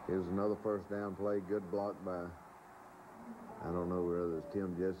 Here's another first down play. Good block by, I don't know whether it's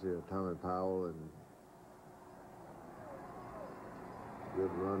Tim Jesse or Tommy Powell, and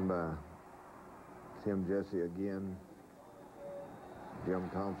good run by Tim Jesse again. Jim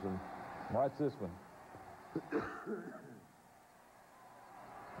Thompson. Watch this one.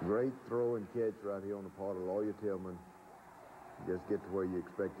 Great throw and catch right here on the part of Lawyer Tillman. Just get to where you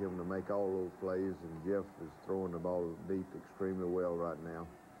expect him to make all those plays, and Jeff is throwing the ball deep extremely well right now.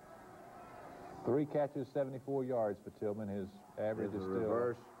 3 catches, 74 yards for Tillman. His average is still...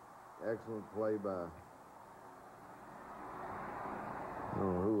 reverse. Excellent play by...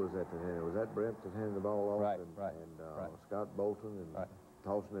 Oh, who was that handed? Was that Brent that handed the ball off? Right, And Scott Bolton, and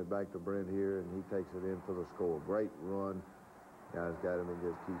tossing it back to Brent here, and he takes it in for the score. Great run. Guys got him and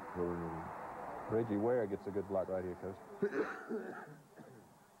just keep pulling him. Reggie Ware gets a good block right here, Coach.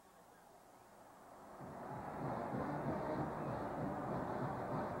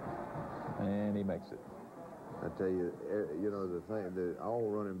 And he makes it. I tell you, you know, the thing, all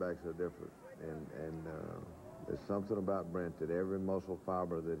running backs are different. And there's something about Brent that every muscle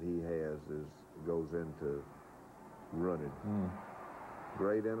fiber that he has goes into running.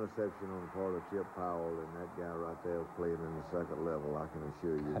 Great interception on the part of Chip Powell, and that guy right there is playing in the second level, I can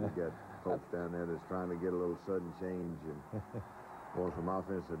assure you. You got folks down there that's trying to get a little sudden change and going from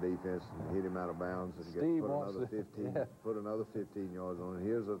offense to defense and hit him out of bounds and put another 15 yards on it.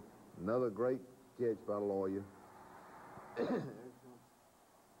 Here's another great catch by Lawyer.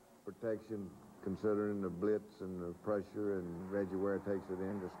 Protection considering the blitz and the pressure, and Reggie Ware takes it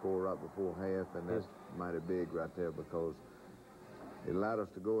in to score right before half, and that's mighty big right there because it allowed us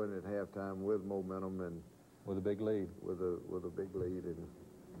to go in at halftime with momentum and with a big lead. With a big lead, and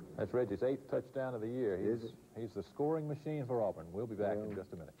that's Reggie's 8th touchdown of the year. He's the scoring machine for Auburn. We'll be back in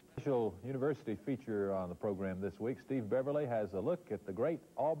just a minute. Special university feature on the program this week. Steve Beverly has a look at the great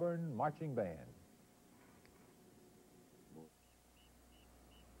Auburn marching band.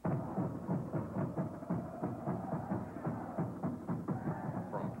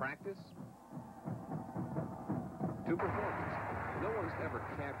 From practice to performance, no one's ever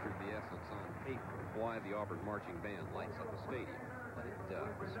captured the essence on paper of why the Auburn marching band lights up a stadium, but it does.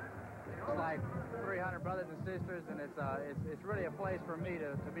 It's like 300 brothers and sisters, and it's really a place for me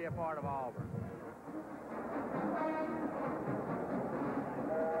to be a part of Auburn.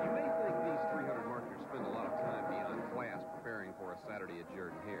 You may think these 300 marchers spend a lot of time beyond class preparing for a Saturday at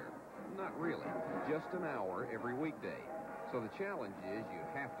Jordan Hare. Not really. Just an hour every weekday. So the challenge is you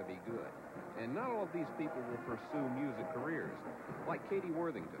have to be good. And not all of these people will pursue music careers, like Katie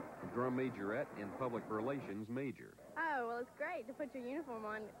Worthington, drum majorette and public relations major. Oh, well, it's great to put your uniform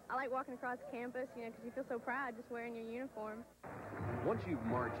on. I like walking across campus, you know, because you feel so proud just wearing your uniform. Once you've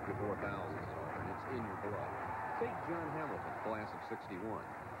marched before thousands at Auburn, it's in your blood. Take John Hamilton, class of '61.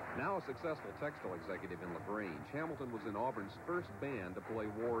 Now a successful textile executive in LaGrange, Hamilton was in Auburn's first band to play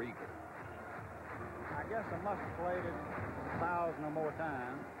War Eagle. I guess I must have played it 1,000 or more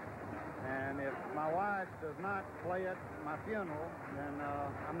times. And if my wife does not play at my funeral, then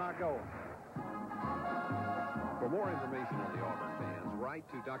I'm not going. For more information on the Auburn bands, write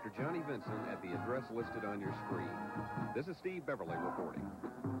to Dr. Johnny Vinson at the address listed on your screen. This is Steve Beverly reporting.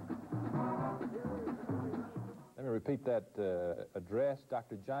 Let me repeat that address.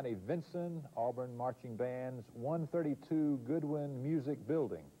 Dr. Johnny Vinson, Auburn Marching Bands, 132 Goodwin Music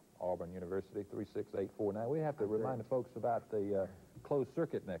Building, Auburn University, 36849. We have to remind the folks about the closed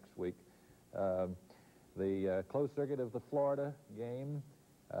circuit next week. The closed circuit of the Florida game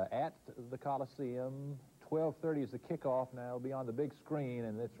at the Coliseum. 12:30 is the kickoff now. It'll be on the big screen,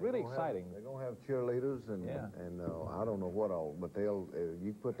 and it's really exciting. They're going to have cheerleaders and I don't know what all, but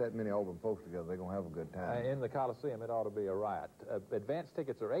you put that many Auburn folks together, they're going to have a good time. In the Coliseum, it ought to be a riot. Advance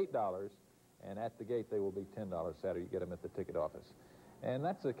tickets are $8, and at the gate they will be $10 Saturday. You get them at the ticket office. And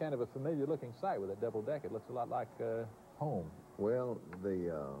that's a kind of a familiar-looking sight with a double deck. It looks a lot like home. Well,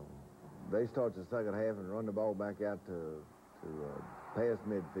 they start the second half and run the ball back out to past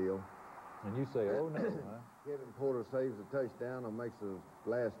midfield. And you say, oh, no, huh? Kevin Porter saves a touchdown or makes the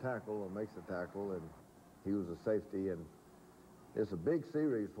last tackle or makes the tackle, and he was a safety. And it's a big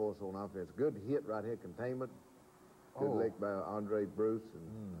series for us on offense. Good hit right here, containment. Good lick by Andre Bruce.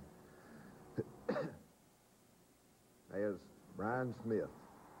 And there's Brian Smith.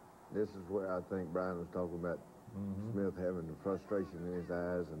 This is where I think Brian was talking about Smith having the frustration in his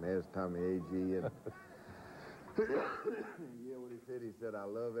eyes, and there's Tommy A.G. And yeah, what he said, I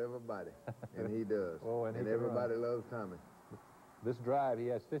love everybody, and he does. And everybody loves Tommy. This drive, he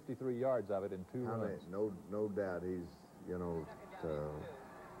has 53 yards of it in 2 runs. No doubt he's,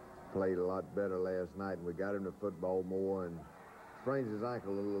 played a lot better last night, and we got him to football more, and sprains his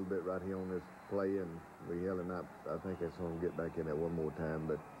ankle a little bit right here on this play, and we held him out. I think that's going to get back in there one more time.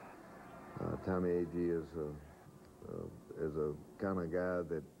 But Tommy Agee is a kind of guy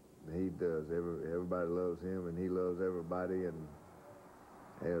that he does. Everybody loves him, and he loves everybody, and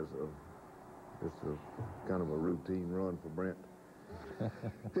has just a kind of a routine run for Brent.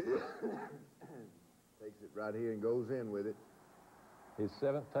 Takes it right here and goes in with it. His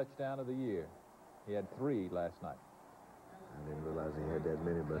 7th touchdown of the year. He had 3 last night. I didn't realize he had that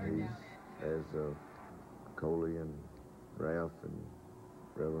many, but he has Coley and Ralph and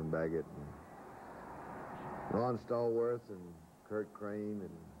Reverend Baggett and Ron Stallworth and Kurt Crane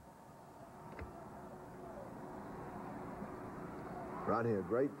and right here,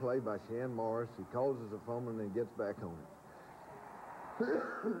 great play by Shan Morris. He causes a fumble and then gets back on it.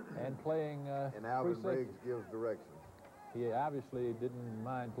 And playing and Alvin free Briggs safety. gives direction. He obviously didn't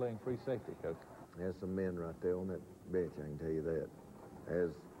mind playing free safety, Coach. There's some men right there on that bench, I can tell you that.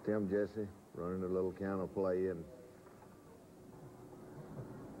 There's Tim Jesse running a little counter play, and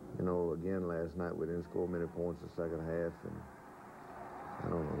you know, again, last night we didn't score many points the second half, and I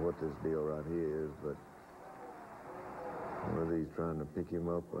don't know what this deal right here is, but one of these trying to pick him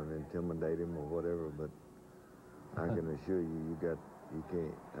up and intimidate him or whatever, but I can assure you, you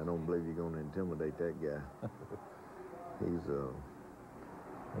can't. I don't believe you're going to intimidate that guy. He's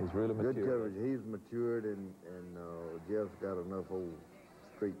really matured. Good coverage. He's matured, and Jeff's got enough old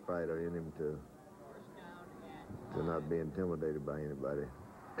street fighter in him to not be intimidated by anybody.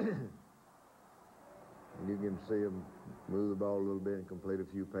 You can see him move the ball a little bit and complete a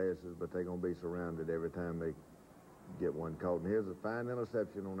few passes, but they're going to be surrounded every time they get one caught. And here's a fine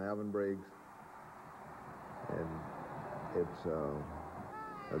interception on Alvin Briggs. And it's,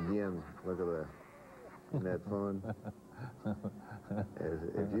 again, look at that. Isn't that fun?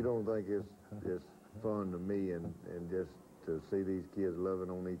 If you don't think it's just fun to me and just to see these kids loving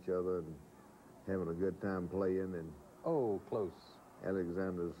on each other and having a good time playing. And oh, close.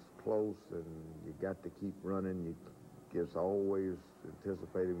 Alexander's close, and you got to keep running. You just always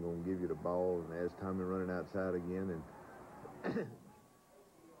anticipate him going to give you the ball. And as Tommy running outside again, and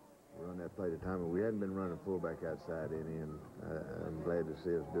run that play to Tommy. We hadn't been running fullback outside any, and I'm glad to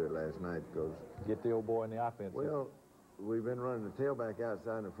see us do it last night because get the old boy in the offense. Well, we've been running the tailback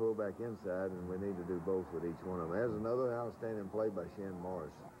outside and the fullback inside, and we need to do both with each one of them. There's another outstanding play by Shan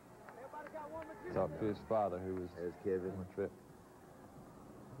Morris. Talked to his father, who was as Kevin on the trip.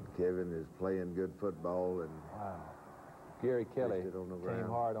 Kevin is playing good football, and wow. Gary Kelly came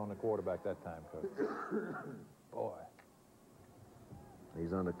hard on the quarterback that time, Coach. Boy.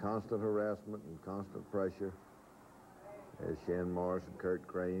 He's under constant harassment and constant pressure. As Shan Morris and Kurt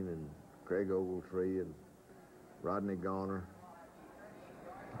Crane and Craig Ogletree and Rodney Garner.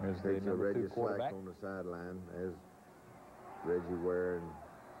 There's the number Reggie 2 quarterback on the sideline. As Reggie Ware and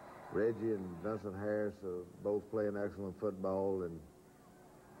Reggie and Vincent Harris are both playing excellent football, and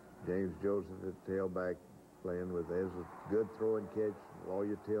James Joseph at tailback playing with. There's a good throwing catch,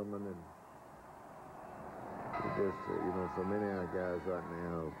 Lawyer Tillman, and just, you know, so many of our guys right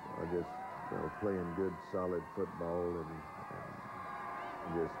now are just, you know, playing good, solid football, and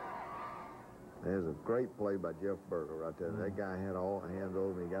just, there's a great play by Jeff Berger right there. That guy had all hands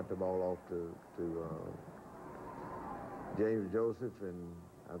over, and he got the ball off to James Joseph, and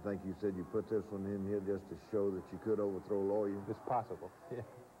I think you said you put this one in here just to show that you could overthrow Lawyer. It's possible. Yeah.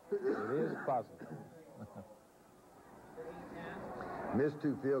 It is possible. Missed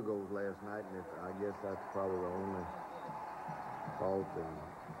 2 field goals last night, and I guess that's probably the only fault. And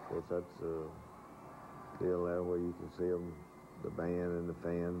of course, that's a deal there where you can see them, the band and the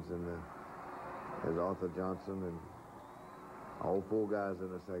fans, and there's Arthur Johnson and all 4 guys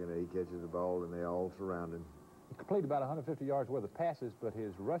in the second. He catches the ball, and they all surround him. He completed about 150 yards worth of passes, but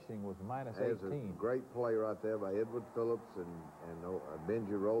his rushing was minus 18. There's a great play right there by Edward Phillips, and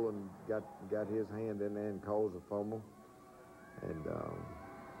Benji Rowland got his hand in there and caused a fumble. And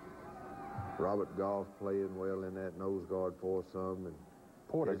Robert Goff playing well in that nose guard for some. And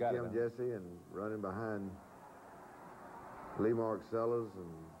Porter got Tim Jesse and running behind Lee Mark Sellers,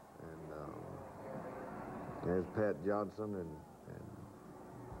 and there's Pat Johnson and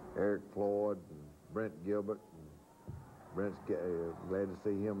Eric Floyd and Brent Gilbert. And Brent's glad to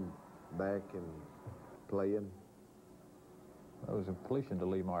see him back and playing. That was a completion to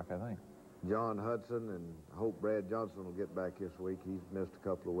Lee Mark, I think. John Hudson, and hope Brad Johnson will get back this week. He's missed a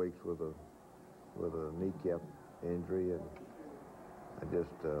couple of weeks with a kneecap injury, and I just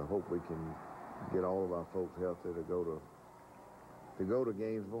hope we can get all of our folks healthy to go to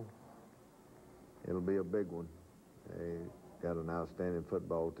Gainesville. It'll be a big one. They got an outstanding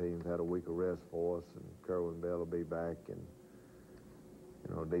football team. Had a week of rest for us, and Kerwin Bell will be back, and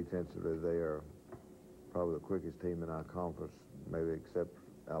You know, defensively, they are probably the quickest team in our conference, maybe except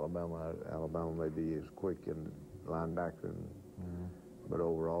Alabama. Alabama may be as quick in linebacker, but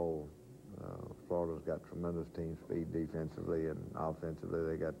overall, Florida's got tremendous team speed defensively, and offensively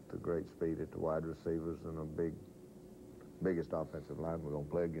they got the great speed at the wide receivers and a biggest offensive line we're going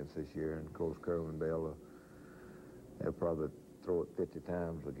to play against this year. And of course, Curl and Bell, they'll probably throw it 50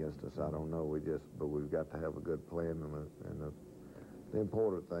 times against us. I don't know. But we've got to have a good plan, and the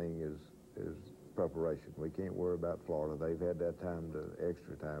important thing is preparation. We can't worry about Florida. They've had that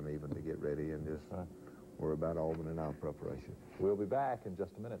extra time even to get ready, and just worry about Auburn and our preparation. We'll be back in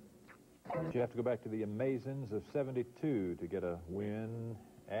just a minute. You have to go back to the Amazons of '72 to get a win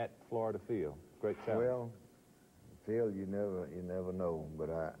at Florida Field. Great challenge. Well, Phil, you never know.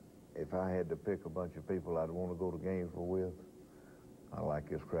 But if I had to pick a bunch of people I'd want to go to Gainesville with, I like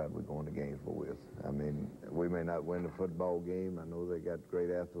this crowd we're going to Gainesville with. I mean, we may not win the football game. I know they got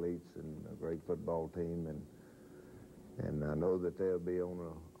great athletes and a great football team, and I know that they'll be on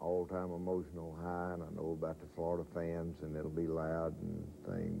an all-time emotional high, and I know about the Florida fans, and it'll be loud and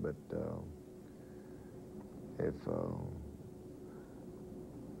thing, but if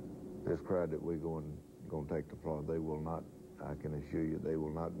this crowd that we're going to take to Florida, they will not, I can assure you, they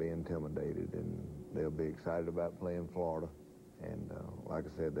will not be intimidated, and they'll be excited about playing Florida. And like I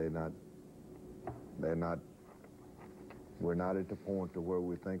said, we're not at the point to where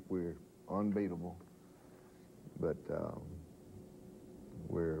we think we're unbeatable, but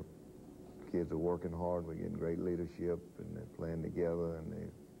kids are working hard. We're getting great leadership, and they're playing together, and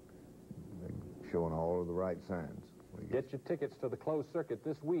they're showing all of the right signs. Get your tickets to the closed circuit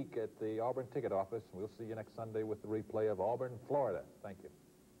this week at the Auburn ticket office. We'll see you next Sunday with the replay of Auburn, Florida. Thank you.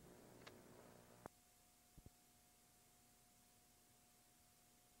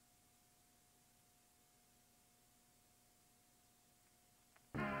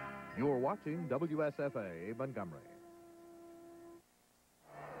 You're watching WSFA Montgomery.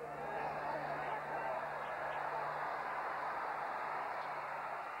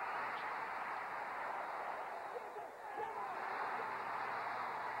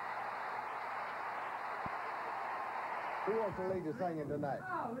 Who wants to lead the singing tonight?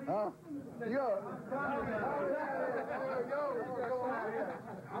 Huh? You go.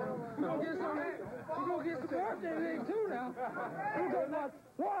 We're going to get some birthday league, too, now. We're going to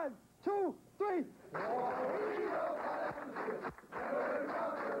 1, 2, 3.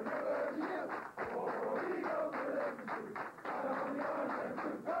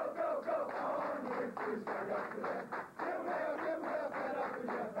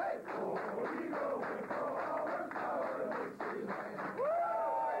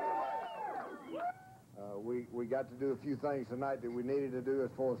 We got to do a few things tonight that we needed to do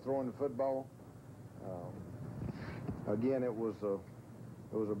as far as throwing the football. Again, it was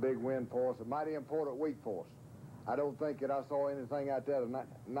a big win for us, a mighty important week for us. I don't think that I saw anything out there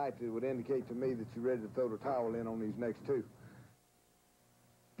tonight that would indicate to me that you're ready to throw the towel in on these next two.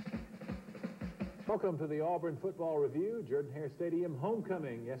 Welcome to the Auburn Football Review. Jordan-Hare Stadium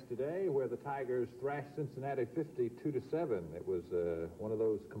homecoming yesterday, where the Tigers thrashed Cincinnati 52-7. It was one of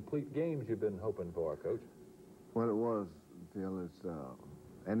those complete games you've been hoping for, Coach. Well, it was, Phil.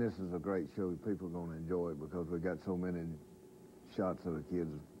 And this is a great show. People are going to enjoy it because we got so many shots of the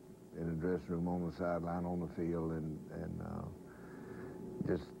kids in the dressing room, on the sideline, on the field, and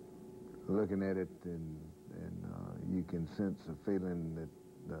just looking at it, and you can sense a feeling that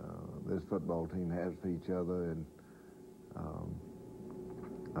this football team has for each other. And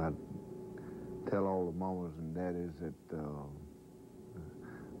I tell all the mamas and daddies that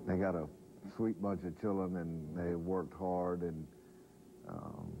they got a sweet bunch of children, and they worked hard, and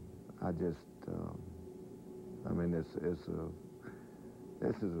I mean, this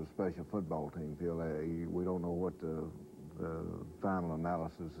is a special football team, Phil. We don't know what the final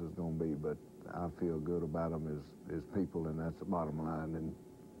analysis is going to be, but I feel good about them as people, and that's the bottom line, and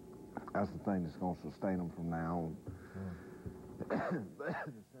that's the thing that's going to sustain them from now on. But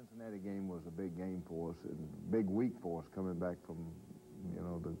the Cincinnati game was a big game for us, and big week for us coming back from,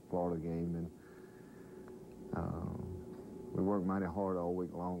 the Florida game, and we worked mighty hard all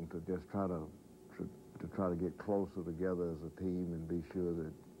week long to just try to get closer together as a team and be sure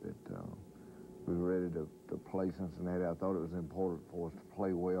that we were ready to play Cincinnati. I thought it was important for us to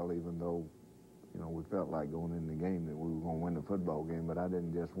play well, even though, we felt like going in the game that we were going to win the football game, but I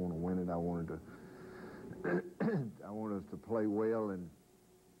didn't just want to win it. I wanted us to play well and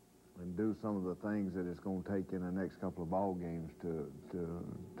do some of the things that it's going to take in the next couple of ball games to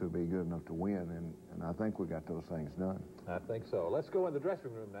be good enough to win, and I think we got those things done. I think so. Let's go in the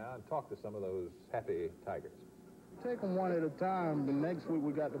dressing room now and talk to some of those happy Tigers. take them one at a time. The next week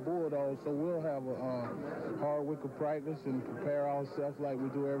we got the Bulldogs, so we'll have a hard week of practice and prepare ourselves like we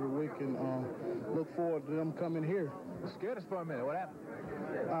do every week, and look forward to them coming here. Scared us for a minute. What happened?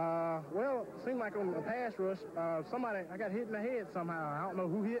 Well, it seemed like on a pass rush, I got hit in the head somehow. I don't know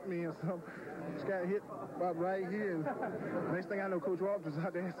who hit me or something. Just got hit up right here. And next thing I know, Coach Walters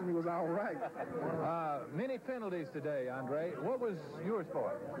out there asking me was I all right. Many penalties today, Andre. What was yours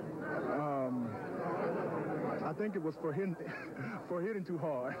for? I think it was for hitting too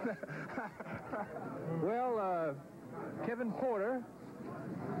hard. Well, Kevin Porter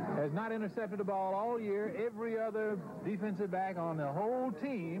has not intercepted a ball all year. Every other defensive back on the whole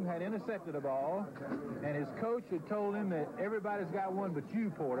team had intercepted a ball, and his coach had told him that everybody's got one but you,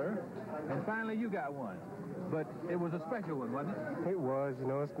 Porter, and finally you got one. But it was a special one, wasn't it? It was. You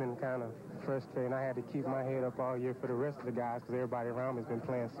know, it's been kind of frustrating. I had to keep my head up all year for the rest of the guys because everybody around me has been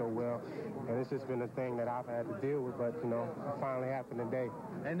playing so well. And it's just been a thing that I've had to deal with, but, you know, it finally happened today.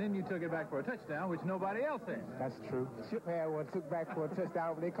 And then you took it back for a touchdown, which nobody else had. That's true. Chip had one, took back for a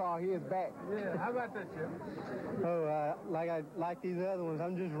touchdown, but they called his back. Yeah, how about that, Chip? Oh, like these other ones,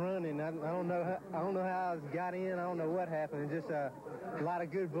 I'm just running. I don't know how I got in. I don't know what happened. Just a lot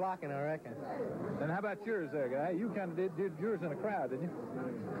of good blocking, I reckon. And how about yours there, guy? You kind of did yours in a crowd, didn't you?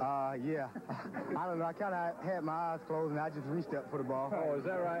 Yeah. I don't know. I kind of had my eyes closed, and I just reached up for the ball. Oh, is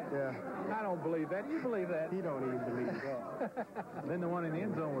that right? Yeah. I don't believe that. You believe that? He don't even believe that. Then the one in the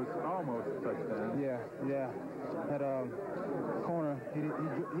end zone was almost a touchdown. Yeah. That corner,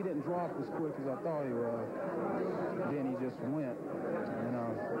 he didn't drop as quick as I thought he was. Then he just went.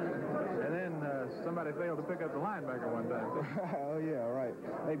 And then somebody failed to pick up the linebacker one time. Oh, yeah, right.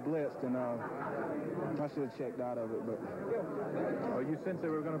 They blitzed, and I should have checked out of it, but... Oh, you sensed they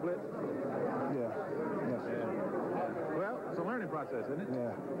were going to blitz? Yeah. Yes. Well, it's a learning process, isn't it?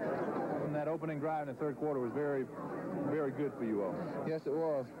 Yeah. And that opening drive in the third quarter was very, very good for you all. Yes, it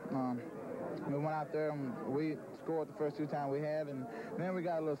was. We went out there and we scored the first two times we had, and then we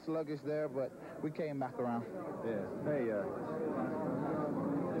got a little sluggish there, but we came back around. Yeah. Hey,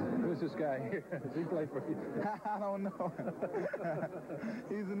 who's this guy here? Does he play for you? I don't know.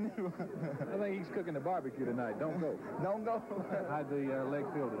 He's a new one. I think he's cooking the barbecue tonight. Don't go. Don't go. How'd the leg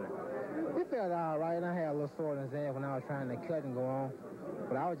feel today? It felt all right. I had a little soreness there when I was trying to cut and go on,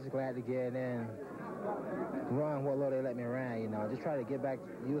 but I was just glad to get in and run what little they let me run, you know. Just try to get back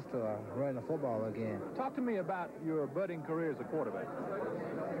used to running the football again. Talk to me about your budding career as a quarterback.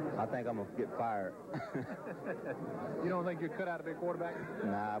 I think I'm going to get fired. You don't think you're cut out to be a quarterback?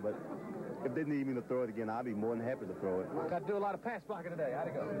 Nah, but if they need me to throw it again, I'll be more than happy to throw it. Got to do a lot of pass blocking today. How'd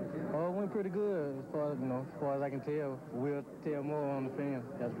it go? Oh, it went pretty good as far as I can tell. We'll tell more on the film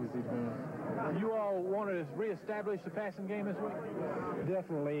as we see the film. You all want to reestablish the passing game this week?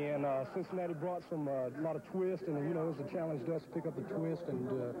 Definitely, and Cincinnati brought a lot of twist, and, you know, it was a challenge to us to pick up the twist and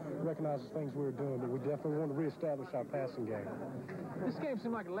recognize the things we were doing, but we definitely want to reestablish our passing game. This game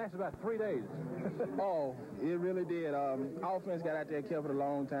seemed like it lasted about 3 days. Oh, it really did. Offense got out there, kept it a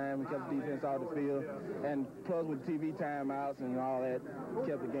long time, and kept the defense out of the field, and plus with TV timeouts and all that,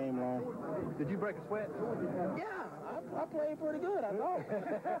 kept the game long. Did you break a sweat? Yeah, I played pretty good, I thought.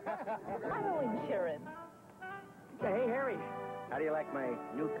 Auto insurance. Hey, Harry, how do you like my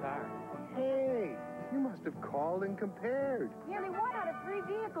new car? Hey, you must have called and compared. Nearly 1 out of 3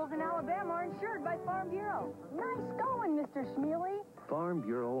 vehicles in Alabama are insured by Farm Bureau. Nice going, Mr. Schmeely. Farm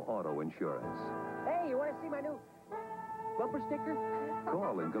Bureau Auto Insurance. Hey, you want to see my new bumper sticker?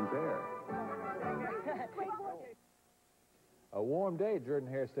 Call and compare. A warm day at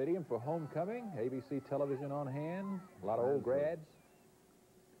Jordan-Hare Stadium for homecoming. ABC television on hand. A lot of old grads.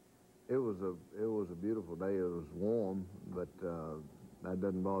 It was a beautiful day. It was warm, but that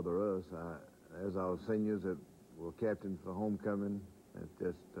doesn't bother us. As our seniors that were captains for homecoming, it's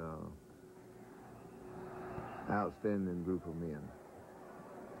just outstanding group of men.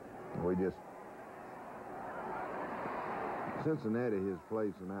 Cincinnati has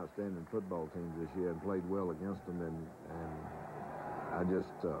played some outstanding football teams this year and played well against them, and I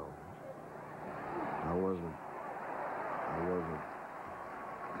wasn't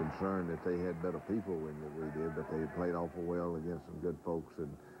concerned that they had better people than we did, but they played awful well against some good folks,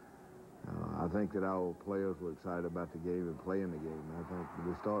 and I think that our players were excited about the game and playing the game. I think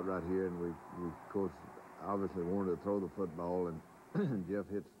we start right here, and we of course obviously wanted to throw the football, and Jeff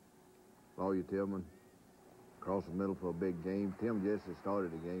hits Lawyer Tillman across the middle for a big game. Tim just had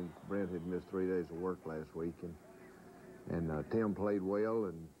started the game. Brent had missed 3 days of work last week, and Tim played well,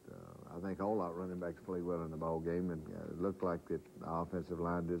 and I think all our running backs played well in the ball game, and it looked like that the offensive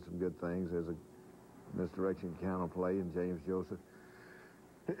line did some good things. There's a misdirection counter play, and James Joseph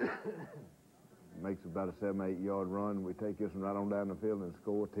makes about a 7, 8 yard run. We take this one right on down the field and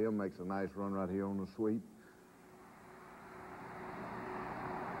score. Tim makes a nice run right here on the sweep.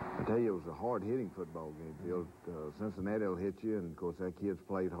 I tell you, it was a hard-hitting football game, Phil. Cincinnati will hit you, and, of course, that kid's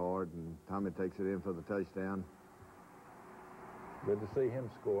played hard, and Tommy takes it in for the touchdown. Good to see him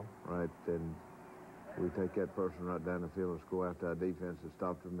score. Right, and we take that person right down the field and score after our defense has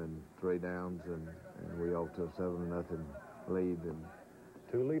stopped them in 3 downs, and we off to a 7-0 lead. And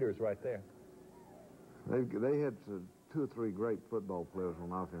 2 leaders right there. They had 2 or 3 great football players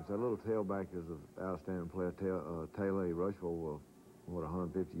on offense. That little tailback is an outstanding player. Taylor, he rushed for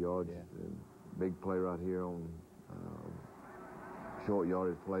 150 yards. Yeah. And big play right here on short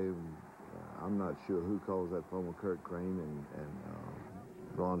yardage play. I'm not sure who calls that fumble. Kurt Crane and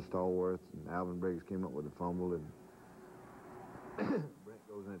Ron Stallworth and Alvin Briggs came up with the fumble, and Brent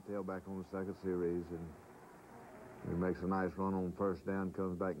goes in at tailback on the second series, and he makes a nice run on first down,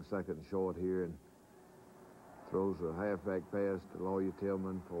 comes back in second and short here, and throws a halfback pass to Lawyer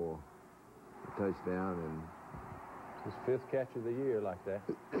Tillman for a touchdown. And his 5th catch of the year like that.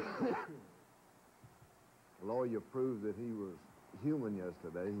 Lawyer proved that he was human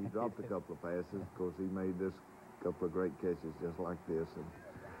yesterday. He dropped a couple of passes. Of course, he made this couple of great catches just like this. And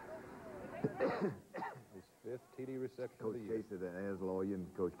his 5th TD reception Coach of the year. Casey, as Lawyer, and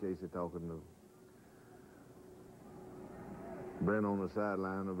Coach Casey talking to Brent on the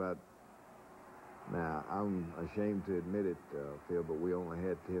sideline about, now, I'm ashamed to admit it, Phil, but we only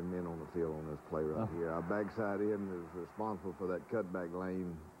had 10 men on the field on this play right here. Our backside end is responsible for that cutback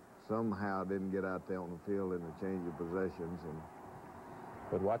lane. Somehow didn't get out there on the field in the change of possessions.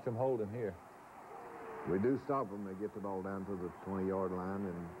 But watch them hold him here. We do stop them. They get the ball down to the 20-yard line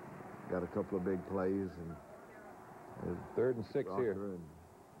and got a couple of big plays. And 3rd and 6 Rocker here. And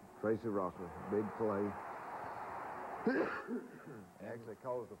Tracy Rocker, big play. Actually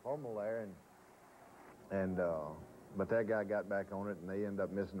caused a fumble there, but that guy got back on it, and they end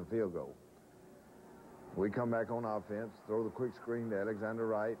up missing a field goal. We come back on offense, throw the quick screen to Alexander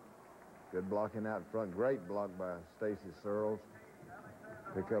Wright. Good blocking out front. Great block by Stacy Searles.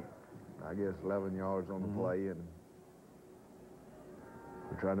 Pick up, I guess, 11 yards on the play, and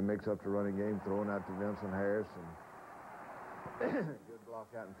we're trying to mix up the running game, throwing out to Vincent Harris, and good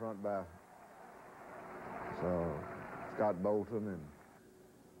block out in front by Scott Bolton. And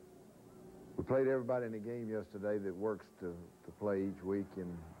we played everybody in the game yesterday that works to play each week,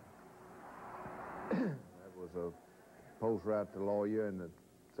 and that was a post route to Lawyer, and the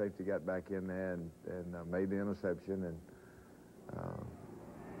safety got back in there and made the interception. And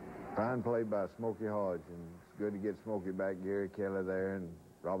fine play by Smokey Hodge, and it's good to get Smokey back, Gary Kelly there, and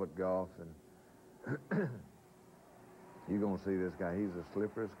Robert Goff. And you're going to see this guy. He's the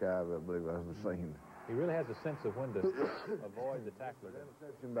slipperest guy I believe I've ever seen. He really has a sense of when to avoid the tackler.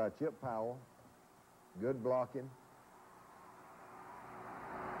 Interception by Chip Powell. Good blocking.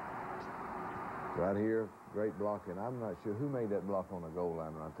 Right here, great blocking. I'm not sure who made that block on the goal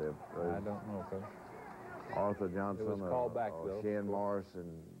line right there. I don't know, Coach. Arthur Johnson. It was called back, though. Shan Morris,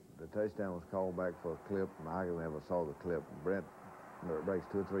 and the touchdown was called back for a clip. I never saw the clip. Brent breaks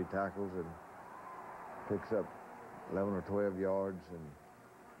 2 or 3 tackles and picks up 11 or 12 yards. And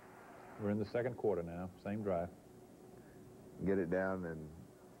we're in the 2nd quarter now. Same drive. Get it down, and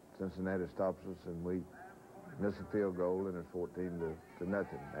Cincinnati stops us, and we miss a field goal, and it's 14 to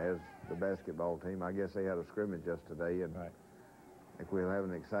nothing. As the basketball team, I guess they had a scrimmage yesterday, and I think we'll have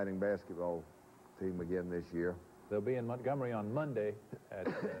an exciting basketball team again this year. They'll be in Montgomery on Monday at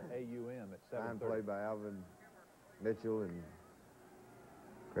AUM at 7:30. Fine play by Alvin Mitchell and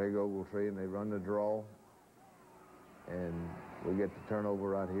Craig Ogletree, and they run the draw, and we get the turnover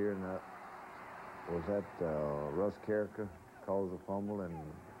right here, and Russ Carricker calls a fumble, and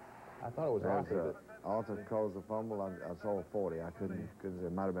I thought it was Arthur. Arthur calls a fumble. I saw a 40. I couldn't, because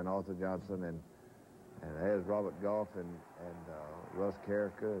it might have been Arthur Johnson, and it has Robert Goff and Russ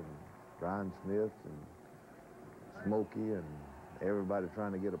Carricker and Brian Smith and Smokey and everybody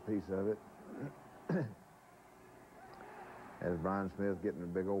trying to get a piece of it. As Brian Smith getting a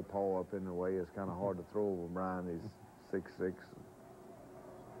big old paw up in the way, it's kind of hard to throw over Brian. He's 6'6".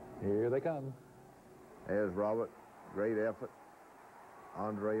 Here they come. There's Robert. Great effort.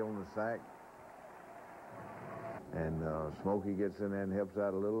 Andre on the sack. And Smokey gets in there and helps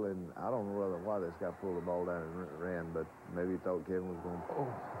out a little. And I don't know why this guy pulled the ball down and ran, but maybe he thought Kevin was going to.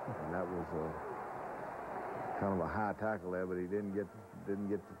 And that was kind of a high tackle there, but he didn't get the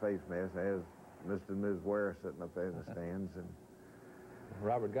face mask. There's Mr. and Ms. Ware sitting up there in the stands. And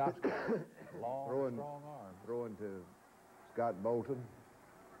Robert Goff's long, strong arm. Throwing to Scott Bolton.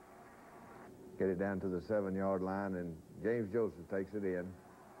 Get it down to the 7-yard line, and James Joseph takes it in.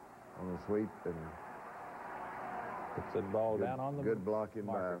 on the sweep, and puts that ball down on the good blocking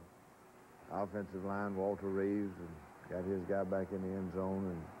marker. by offensive line Walter Reeves, and got his guy back in the end zone,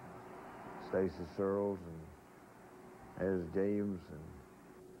 and Stacy Searles, and there's James, and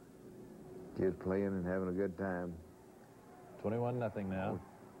kids playing and having a good time. 21-0 now.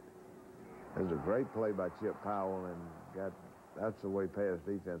 There's a great play by Chip Powell, and that's the way pass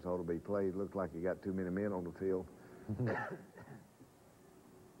defense ought to be played. Looked like he got too many men on the field.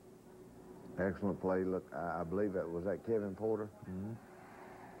 Excellent play. Look, I believe was that Kevin Porter?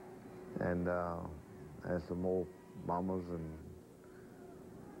 And that's some more Bombers, and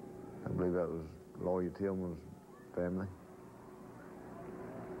I believe that was Lawyer Tillman's family.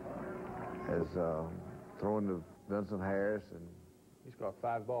 As throwing to Vincent Harris, and he's got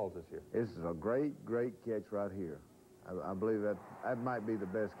 5 balls this year. This is a great catch right here. I believe that might be the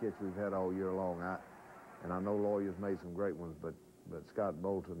best catch we've had all year long. And I know Lawyer's made some great ones, but Scott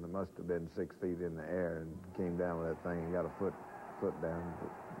Bolton must have been 6 feet in the air and came down with that thing and got a foot down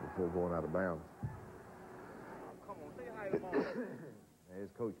before going out of bounds. Come on, say hi to Mom.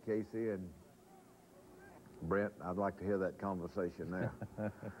 There's Coach Casey and Brent. I'd like to hear that conversation now.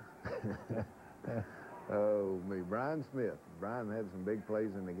 Oh, me. Brian Smith. Brian had some big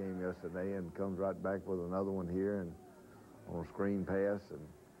plays in the game yesterday and comes right back with another one here and on a screen pass. And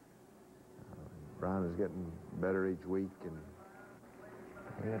Brian is getting better each week. And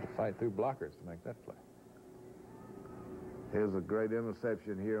we had to fight through blockers to make that play. Here's a great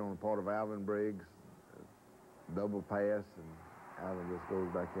interception here on the part of Alvin Briggs. Double pass, and Alvin just goes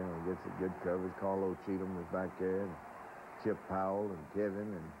back in and gets a good coverage. Carlo Cheatham was back there, and Chip Powell and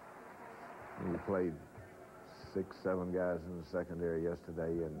Kevin, and we played 6, 7 guys in the secondary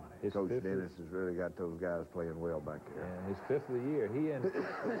yesterday, and Coach Dennis has really got those guys playing well back there. Yeah, his 5th of the year. He and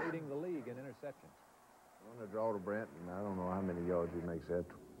leading the league in interceptions. On the draw to Brent, and I don't know how many yards he makes that,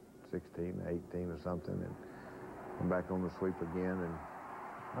 16, 18 or something, and I'm back on the sweep again. And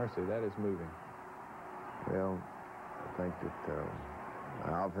Mercy, that is moving. Well, I think that the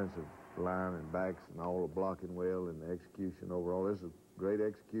offensive line and backs and all are blocking well, and the execution overall. This is a great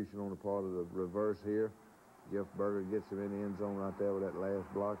execution on the part of the reverse here. Jeff Berger gets him in the end zone right there with that last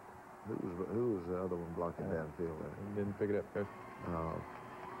block. Who was the other one blocking downfield there? Didn't pick it up, Coach.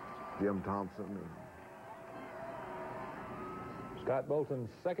 Jim Thompson. And Scott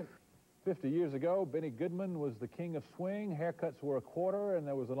Bolton's second. 50 years ago, Benny Goodman was the king of swing. Haircuts were a quarter, and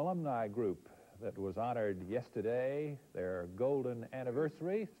there was an alumni group that was honored yesterday, their golden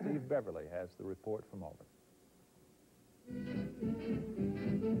anniversary. Steve Beverly has the report from Auburn.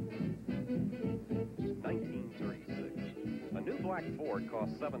 1936. A new black Ford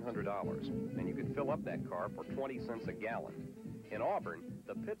cost $700, and you could fill up that car for 20 cents a gallon. In Auburn,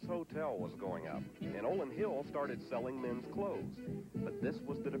 the Pitts Hotel was going up, and Olin Hill started selling men's clothes. But this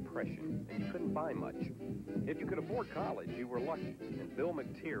was the Depression, and you couldn't buy much. If you could afford college, you were lucky, and Bill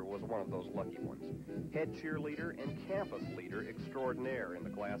McTeer was one of those lucky ones. Head cheerleader and campus leader extraordinaire in the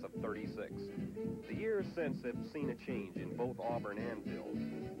class of 36. The years since have seen a change in both Auburn and Bill.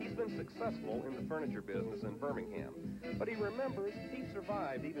 He's been successful in the furniture business in Birmingham, but he remembers he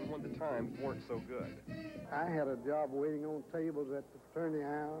survived even when the times weren't so good. I had a job waiting on tables at the fraternity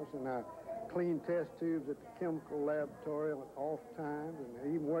house, and I cleaned test tubes at the chemical laboratory at off times, and I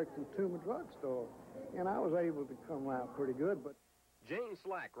even worked in Tuma drugstore. And I was able to come out pretty good, but Jane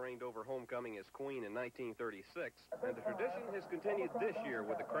Slack reigned over homecoming as queen in 1936, and the tradition has continued this year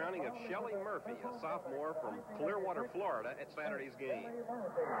with the crowning of Shelley Murphy, a sophomore from Clearwater, Florida, at Saturday's game.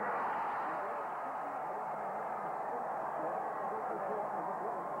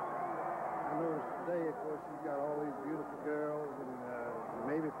 I noticed today, of course, you've got all these beautiful girls, and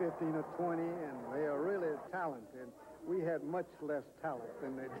maybe 15 or 20, and they are really talented. We had much less talent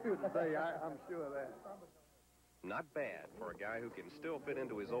than they do today, I'm sure of that. Not bad for a guy who can still fit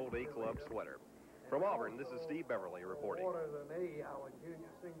into his old A-Club sweater. From Auburn, this is Steve Beverly reporting. More than A, our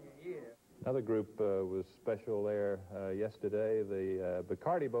junior, senior year. Another group was special there yesterday. The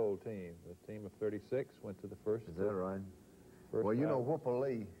Bacardi Bowl team, the team of 36, went to the first. Is that right? Well, you know, Whipple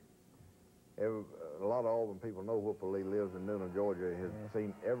Lee, a lot of Auburn people know Whipple Lee lives in Newnan, Georgia. Has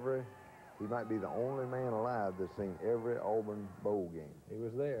seen he might be the only man alive that's seen every Auburn Bowl game. He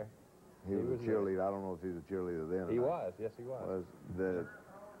was there. He was a cheerleader. There. I don't know if he was a cheerleader then. He was. Yes, he was.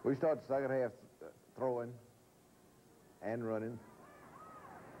 We started the second half throwing and running,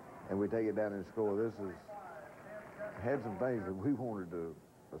 and we take it down and score. This had some things that we wanted to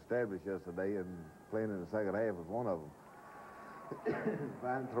establish yesterday, and playing in the second half was one of them.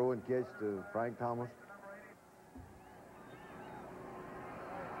 Fine throw and catch to Frank Thomas.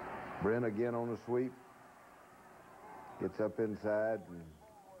 Brent again on the sweep. Gets up inside and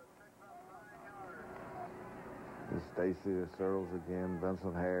And Stacy Searles again,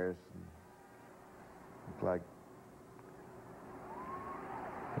 Vincent Harris. Looks like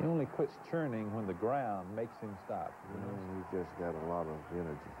he only quits churning when the ground makes him stop. he's just got a lot of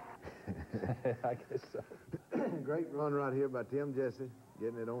energy. I guess so. Great run right here by Tim Jesse,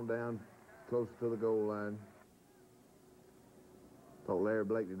 getting it on down close to the goal line. Thought Larry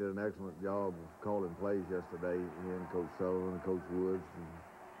Blakely did an excellent job of calling plays yesterday. He and Coach Sullivan and Coach Woods and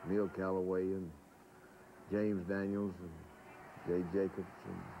Neil Calloway and James Daniels and Jay Jacobs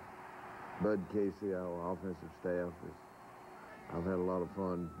and Bud Casey, our offensive staff. I've had a lot of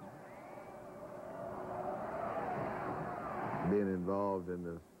fun being involved in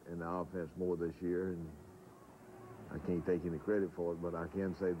the offense more this year, and I can't take any credit for it, but I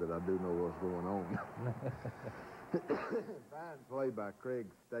can say that I do know what's going on. Fine play by Craig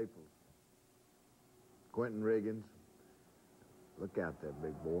Staples. Quentin Riggins. Look out there,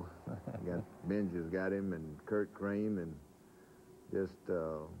 big boy. Benj has got him, and Kurt Crane, and just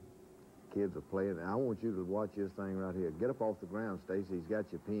kids are playing. I want you to watch this thing right here. Get up off the ground, Stacy. He's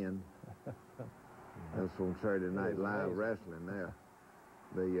got your pin. That's from Saturday Night Live Wrestling there.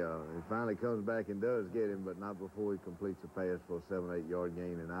 He finally comes back and does get him, but not before he completes a pass for a 7-8 yard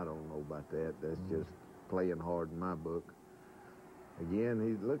gain, and I don't know about that. That's just playing hard in my book.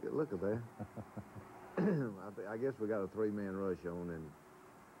 Again, look at that. I guess we got a 3-man rush on,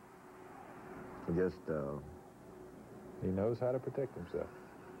 and just he knows how to protect himself.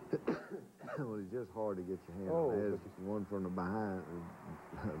 Well, it's just hard to get your hand on. There's one from the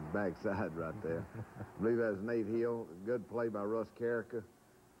backside right there. I believe that's Nate Hill. Good play by Russ Carricker.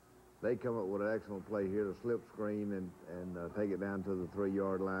 They come up with an excellent play here to slip screen and take it down to the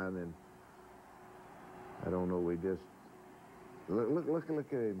 3-yard line. And I don't know, we just look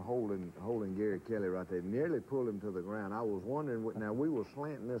at him holding Gary Kelly right there. Nearly pulled him to the ground. I was wondering, now we were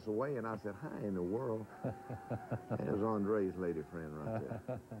slanting this away, and I said, how in the world? There's Andre's lady friend right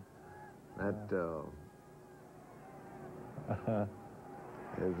there.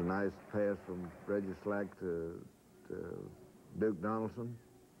 There's a nice pass from Reggie Slack to Duke Donaldson.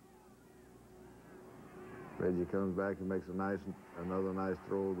 Reggie comes back and makes another nice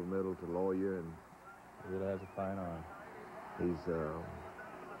throw over the middle to Lawyer, and he really has a fine arm. He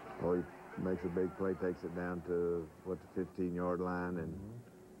makes a big play, takes it down to the 15-yard line, and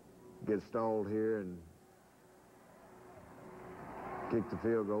gets stalled here and kick the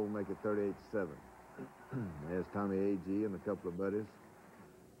field goal, make it 38-7. There's Tommy A.G. and a couple of buddies.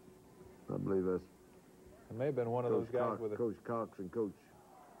 I believe that's it may have been one of those guys with Coach Cox and Coach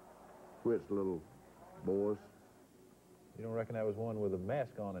Witt's little boys. You don't reckon that was one with a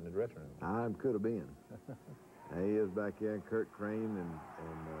mask on in the dressing room? I could have been. He is back there, Kurt Crane, and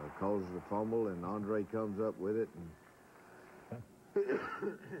causes the fumble, and Andre comes up with it. And there's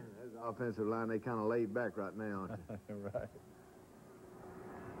the offensive line. They kind of laid back right now, aren't they? Right.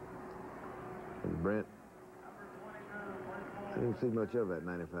 And Brent, I didn't see much of that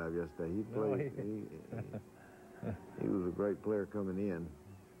 95 yesterday. He played. He was a great player coming in.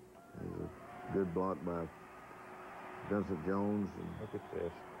 He was a good block by Vincent Jones. And look at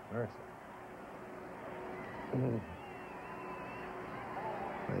this. Mercy.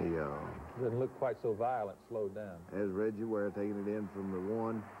 Doesn't look quite so violent, slowed down. As Reggie Ware taking it in from the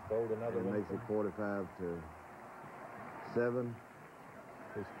 1. Stole another one. Makes it 45-7.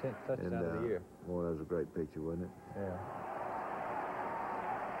 His 10th touchdown of the year. Boy, that was a great picture, wasn't it? Yeah.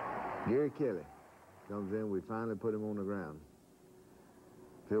 Gary Kelly comes in. We finally put him on the ground.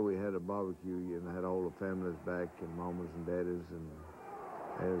 Till we had a barbecue and had all the families back and mamas and daddies, and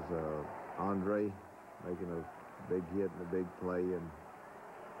there's Andre making a big hit and a big play, and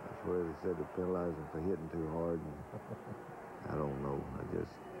that's where they said to penalize him for hitting too hard. And I don't know.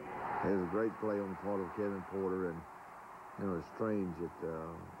 There's a great play on the part of Kevin Porter, and it's strange that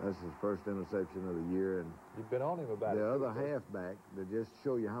that's his first interception of the year. And you've been on him about the other halfback, to just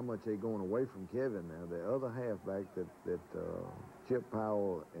show you how much they're going away from Kevin now. The other halfback that Chip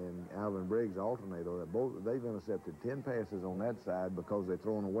Powell and Alvin Briggs alternate on that, they've intercepted 10 passes on that side because they're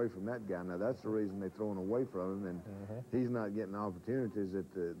throwing away from that guy. Now that's the reason they're throwing away from him, and he's not getting opportunities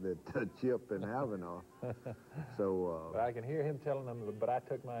that Chip and Alvin are. So I can hear him telling them, but I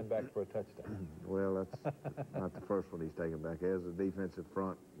took mine back for a touchdown. Well, that's not the first one he's taken back. There's the defensive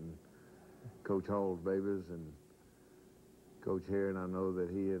front and Coach Hall's babies and Coach Heron. I know that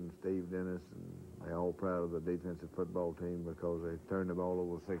he and Steve Dennis, and they're all proud of the defensive football team because they turned the ball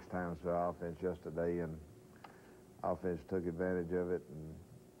over 6 times to our offense yesterday, and offense took advantage of it, and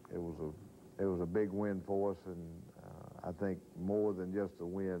it was a big win for us. And I think more than just a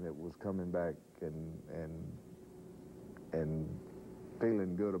win, it was coming back and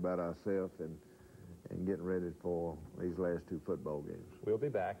feeling good about ourselves and getting ready for these last 2 football games. We'll be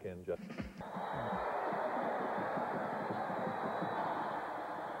back in just...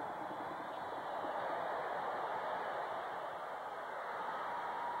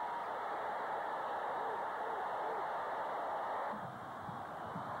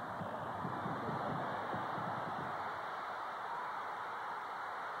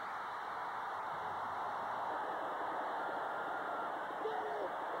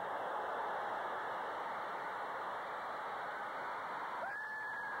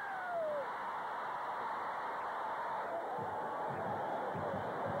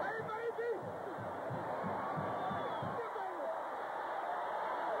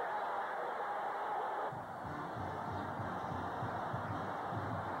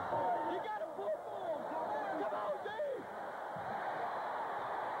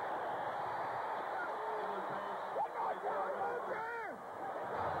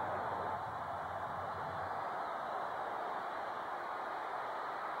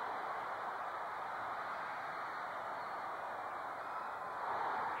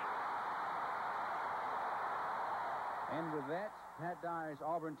 And with that, Pat Dyer's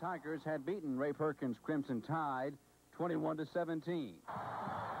Auburn Tigers had beaten Ray Perkins' Crimson Tide 21-17.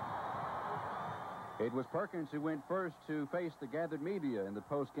 It was Perkins who went first to face the gathered media in the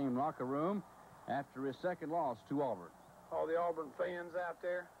post-game locker room after his second loss to Auburn. All the Auburn fans out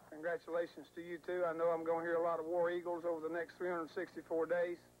there, congratulations to you too. I know I'm going to hear a lot of War Eagles over the next 364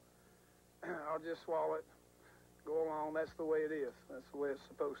 days. I'll just swallow it, go along. That's the way it is. That's the way it's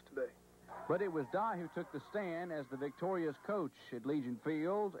supposed to be. But it was Dye who took the stand as the victorious coach at Legion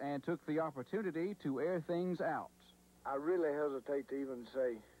Field and took the opportunity to air things out. I really hesitate to even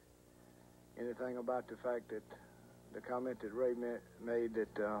say anything about the fact that the comment that Ray made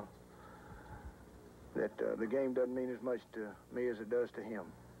that the game doesn't mean as much to me as it does to him.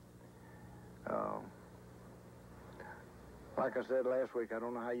 Like I said last week, I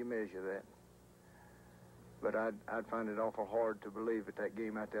don't know how you measure that. But I'd find it awful hard to believe that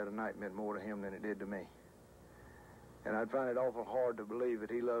game out there tonight meant more to him than it did to me. And I'd find it awful hard to believe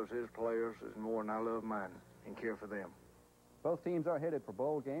that he loves his players as more than I love mine and care for them. Both teams are headed for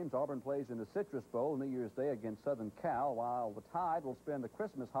bowl games. Auburn plays in the Citrus Bowl New Year's Day against Southern Cal, while the Tide will spend the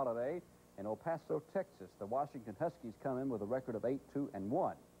Christmas holiday in El Paso, Texas. The Washington Huskies come in with a record of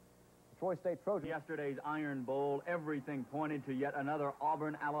 8-2-1. Troy State Trojans. Yesterday's Iron Bowl, everything pointed to yet another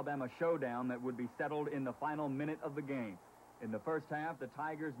Auburn-Alabama showdown that would be settled in the final minute of the game. In the first half, the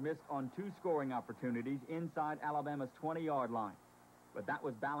Tigers missed on 2 scoring opportunities inside Alabama's 20-yard line. But that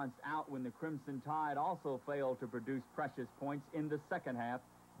was balanced out when the Crimson Tide also failed to produce precious points in the second half,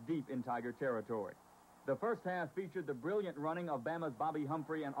 deep in Tiger territory. The first half featured the brilliant running of Bama's Bobby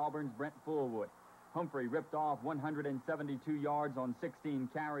Humphrey and Auburn's Brent Fullwood. Humphrey ripped off 172 yards on 16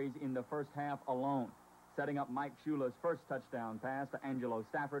 carries in the first half alone, setting up Mike Shula's first touchdown pass to Angelo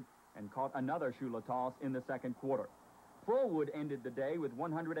Stafford and caught another Shula toss in the second quarter. Fullwood ended the day with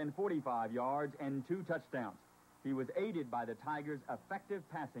 145 yards and 2 touchdowns. He was aided by the Tigers' effective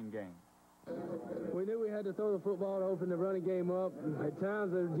passing game. We knew we had to throw the football to open the running game up. At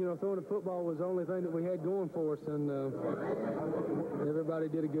times, throwing the football was the only thing that we had going for us, and everybody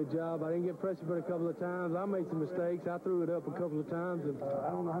did a good job. I didn't get pressure but a couple of times. I made some mistakes. I threw it up a couple of times. And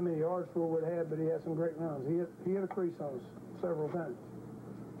I don't know how many yards Fullwood had, but he had some great runs. He hit a crease on us several times,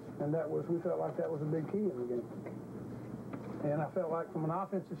 and we felt like that was a big key in the game. And I felt like from an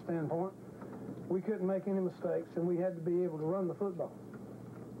offensive standpoint, we couldn't make any mistakes, and we had to be able to run the football.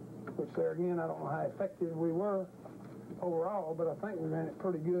 Which there again, I don't know how effective we were overall, but I think we ran it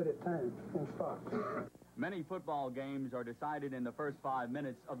pretty good at times in spots. Many football games are decided in the first 5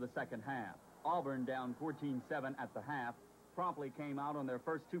 minutes of the second half. Auburn, down 14-7 at the half, promptly came out on their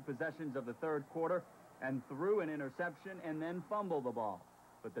first 2 possessions of the third quarter and threw an interception and then fumbled the ball.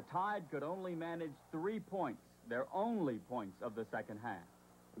 But the Tide could only manage 3 points, their only points of the second half.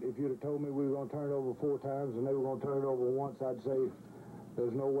 If you'd have told me we were going to turn it over 4 times and they were going to turn it over once, I'd say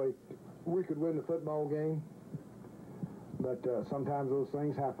there's no way we could win the football game. But sometimes those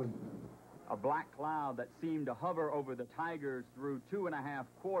things happen. A black cloud that seemed to hover over the Tigers through 2.5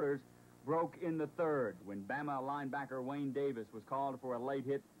 quarters broke in the third when Bama linebacker Wayne Davis was called for a late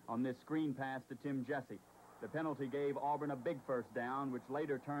hit on this screen pass to Tim Jesse. The penalty gave Auburn a big first down, which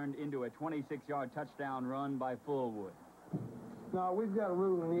later turned into a 26-yard touchdown run by Fullwood. Now, we've got a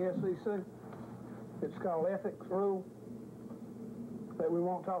rule in the SEC. It's called ethics rule that we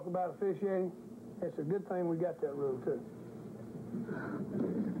won't talk about officiating. It's a good thing we got that rule, too.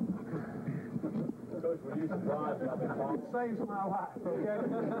 Coach, were you surprised about the call? It saves my life, okay?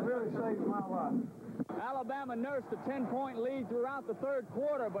 It really saves my life. Alabama nursed a 10-point lead throughout the third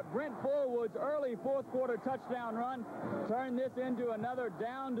quarter, but Brent Fullwood's early fourth-quarter touchdown run turned this into another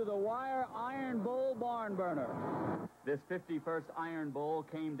down-to-the-wire Iron Bowl barn burner. This 51st Iron Bowl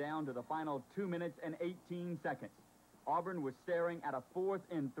came down to the final 2 minutes and 18 seconds. Auburn was staring at a 4th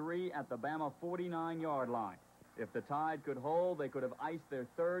and 3 at the Bama 49-yard line. If the Tide could hold, they could have iced their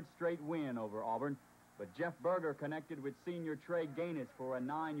third straight win over Auburn. But Jeff Berger connected with senior Trey Gaines for a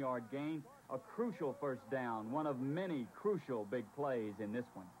 9-yard gain, a crucial first down, one of many crucial big plays in this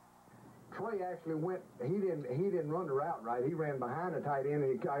one. Trey actually went, he didn't run the route right. He ran behind the tight end,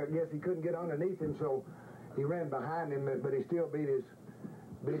 and I guess he couldn't get underneath him, so he ran behind him, but he still beat his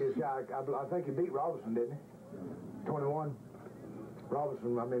guy. I think he beat Robinson, didn't he? 21.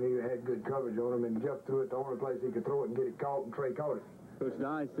 Robinson, I mean, he had good coverage on him, and Jeff threw it the only place he could throw it and get it caught, and Trey caught it. Coach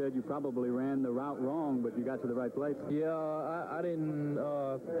Dye said you probably ran the route wrong, but you got to the right place. Yeah, I didn't,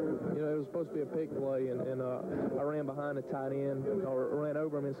 you know, it was supposed to be a pick play, and I ran behind the tight end, or ran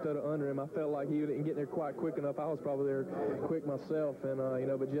over him instead of under him. I felt like he didn't get there quite quick enough. I was probably there quick myself, and, you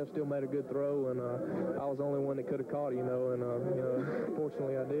know, but Jeff still made a good throw, and I was the only one that could have caught it, you know, and, you know,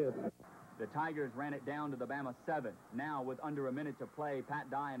 fortunately I did. The Tigers ran it down to the Bama 7. Now, with under a minute to play, Pat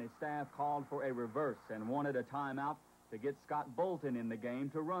Dye and his staff called for a reverse and wanted a timeout to get Scott Bolton in the game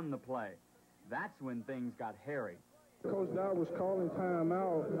to run the play. That's when things got hairy. Coach Dye was calling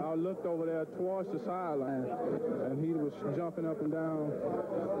timeout. I looked over there towards the sideline, and he was jumping up and down,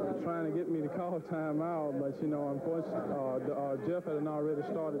 trying to get me to call timeout. But, you know, unfortunately, Jeff had already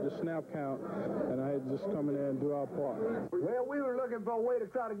started the snap count, and I had to just come in there and do our part. Well, we were looking for a way to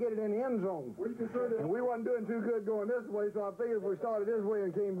try to get it in the end zone. And we wasn't doing too good going this way, so I figured if we started this way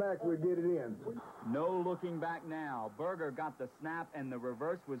and came back, we'd get it in. No looking back now. Berger got the snap, and the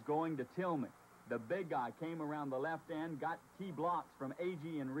reverse was going to Tillman. The big guy came around the left end, got key blocks from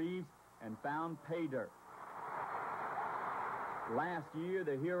Agee and Reeves, and found pay dirt. Last year,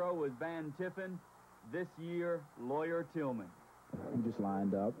 the hero was Van Tiffen. This year, Lawyer Tillman. We just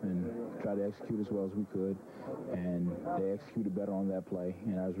lined up and tried to execute as well as we could, and they executed better on that play,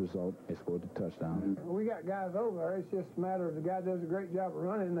 and as a result, they scored the touchdown. We got guys over there. It's just a matter of the guy does a great job of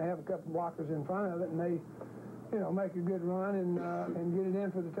running, and they have a couple blockers in front of it, and they, you know, make a good run and get it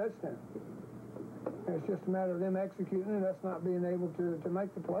in for the touchdown. It's just a matter of them executing and us not being able to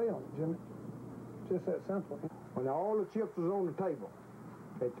make the play on it, Jimmy. Just that simple. When all the chips was on the table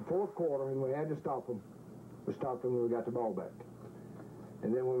at the fourth quarter and we had to stop them, we stopped them when we got the ball back.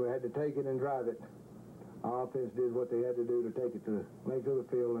 And then when we had to take it and drive it, our offense did what they had to do to take it to the length of the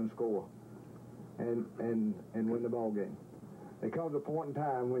field and score and win the ball game. There comes a point in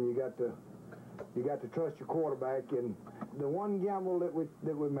time when you got to trust your quarterback, and the one gamble that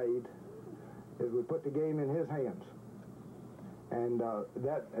we made is we put the game in his hands. And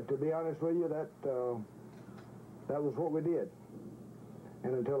that, to be honest with you, that was what we did.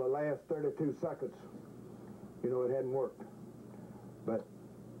 And until the last 32 seconds, you know, it hadn't worked. But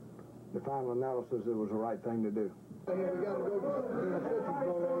the final analysis, it was the right thing to do. We got to go to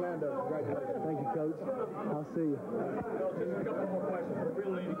Orlando. Congratulations. Thank you, Coach. I'll see you. Coach, just a couple more questions. We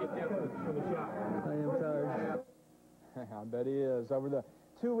really need to get down for the shot. I am tired. I bet he is. Over the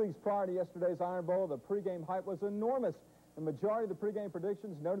 2 weeks prior to yesterday's Iron Bowl, the pregame hype was enormous. The majority of the pregame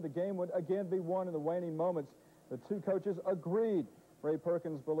predictions noted the game would again be won in the waning moments. The two coaches agreed. Ray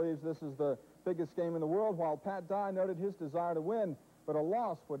Perkins believes this is the biggest game in the world, while Pat Dye noted his desire to win, but a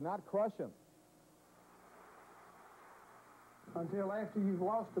loss would not crush him. Until after you've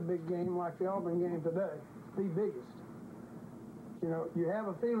lost a big game like the Auburn game today, the biggest. You know, you have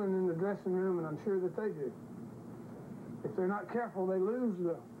a feeling in the dressing room, and I'm sure that they do. If they're not careful, they lose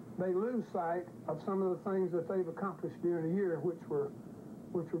sight of some of the things that they've accomplished during the year, which were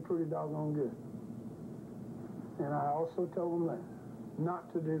pretty doggone good. And I also told them that,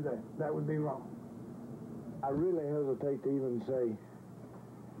 not to do that. That would be wrong. I really hesitate to even say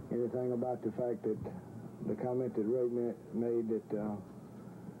anything about the fact that the comment that Ray made that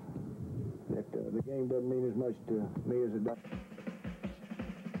the game doesn't mean as much to me as it does.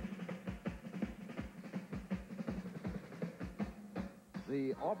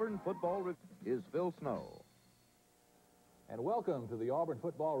 The Auburn Football Review is Phil Snow. And welcome to the Auburn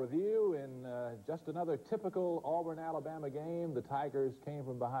Football Review. In just another typical Auburn-Alabama game, the Tigers came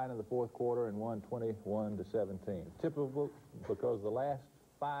from behind in the fourth quarter and won 21-17. Typical because the last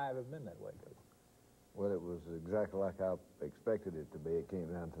 5 have been that way, Coach. Well, it was exactly like I expected it to be. It came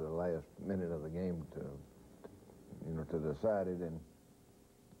down to the last minute of the game to decide it. And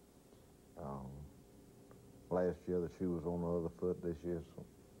last year the shoe was on the other foot. This year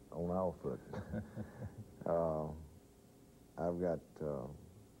on our foot. I've got,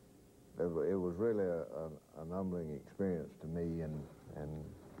 it was really an humbling experience to me, and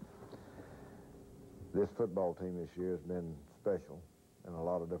this football team this year has been special in a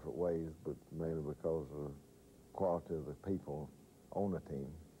lot of different ways, but mainly because of the quality of the people on the team.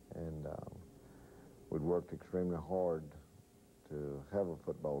 And we'd worked extremely hard to have a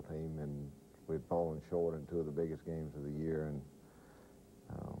football team, and we'd fallen short in two of the biggest games of the year, and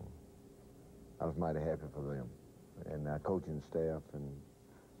I was mighty happy for them and our coaching staff, and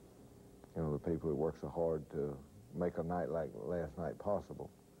you know, the people who work so hard to make a night like last night possible.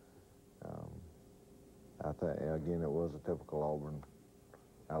 I think, again, it was a typical Auburn,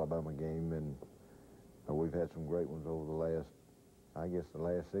 Alabama game, and we've had some great ones over the last, I guess, the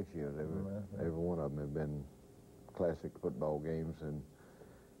last 6 years. Every one of them have been classic football games, and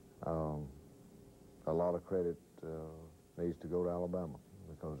a lot of credit needs to go to Alabama,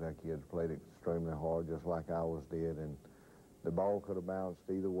 because our kids played extremely hard, just like ours did, and the ball could have bounced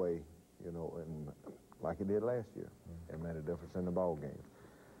either way, you know, and like it did last year. It made a difference in the ball game.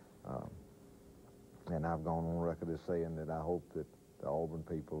 And I've gone on record as saying that I hope that the Auburn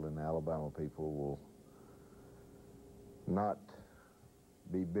people and the Alabama people will not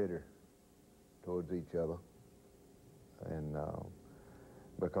be bitter towards each other, and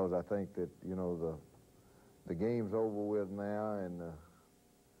because I think that, you know, the game's over with now, and the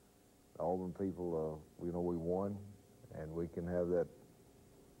Auburn people, you know, we won, and we can have that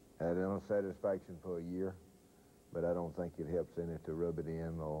inner satisfaction for a year, but I don't think it helps any to rub it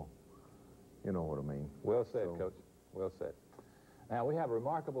in, or, you know what I mean. Well said, Coach. Well said. Now, we have a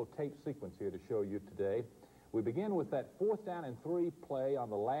remarkable tape sequence here to show you today. We begin with that 4th down and 3 play on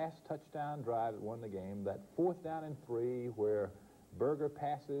the last touchdown drive that won the game, that 4th down and 3 where Berger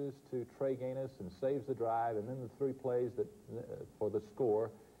passes to Trey Gaines and saves the drive, and then the 3 plays that for the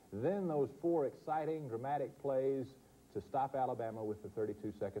score. Then those 4 exciting, dramatic plays to stop Alabama with the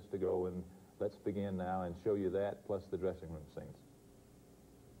 32 seconds to go. And let's begin now and show you that, plus the dressing room scenes.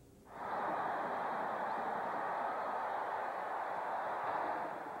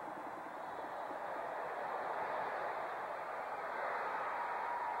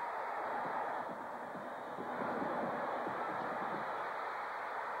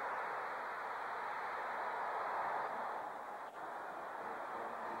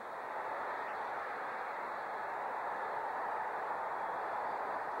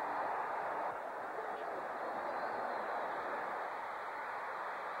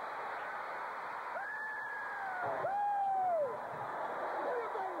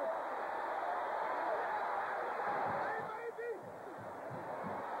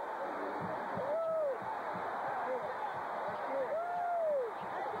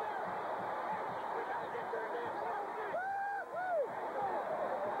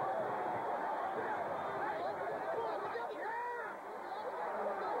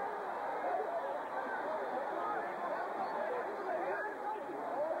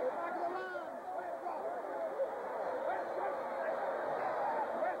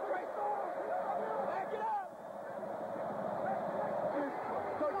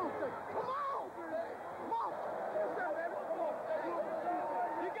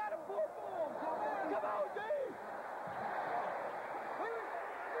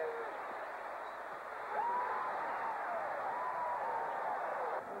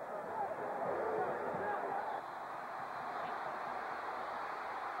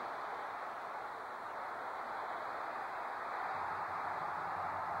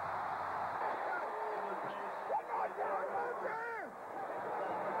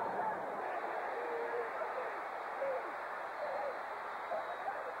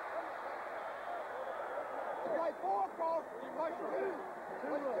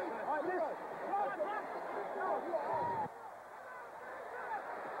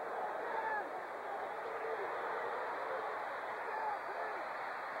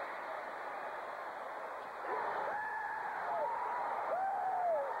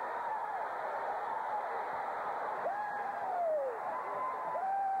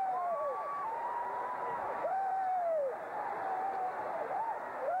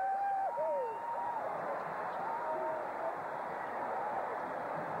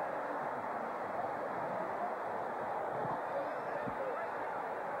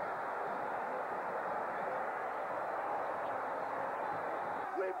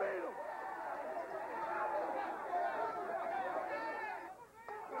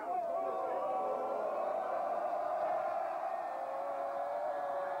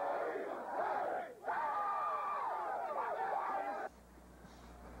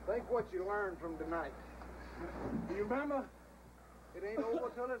 Think what you learned from tonight. Do you remember It ain't over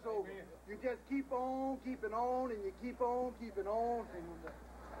till it's over. You just keep on keeping on, and you keep on keeping on. And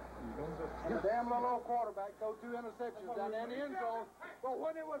the damn little old quarterback threw 2 interceptions down there in the end zone. But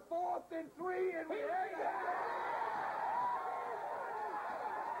when it was 4th and 3 and we had it.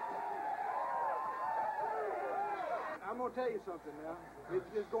 I'm going to tell you something now.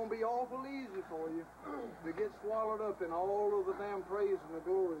 It's going to be awful easy for you to get swallowed up in all of the damn praise and the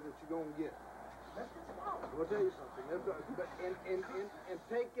glory that you're going to get. I'm going to tell you something. And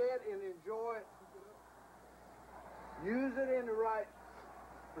take that and enjoy it. Use it in the right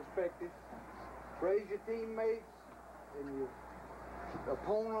perspective. Praise your teammates and your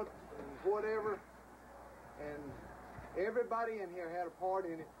opponent and whatever. And everybody in here had a part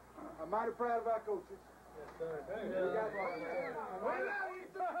in it. I'm mighty proud of our coaches. Yes, sir.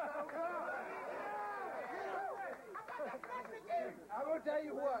 I'm going to tell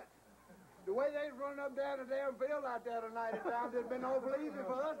you what. The way they run up down the damn field out there tonight, it sounded been awful easy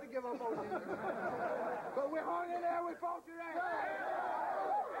for us to give up on you. But we hung in there, we fought you there.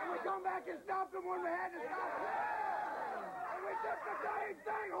 And we come back and stopped them when we had to stop them. And we took the dang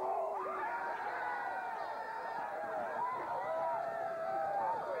thing home.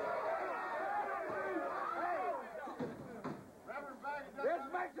 This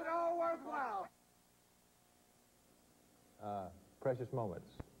makes it all worthwhile. Precious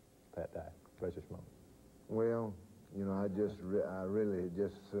moments, Pat Dye. Precious moments. Well, you know, I really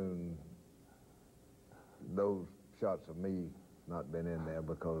just soon those shots of me not been in there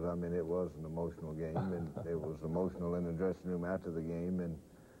because, I mean, it was an emotional game, and it was emotional in the dressing room after the game, and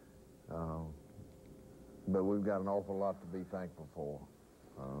but we've got an awful lot to be thankful for.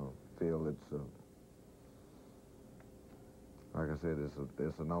 Feel it's like I said,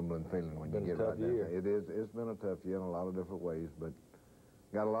 it's an humbling feeling when you get right there. It's been a tough year in a lot of different ways, but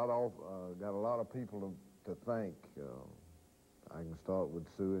got a lot of people to thank. I can start with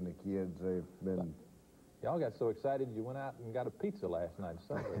Sue and the kids. They've been. Y'all got so excited you went out and got a pizza last night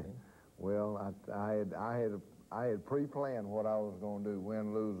celebrating. Well, I had pre-planned what I was going to do,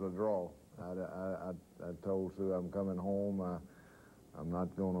 win, lose, or draw. I told Sue I'm coming home. I'm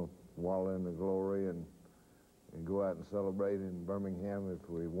not going to wallow in the glory and go out and celebrate in Birmingham if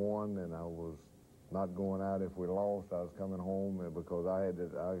we won, and I was not going out if we lost. I was coming home because I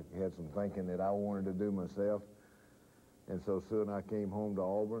had some thinking that I wanted to do myself. And so Sue and I came home to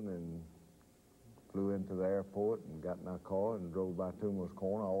Auburn and flew into the airport and got in our car and drove by Toomer's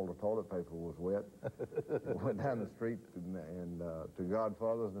Corner. All the toilet paper was wet. Went down the street and to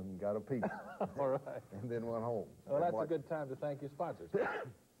Godfather's and got a pizza. All right. And then went home. Well, that's a good time to thank your sponsors.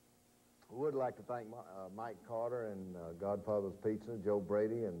 Would like to thank Mike Carter and Godfather's Pizza, Joe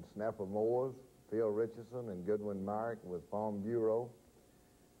Brady and Snapper Moores, Phil Richardson and Goodwin Myrick with Farm Bureau,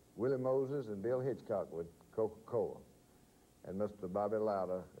 Willie Moses and Bill Hitchcock with Coca-Cola, and Mr. Bobby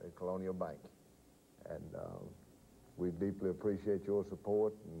Lauder at Colonial Bank. And we deeply appreciate your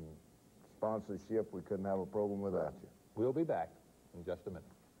support and sponsorship. We couldn't have a program without you. We'll be back in just a minute.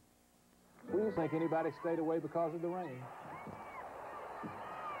 Do you think anybody stayed away because of the rain?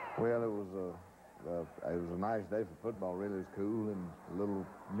 Well, it was a nice day for football. Really, it was cool and a little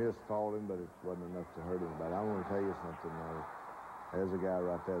mist falling, but it wasn't enough to hurt anybody. I want to tell you something. There's a guy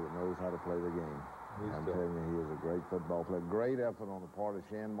right there that knows how to play the game. I'm telling you, he is a great football player. Great effort on the part of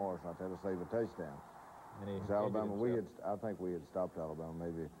Shan Morris out there to save a touchdown. It's Alabama. I think we had stopped Alabama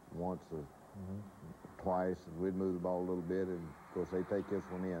maybe once or twice, and we'd move the ball a little bit, and of course they take this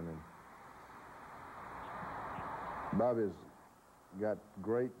one in. And Bobby's got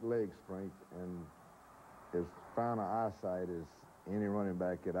great leg strength and as fine an eyesight as any running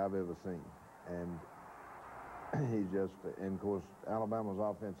back that I've ever seen. And and of course, Alabama's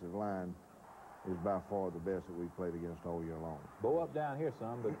offensive line is by far the best that we've played against all year long. Bow up down here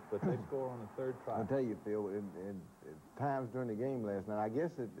some, but they score on the third try. I'll tell you, Phil, in times during the game last night, I guess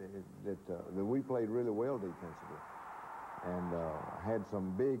that we played really well defensively. And had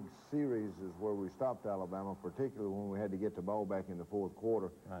some big series where we stopped Alabama, particularly when we had to get the ball back in the fourth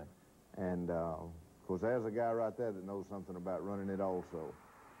quarter. Right. And, of course, there's a guy right there that knows something about running it also.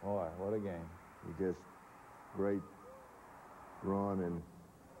 Boy, what a game. He just great run, and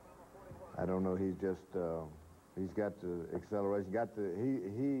I don't know, he's just, he's got the acceleration,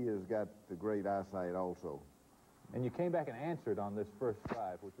 he has got the great eyesight also. And you came back and answered on this first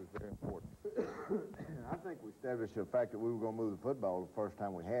drive, which was very important. I think we established the fact that we were going to move the football the first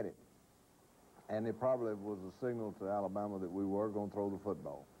time we had it. And it probably was a signal to Alabama that we were going to throw the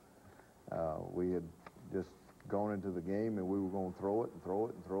football. We had just gone into the game and we were going to throw it and throw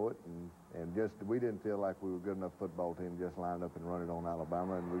it and throw it. And just, we didn't feel like we were a good enough football team just lined up and run it on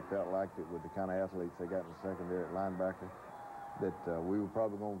Alabama. And we felt like that with the kind of athletes they got in the secondary at linebacker, that we were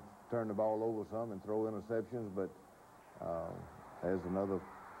probably going to turn the ball over some and throw interceptions, but there's another,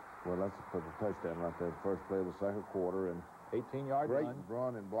 well, that's a touchdown right there, the first play of the second quarter. And 18-yard great run.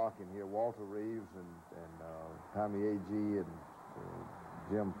 run and blocking here. Walter Reeves and Tommy A.G. and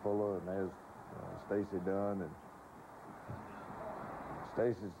Jim Fuller, and there's Stacy Dunn and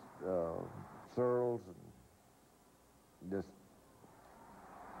Stacy's Searles, and just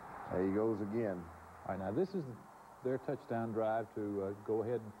there he goes again. All right, now this is their touchdown drive to go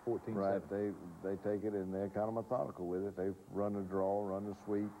ahead 14-7. Right, they take it and they're kind of methodical with it. They run the draw, run the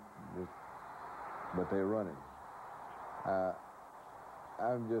sweep, but they're running.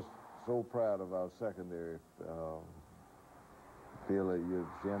 I'm just so proud of our secondary. Feel that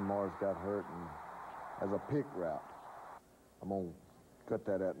Jen Morris got hurt, and as a pick route, I'm going to cut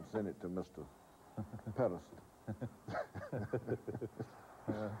that out and send it to Mr. Pedersen.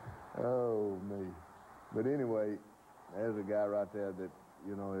 Oh, me. But anyway, there's a guy right there that,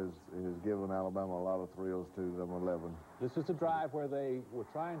 you know, is giving Alabama a lot of thrills to number 11. This is a drive where they were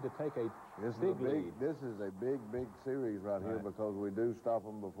trying to take a big lead. This is a big series right here, because we do stop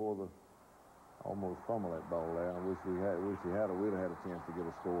them before the almost fumble that ball there. I wish we had we'd have had a chance to get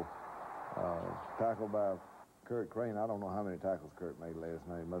a score. Tackle by Kurt Crane. I don't know how many tackles Kurt made last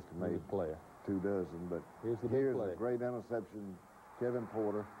night. He must have made 2 dozen, but here's a great interception. Kevin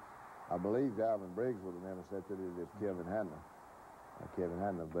Porter. I believe Alvin Briggs would have intercepted it if Kevin hadn't.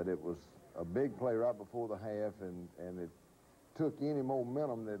 But it was a big play right before the half, and it took any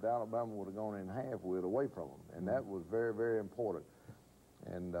momentum that Alabama would have gone in half with away from them, and that was very, very important.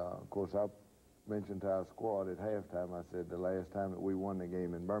 And of course, I mentioned to our squad at halftime, I said the last time that we won the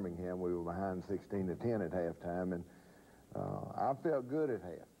game in Birmingham, we were behind 16-10 at halftime, and I felt good at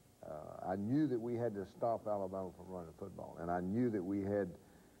half. I knew that we had to stop Alabama from running football, and I knew that we had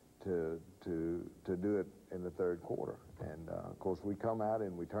to do it in the third quarter. And of course, we come out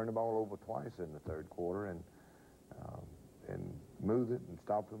and we turned the ball over twice in the third quarter, and moved it and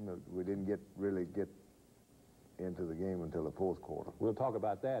stopped them. We didn't really get into the game until the fourth quarter. We'll talk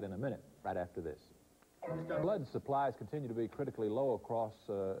about that in a minute, right after this. Blood supplies continue to be critically low across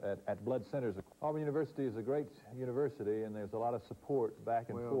at blood centers. Auburn University is a great university, and there's a lot of support back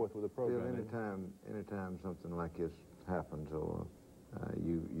and forth with the program. Anytime something like this happens, or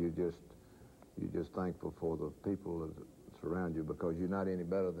you're just thankful for the people that surround you, because you're not any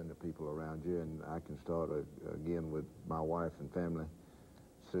better than the people around you. And I can start again with my wife and family,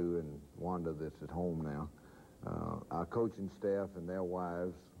 Sue and Wanda, that's at home now. Our coaching staff and their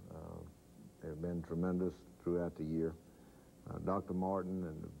wives have been tremendous throughout the year. Dr. Martin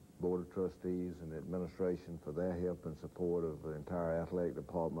and the Board of Trustees and the administration for their help and support of the entire athletic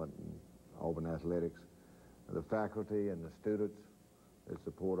department and Auburn Athletics. The faculty and the students that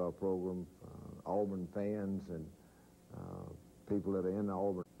support our program, Auburn fans and people that are in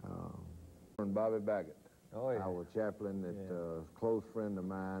Auburn. And Bobby Baggett, our chaplain, that's a close friend of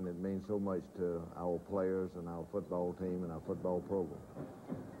mine. It means so much to our players and our football team and our football program.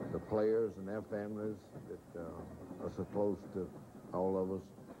 The players and their families that are so close to all of us,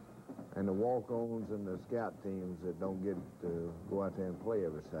 and the walk-ons and the scout teams that don't get to go out there and play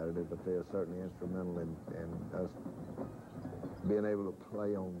every Saturday, but they're certainly instrumental in us being able to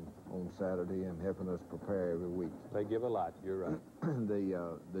play on Saturday and helping us prepare every week. They give a lot, you're right.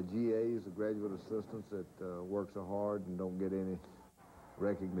 The GAs, the graduate assistants that work so hard and don't get any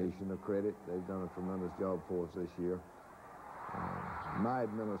recognition or credit, they've done a tremendous job for us this year. My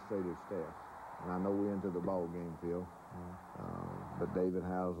administrative staff, and I know we're into the ball game, Phil, but David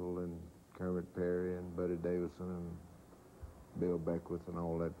Housel and Kermit Perry and Buddy Davison and Bill Beckwith and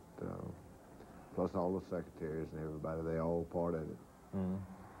all that, plus all the secretaries and everybody, they all part of it.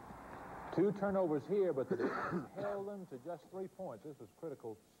 2 turnovers here, but the defense held them to just 3 points. This was a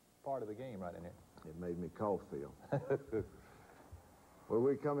critical part of the game right in here. It made me cough, Phil. Well,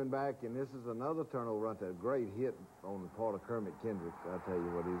 we're coming back, and this is another turnover right there. Great hit on the part of Kermit Kendrick. I tell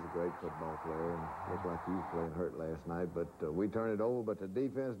you what, he's a great football player, and looked like he was playing hurt last night. But we turn it over, but the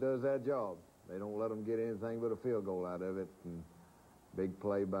defense does their job. They don't let them get anything but a field goal out of it. And big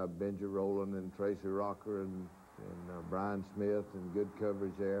play by Benji Rowland and Tracy Rocker and Brian Smith, and good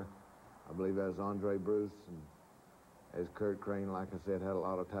coverage there. I believe that was Andre Bruce, and as Kurt Crane, like I said, had a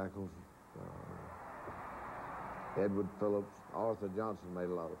lot of tackles. Edward Phillips, Arthur Johnson made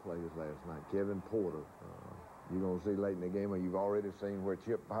a lot of plays last night. Kevin Porter, you're going to see late in the game, or you've already seen where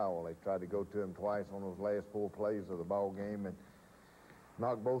Chip Powell, they tried to go to him twice on those last 4 plays of the ball game and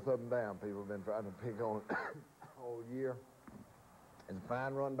knocked both of them down. People have been trying to pick on it all year. It's a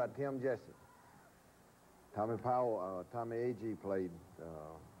fine run by Tim Jessup. Tommy A.G. played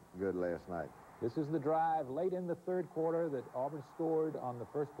good last night. This is the drive late in the third quarter that Auburn scored on the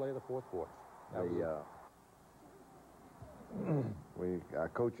first play of the fourth quarter. Our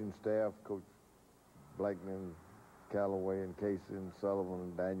coaching staff, Coach Blackman, Callaway, and Casey, and Sullivan,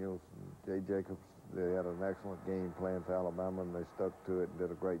 and Daniels, and Jay Jacobs, they had an excellent game plan for Alabama, and they stuck to it and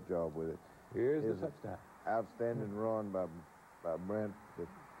did a great job with it. Here's the touchdown. Outstanding run by Brent.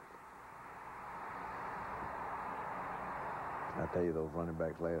 I tell you, those running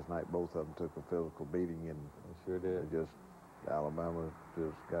backs last night, both of them took a physical beating, and they sure did. Alabama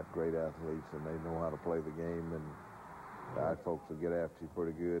just got great athletes, and they know how to play the game, and our folks will get after you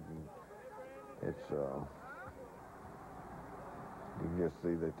pretty good, and it's you can just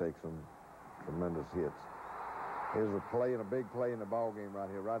see they take some tremendous hits. Here's a play, and a big play in the ball game right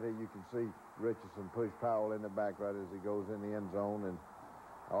here. Right here you can see Richardson push Powell in the back right as he goes in the end zone, and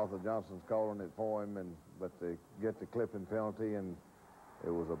Arthur Johnson's calling it for him, but they get the clipping penalty, and it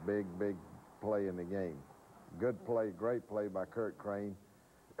was a big, big play in the game. Good play, great play by Kurt Crane.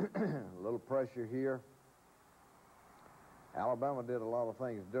 A little pressure here. Alabama did a lot of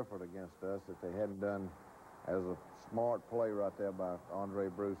things different against us that they hadn't done. As a smart play right there by Andre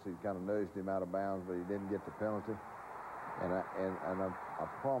Bruce. He kind of nudged him out of bounds, but he didn't get the penalty. And I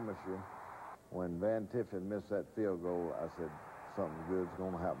promise you, when Van Tiffin missed that field goal, I said, something good's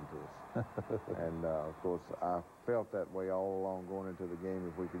going to happen to us. And, of course, I felt that way all along going into the game.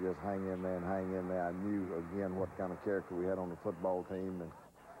 If we could just hang in there and hang in there, I knew, again, what kind of character we had on the football team and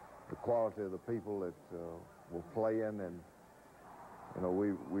the quality of the people that were playing. And, you know,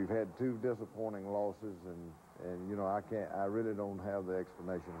 we've had 2 disappointing losses, and you know, I really don't have the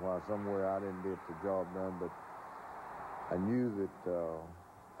explanation why. Somewhere I didn't get the job done, but I knew that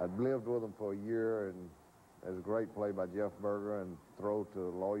I'd lived with them for a year, and there's a great play by Jeff Berger and throw to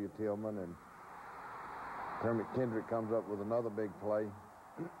Lawyer Tillman, and Kermit Kendrick comes up with another big play.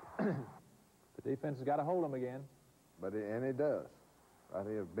 The defense has got to hold them again. And it does. Right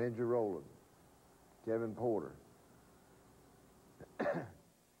here, Benji Rowland, Kevin Porter,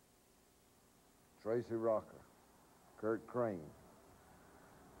 Tracy Rocker, Kurt Crane.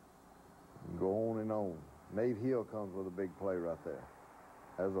 You can go on and on. Nate Hill comes with a big play right there.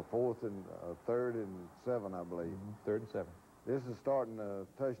 As a 3rd and 7, I believe. 3rd and 7. This is starting a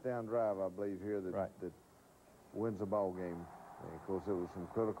touchdown drive, I believe, here that wins the ball game. And of course, there was some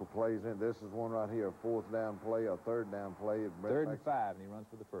critical plays in. This is one right here, a 4th down play, a 3rd down play. 3rd and 5, and he runs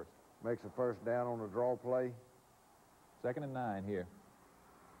for the first. Makes a 1st down on a draw play. 2nd and 9 here.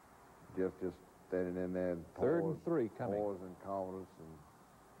 Jeff just standing in there. And 3rd and 3 coming. Pause and confidence.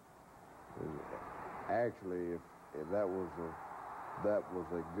 And actually, if that was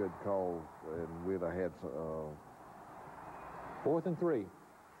a good call, and we'd have had 4th and 3.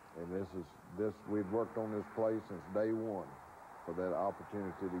 And we'd worked on this play since day one for that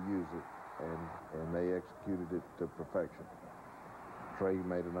opportunity to use it, and they executed it to perfection. Trey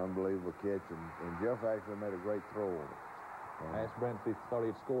made an unbelievable catch, and Jeff actually made a great throw on it. I asked Brent if he thought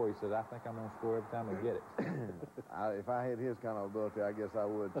he'd score. He said, I think I'm going to score every time I get it. If I had his kind of ability, I guess I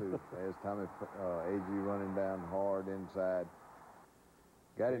would, too. As Tommy A.G. running down hard inside.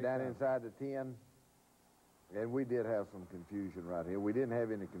 Got it down inside the 10. And we did have some confusion right here. We didn't have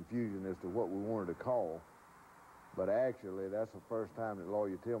any confusion as to what we wanted to call. But actually, that's the first time that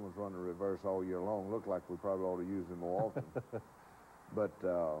Lawyer Tillman's run a reverse all year long. Looked like we probably ought to use him more often. But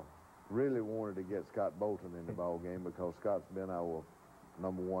really wanted to get Scott Bolton in the ball game because Scott's been our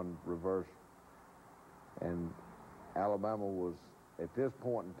 #1 reverse. And Alabama was, at this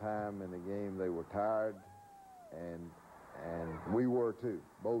point in time in the game, they were tired, and we were too.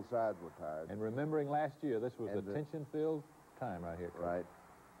 Both sides were tired. And remembering last year, this was a tension-filled time right here, Coach. Right.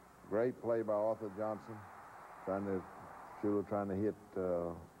 Great play by Arthur Johnson, trying to hit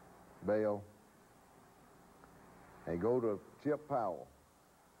Bale. And go to Chip Powell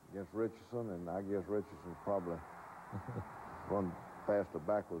against Richardson, and I guess Richardson probably run faster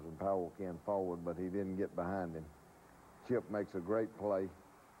backwards than Powell can forward, but he didn't get behind him. Chip makes a great play,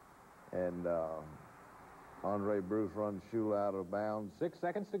 and Andre Bruce runs Shula out of bounds. 6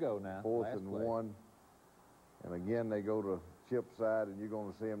 seconds to go now. 4th and 1. And again, they go to Chip's side, and you're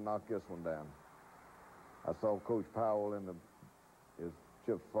going to see him knock this one down. I saw Coach Powell is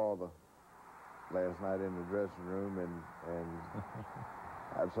Chip's father last night in the dressing room, and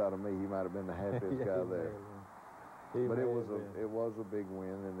outside of me, he might have been the happiest guy there. But it was a big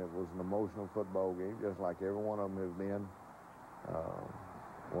win, and it was an emotional football game, just like every one of them has been.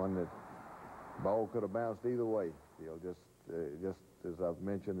 One that ball could have bounced either way. You know, just as I've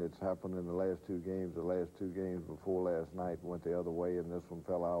mentioned, it's happened in the last 2 games. The last 2 games before last night went the other way, and this one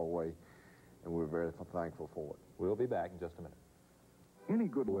fell our way, and we're very thankful for it. We'll be back in just a minute. any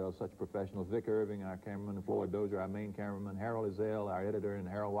good. Well, such professionals, Vic Irving, our cameraman, and Floyd Dozier, our main cameraman, Harold Ezell, our editor, and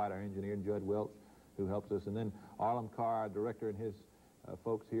Harold White, our engineer, and Judd Welch, who helps us, and then Arlen Carr, our director, and his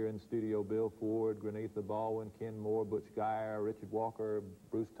folks here in the studio, Bill Ford, Grenatha Baldwin, Ken Moore, Butch Geyer, Richard Walker,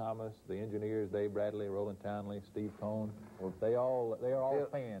 Bruce Thomas, the engineers, Dave Bradley, Roland Townley, Steve Cohn. Well, they are all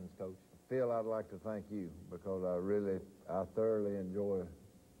fans, Coach. Phil, I'd like to thank you because I thoroughly enjoy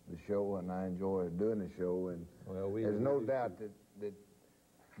the show, and I enjoy doing the show, and there's no doubt that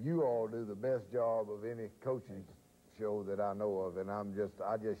you all do the best job of any coaching show that I know of, and I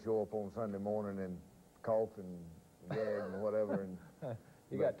just show up on Sunday morning and cough and gag and whatever. And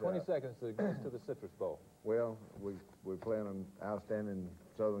you got 20 seconds to get us to the Citrus Bowl. Well, we're playing an outstanding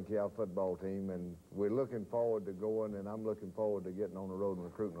Southern Cal football team, and we're looking forward to going, and I'm looking forward to getting on the road and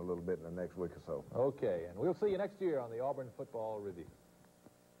recruiting a little bit in the next week or so. Okay, and we'll see you next year on the Auburn Football Review.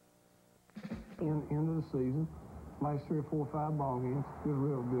 End of the season, last 3 or 4 or 5 ball games, it was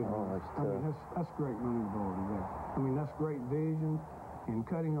real good. I mean, that's great running ability there. I mean, that's great vision and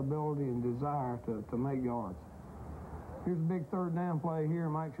cutting ability and desire to make yards. Here's a big third down play here.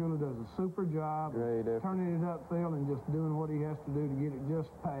 Mike Shula does a super job turning it upfield and just doing what he has to do to get it just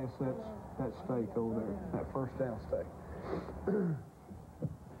past that stake over there, that first down stake.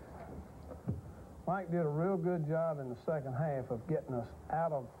 Mike did a real good job in the second half of getting us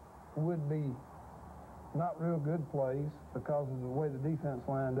out of would-be not real good plays because of the way the defense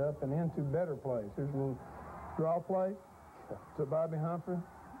lined up and into better plays. Here's a little draw play to Bobby Humphrey.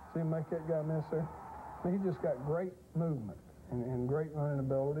 See him make that guy miss there? I mean, he just got great movement and great running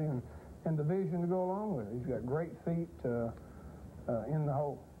ability and the vision to go along with it. He's got great feet in the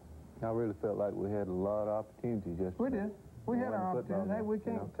hole. I really felt like we had a lot of opportunities yesterday. We did. We had our opportunities. Hey, we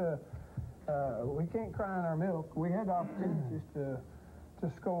can't cry in our milk. We had opportunities to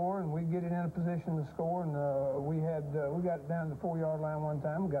score, and we get it in a position to score, and we got it down to the 4-yard line one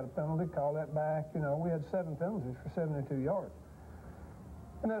time. We got a penalty, call that back. You know, we had 7 penalties for 72 yards.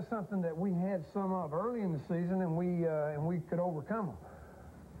 And that's something that we had some of early in the season, and we could overcome them.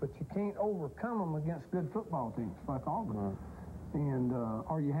 But you can't overcome them against good football teams like Auburn. Right. And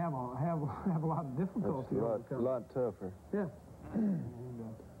or you have a lot of difficulty. It's a lot tougher. Yeah. And,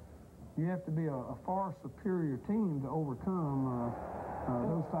 you have to be a far superior team to overcome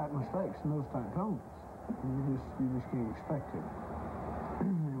those type mistakes and those type penalties. You just can't expect it.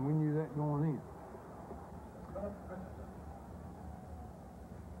 And we knew that going in.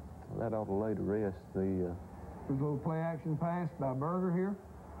 That ought to lay to rest the... There's a little play-action pass by Berger here.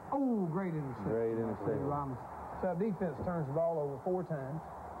 Oh, great interception. Great interception. So our defense turns the ball over 4 times,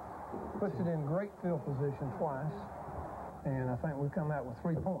 puts it in great field position twice, and I think we come out with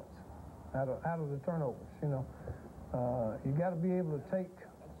 3 points out of the turnovers. You know, you got to be able to take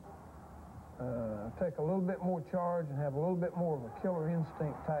a little bit more charge and have a little bit more of a killer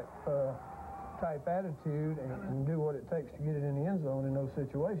instinct type attitude and do what it takes to get it in the end zone in those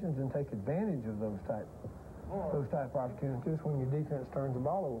situations and take advantage of those type opportunities when your defense turns the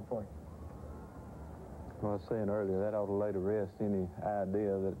ball over for you. Well, I was saying earlier, that ought to lay to rest any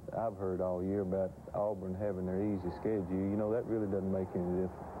idea that I've heard all year about Auburn having their easy schedule. You know, that really doesn't make any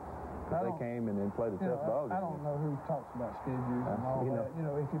difference. They came and then played a tough ball game. I don't know who talks about schedules and all that. You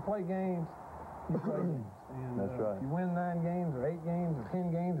know, if you play games, you play games. And, that's right. If you win 9 games or 8 games or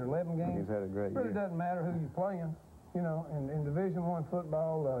 10 games or 11 games, you've had a great year. It really doesn't matter who you're playing. You know, in Division I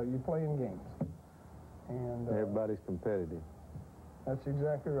football, you're playing games. And everybody's competitive. That's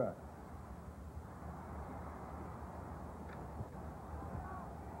exactly right.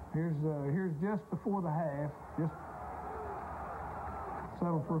 Here's just before the half, just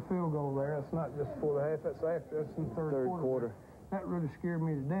settle for a field goal there. That's not just before the half, that's after. That's in the third quarter. That really scared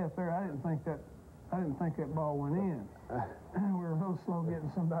me to death there. I didn't think that ball went in. We were real slow getting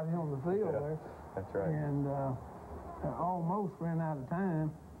somebody on the field there. That's right. And almost ran out of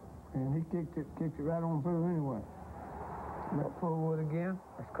time, and he kicked it right on through anyway. Matt Fullwood again.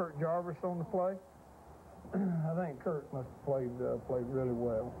 There's Kurt Jarvis on the play. I think Kurt must have played really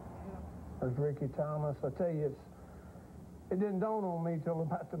well. There's Ricky Thomas. I tell you, it didn't dawn on me till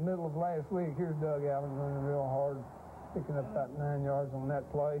about the middle of last week. Here's Doug Allen running real hard, picking up about 9 yards on that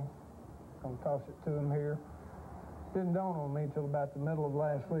play. Gonna toss it to him here. Didn't dawn on me till about the middle of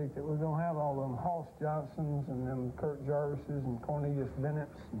last week that we're gonna have all them Hoss Johnsons and them Kurt Jarvises and Cornelius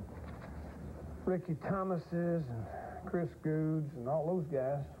Bennett's and Ricky Thomases and Chris Goods and all those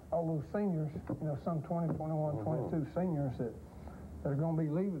guys, all those seniors, you know, some 20, 21, 22 seniors that are going to be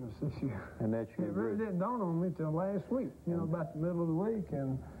leaving us this year. And that's it really didn't dawn on me till last week, you know, about the middle of the week,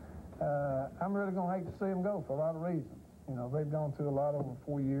 and I'm really going to hate to see them go for a lot of reasons. You know, they've gone through a lot over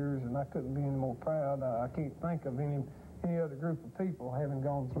 4 years, and I couldn't be any more proud. I can't think of any other group of people having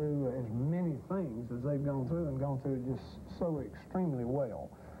gone through as many things as they've gone through, and gone through it just so extremely well,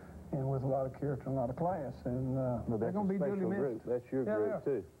 and with a lot of character and a lot of class. And they're going to be duly missed. That's your group,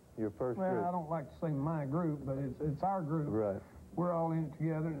 too. Your first group. Well, I don't like to say my group, but it's our group. Right. We're all in it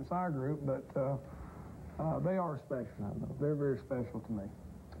together, and it's our group, but they are special. They're very special to me.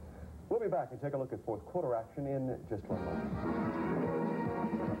 We'll be back and take a look at fourth quarter action in just 1 moment.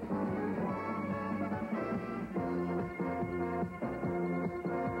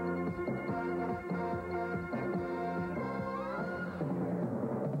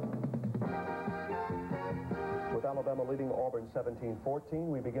 With Alabama leading Auburn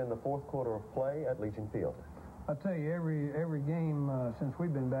 17-14, we begin the fourth quarter of play at Legion Field. I tell you, every game since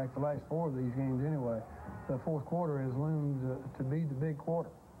we've been back, the last 4 of these games anyway, the fourth quarter has loomed to be the big quarter,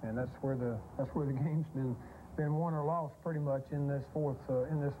 and that's where the game's been won or lost pretty much in this fourth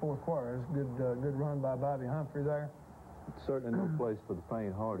quarter. It's a good run by Bobby Humphrey there. It's certainly no place for the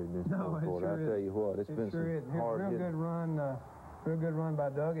faint-hearted in this fourth quarter. Sure I tell you what, it's been some hard real good run by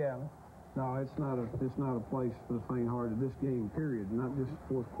Doug Allen. No, it's not a place for the faint-hearted. This game, period, not just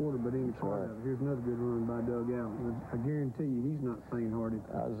fourth quarter, but any part of it. Here's another good run by Doug Allen. I guarantee you, he's not faint-hearted.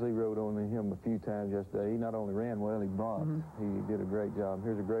 I zeroed on him a few times yesterday. He not only ran well, he blocked. He did a great job.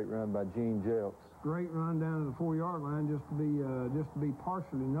 Here's a great run by Gene Jelks. Great run down to the 4-yard line, just to be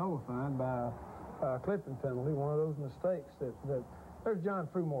partially nullified by a clipping penalty. One of those mistakes that there's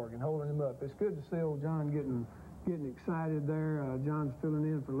John Frumorgan holding him up. It's good to see old John getting excited there. John's filling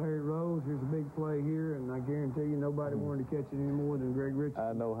in for Larry Rose. Here's a big play here, and I guarantee you nobody wanted to catch it any more than Greg Richardson.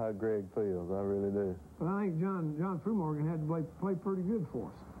 I know how Greg feels. I really do. But I think John Frumorgan had to play pretty good for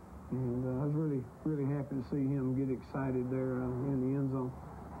us. And I was really, really happy to see him get excited there in the end zone.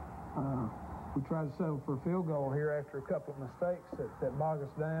 We tried to settle for a field goal here after a couple of mistakes that bog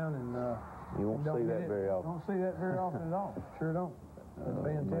us down. And you won't see that very often. Don't see that very often at all. Sure don't.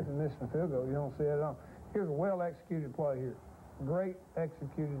 Van Tiffin missing a field goal, you don't see that at all. Here's a well-executed play here. Great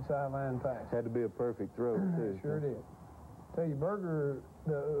executed sideline pass. Had to be a perfect throw, too. Sure did. Tell you, Berger,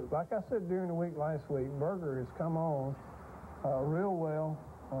 like I said during the week last week, Berger has come on real well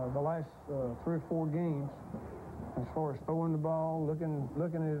the last 3 or 4 games as far as throwing the ball, looking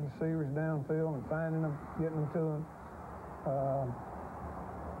at his receivers downfield and finding them, getting them to them.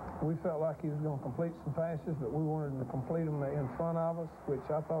 We felt like he was going to complete some passes, but we wanted to complete them in front of us, which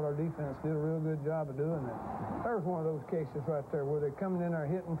I thought our defense did a real good job of doing that. There was one of those cases right there where they're coming in there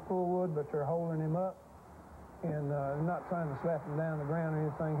hitting Fullwood, but they're holding him up and not trying to slap him down the ground or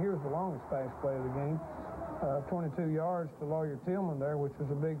anything. Here's the longest pass play of the game, 22 yards to Lawyer Tillman there, which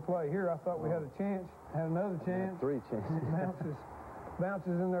was a big play. Here I thought we had a chance, had another chance. 3 chances.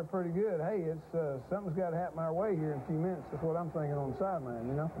 Bounces in there pretty good. Hey, it's something's got to happen our way here in a few minutes. That's what I'm thinking on the sideline,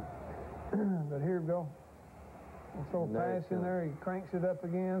 you know. But here we go. We'll throw a pass in there. He cranks it up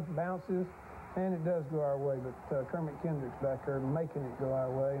again, bounces, and it does go our way. But Kermit Kendrick's back there making it go our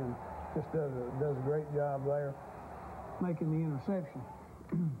way, and just does a great job there making the interception.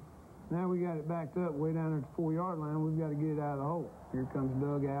 Now we got it backed up way down at the 4-yard line. We've got to get it out of the hole. Here comes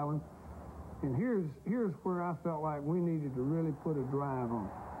Doug Allen. And here's where I felt like we needed to really put a drive on.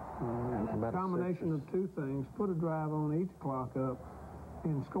 A combination of 2 things. Put a drive on, eat the clock up,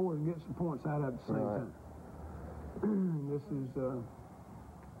 and score and get some points out at the same time. This is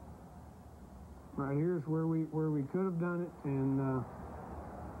right here's where we could have done it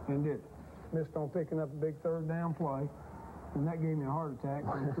and did it. Missed on picking up a big 3rd down play, and that gave me a heart attack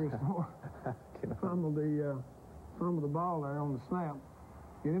when Chris Moore fumbled the ball there on the snap.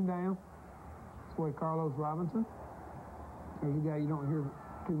 Get him down. This way, Carlos Robinson. There's a guy you don't hear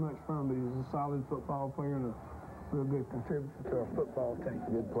too much from, but he's a solid football player and a real good contributor to our football team.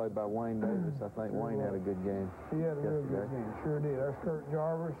 Good play by Wayne Davis. I think Wayne had a good game. He had a real good game. Sure did. There's Kurt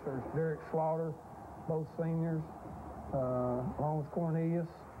Jarvis. There's Derek Slaughter, both seniors, along with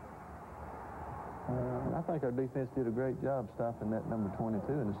Cornelius. I think our defense did a great job stopping that number 22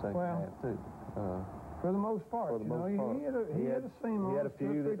 in the second half, too. For the most part. He had a seam on. He had a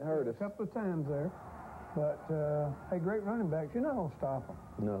few that hurt us. A couple of times there. But, hey, great running backs. You're not going to stop them.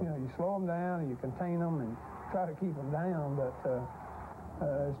 No. You know, you slow them down and you contain them and try to keep them down, but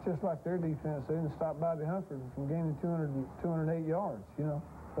it's just like their defense. They didn't stop Bobby Humphrey from gaining 208 yards, you know.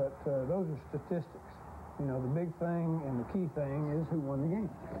 But those are statistics. You know, the big thing and the key thing is who won the game.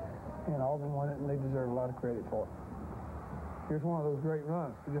 And Auburn won it, and they deserve a lot of credit for it. Here's one of those great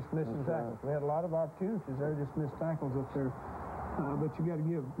runs. We're just missing tackles. We had a lot of opportunities there, just missed tackles up there. But you got to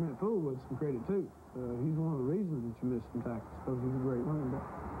give Mitt Fullwood some credit, too. He's one of the reasons that you missed some tackles, because he's a great running back.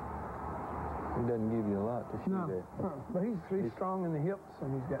 He doesn't give you a lot to shoot at. But he's strong in the hips,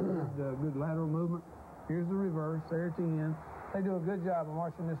 and he's got good lateral movement. Here's the reverse, there at the end. They do a good job of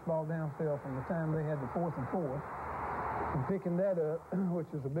marching this ball downfield from the time they had the 4th and 4, and picking that up, which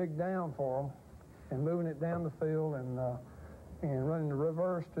is a big down for them, and moving it down the field and running the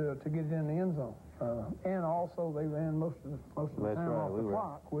reverse to get it in the end zone. And also they ran most of the time off the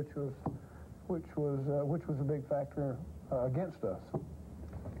clock, which was a big factor against us.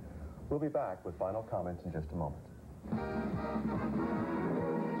 We'll be back with final comments in just a moment.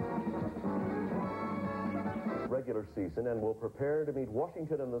 Regular season, and we'll prepare to meet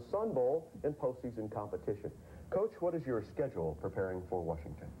Washington in the Sun Bowl in postseason competition. Coach, what is your schedule preparing for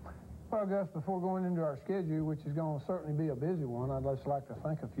Washington? Well, Gus, before going into our schedule, which is going to certainly be a busy one, I'd just like to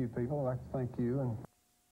thank a few people. I'd like to thank you and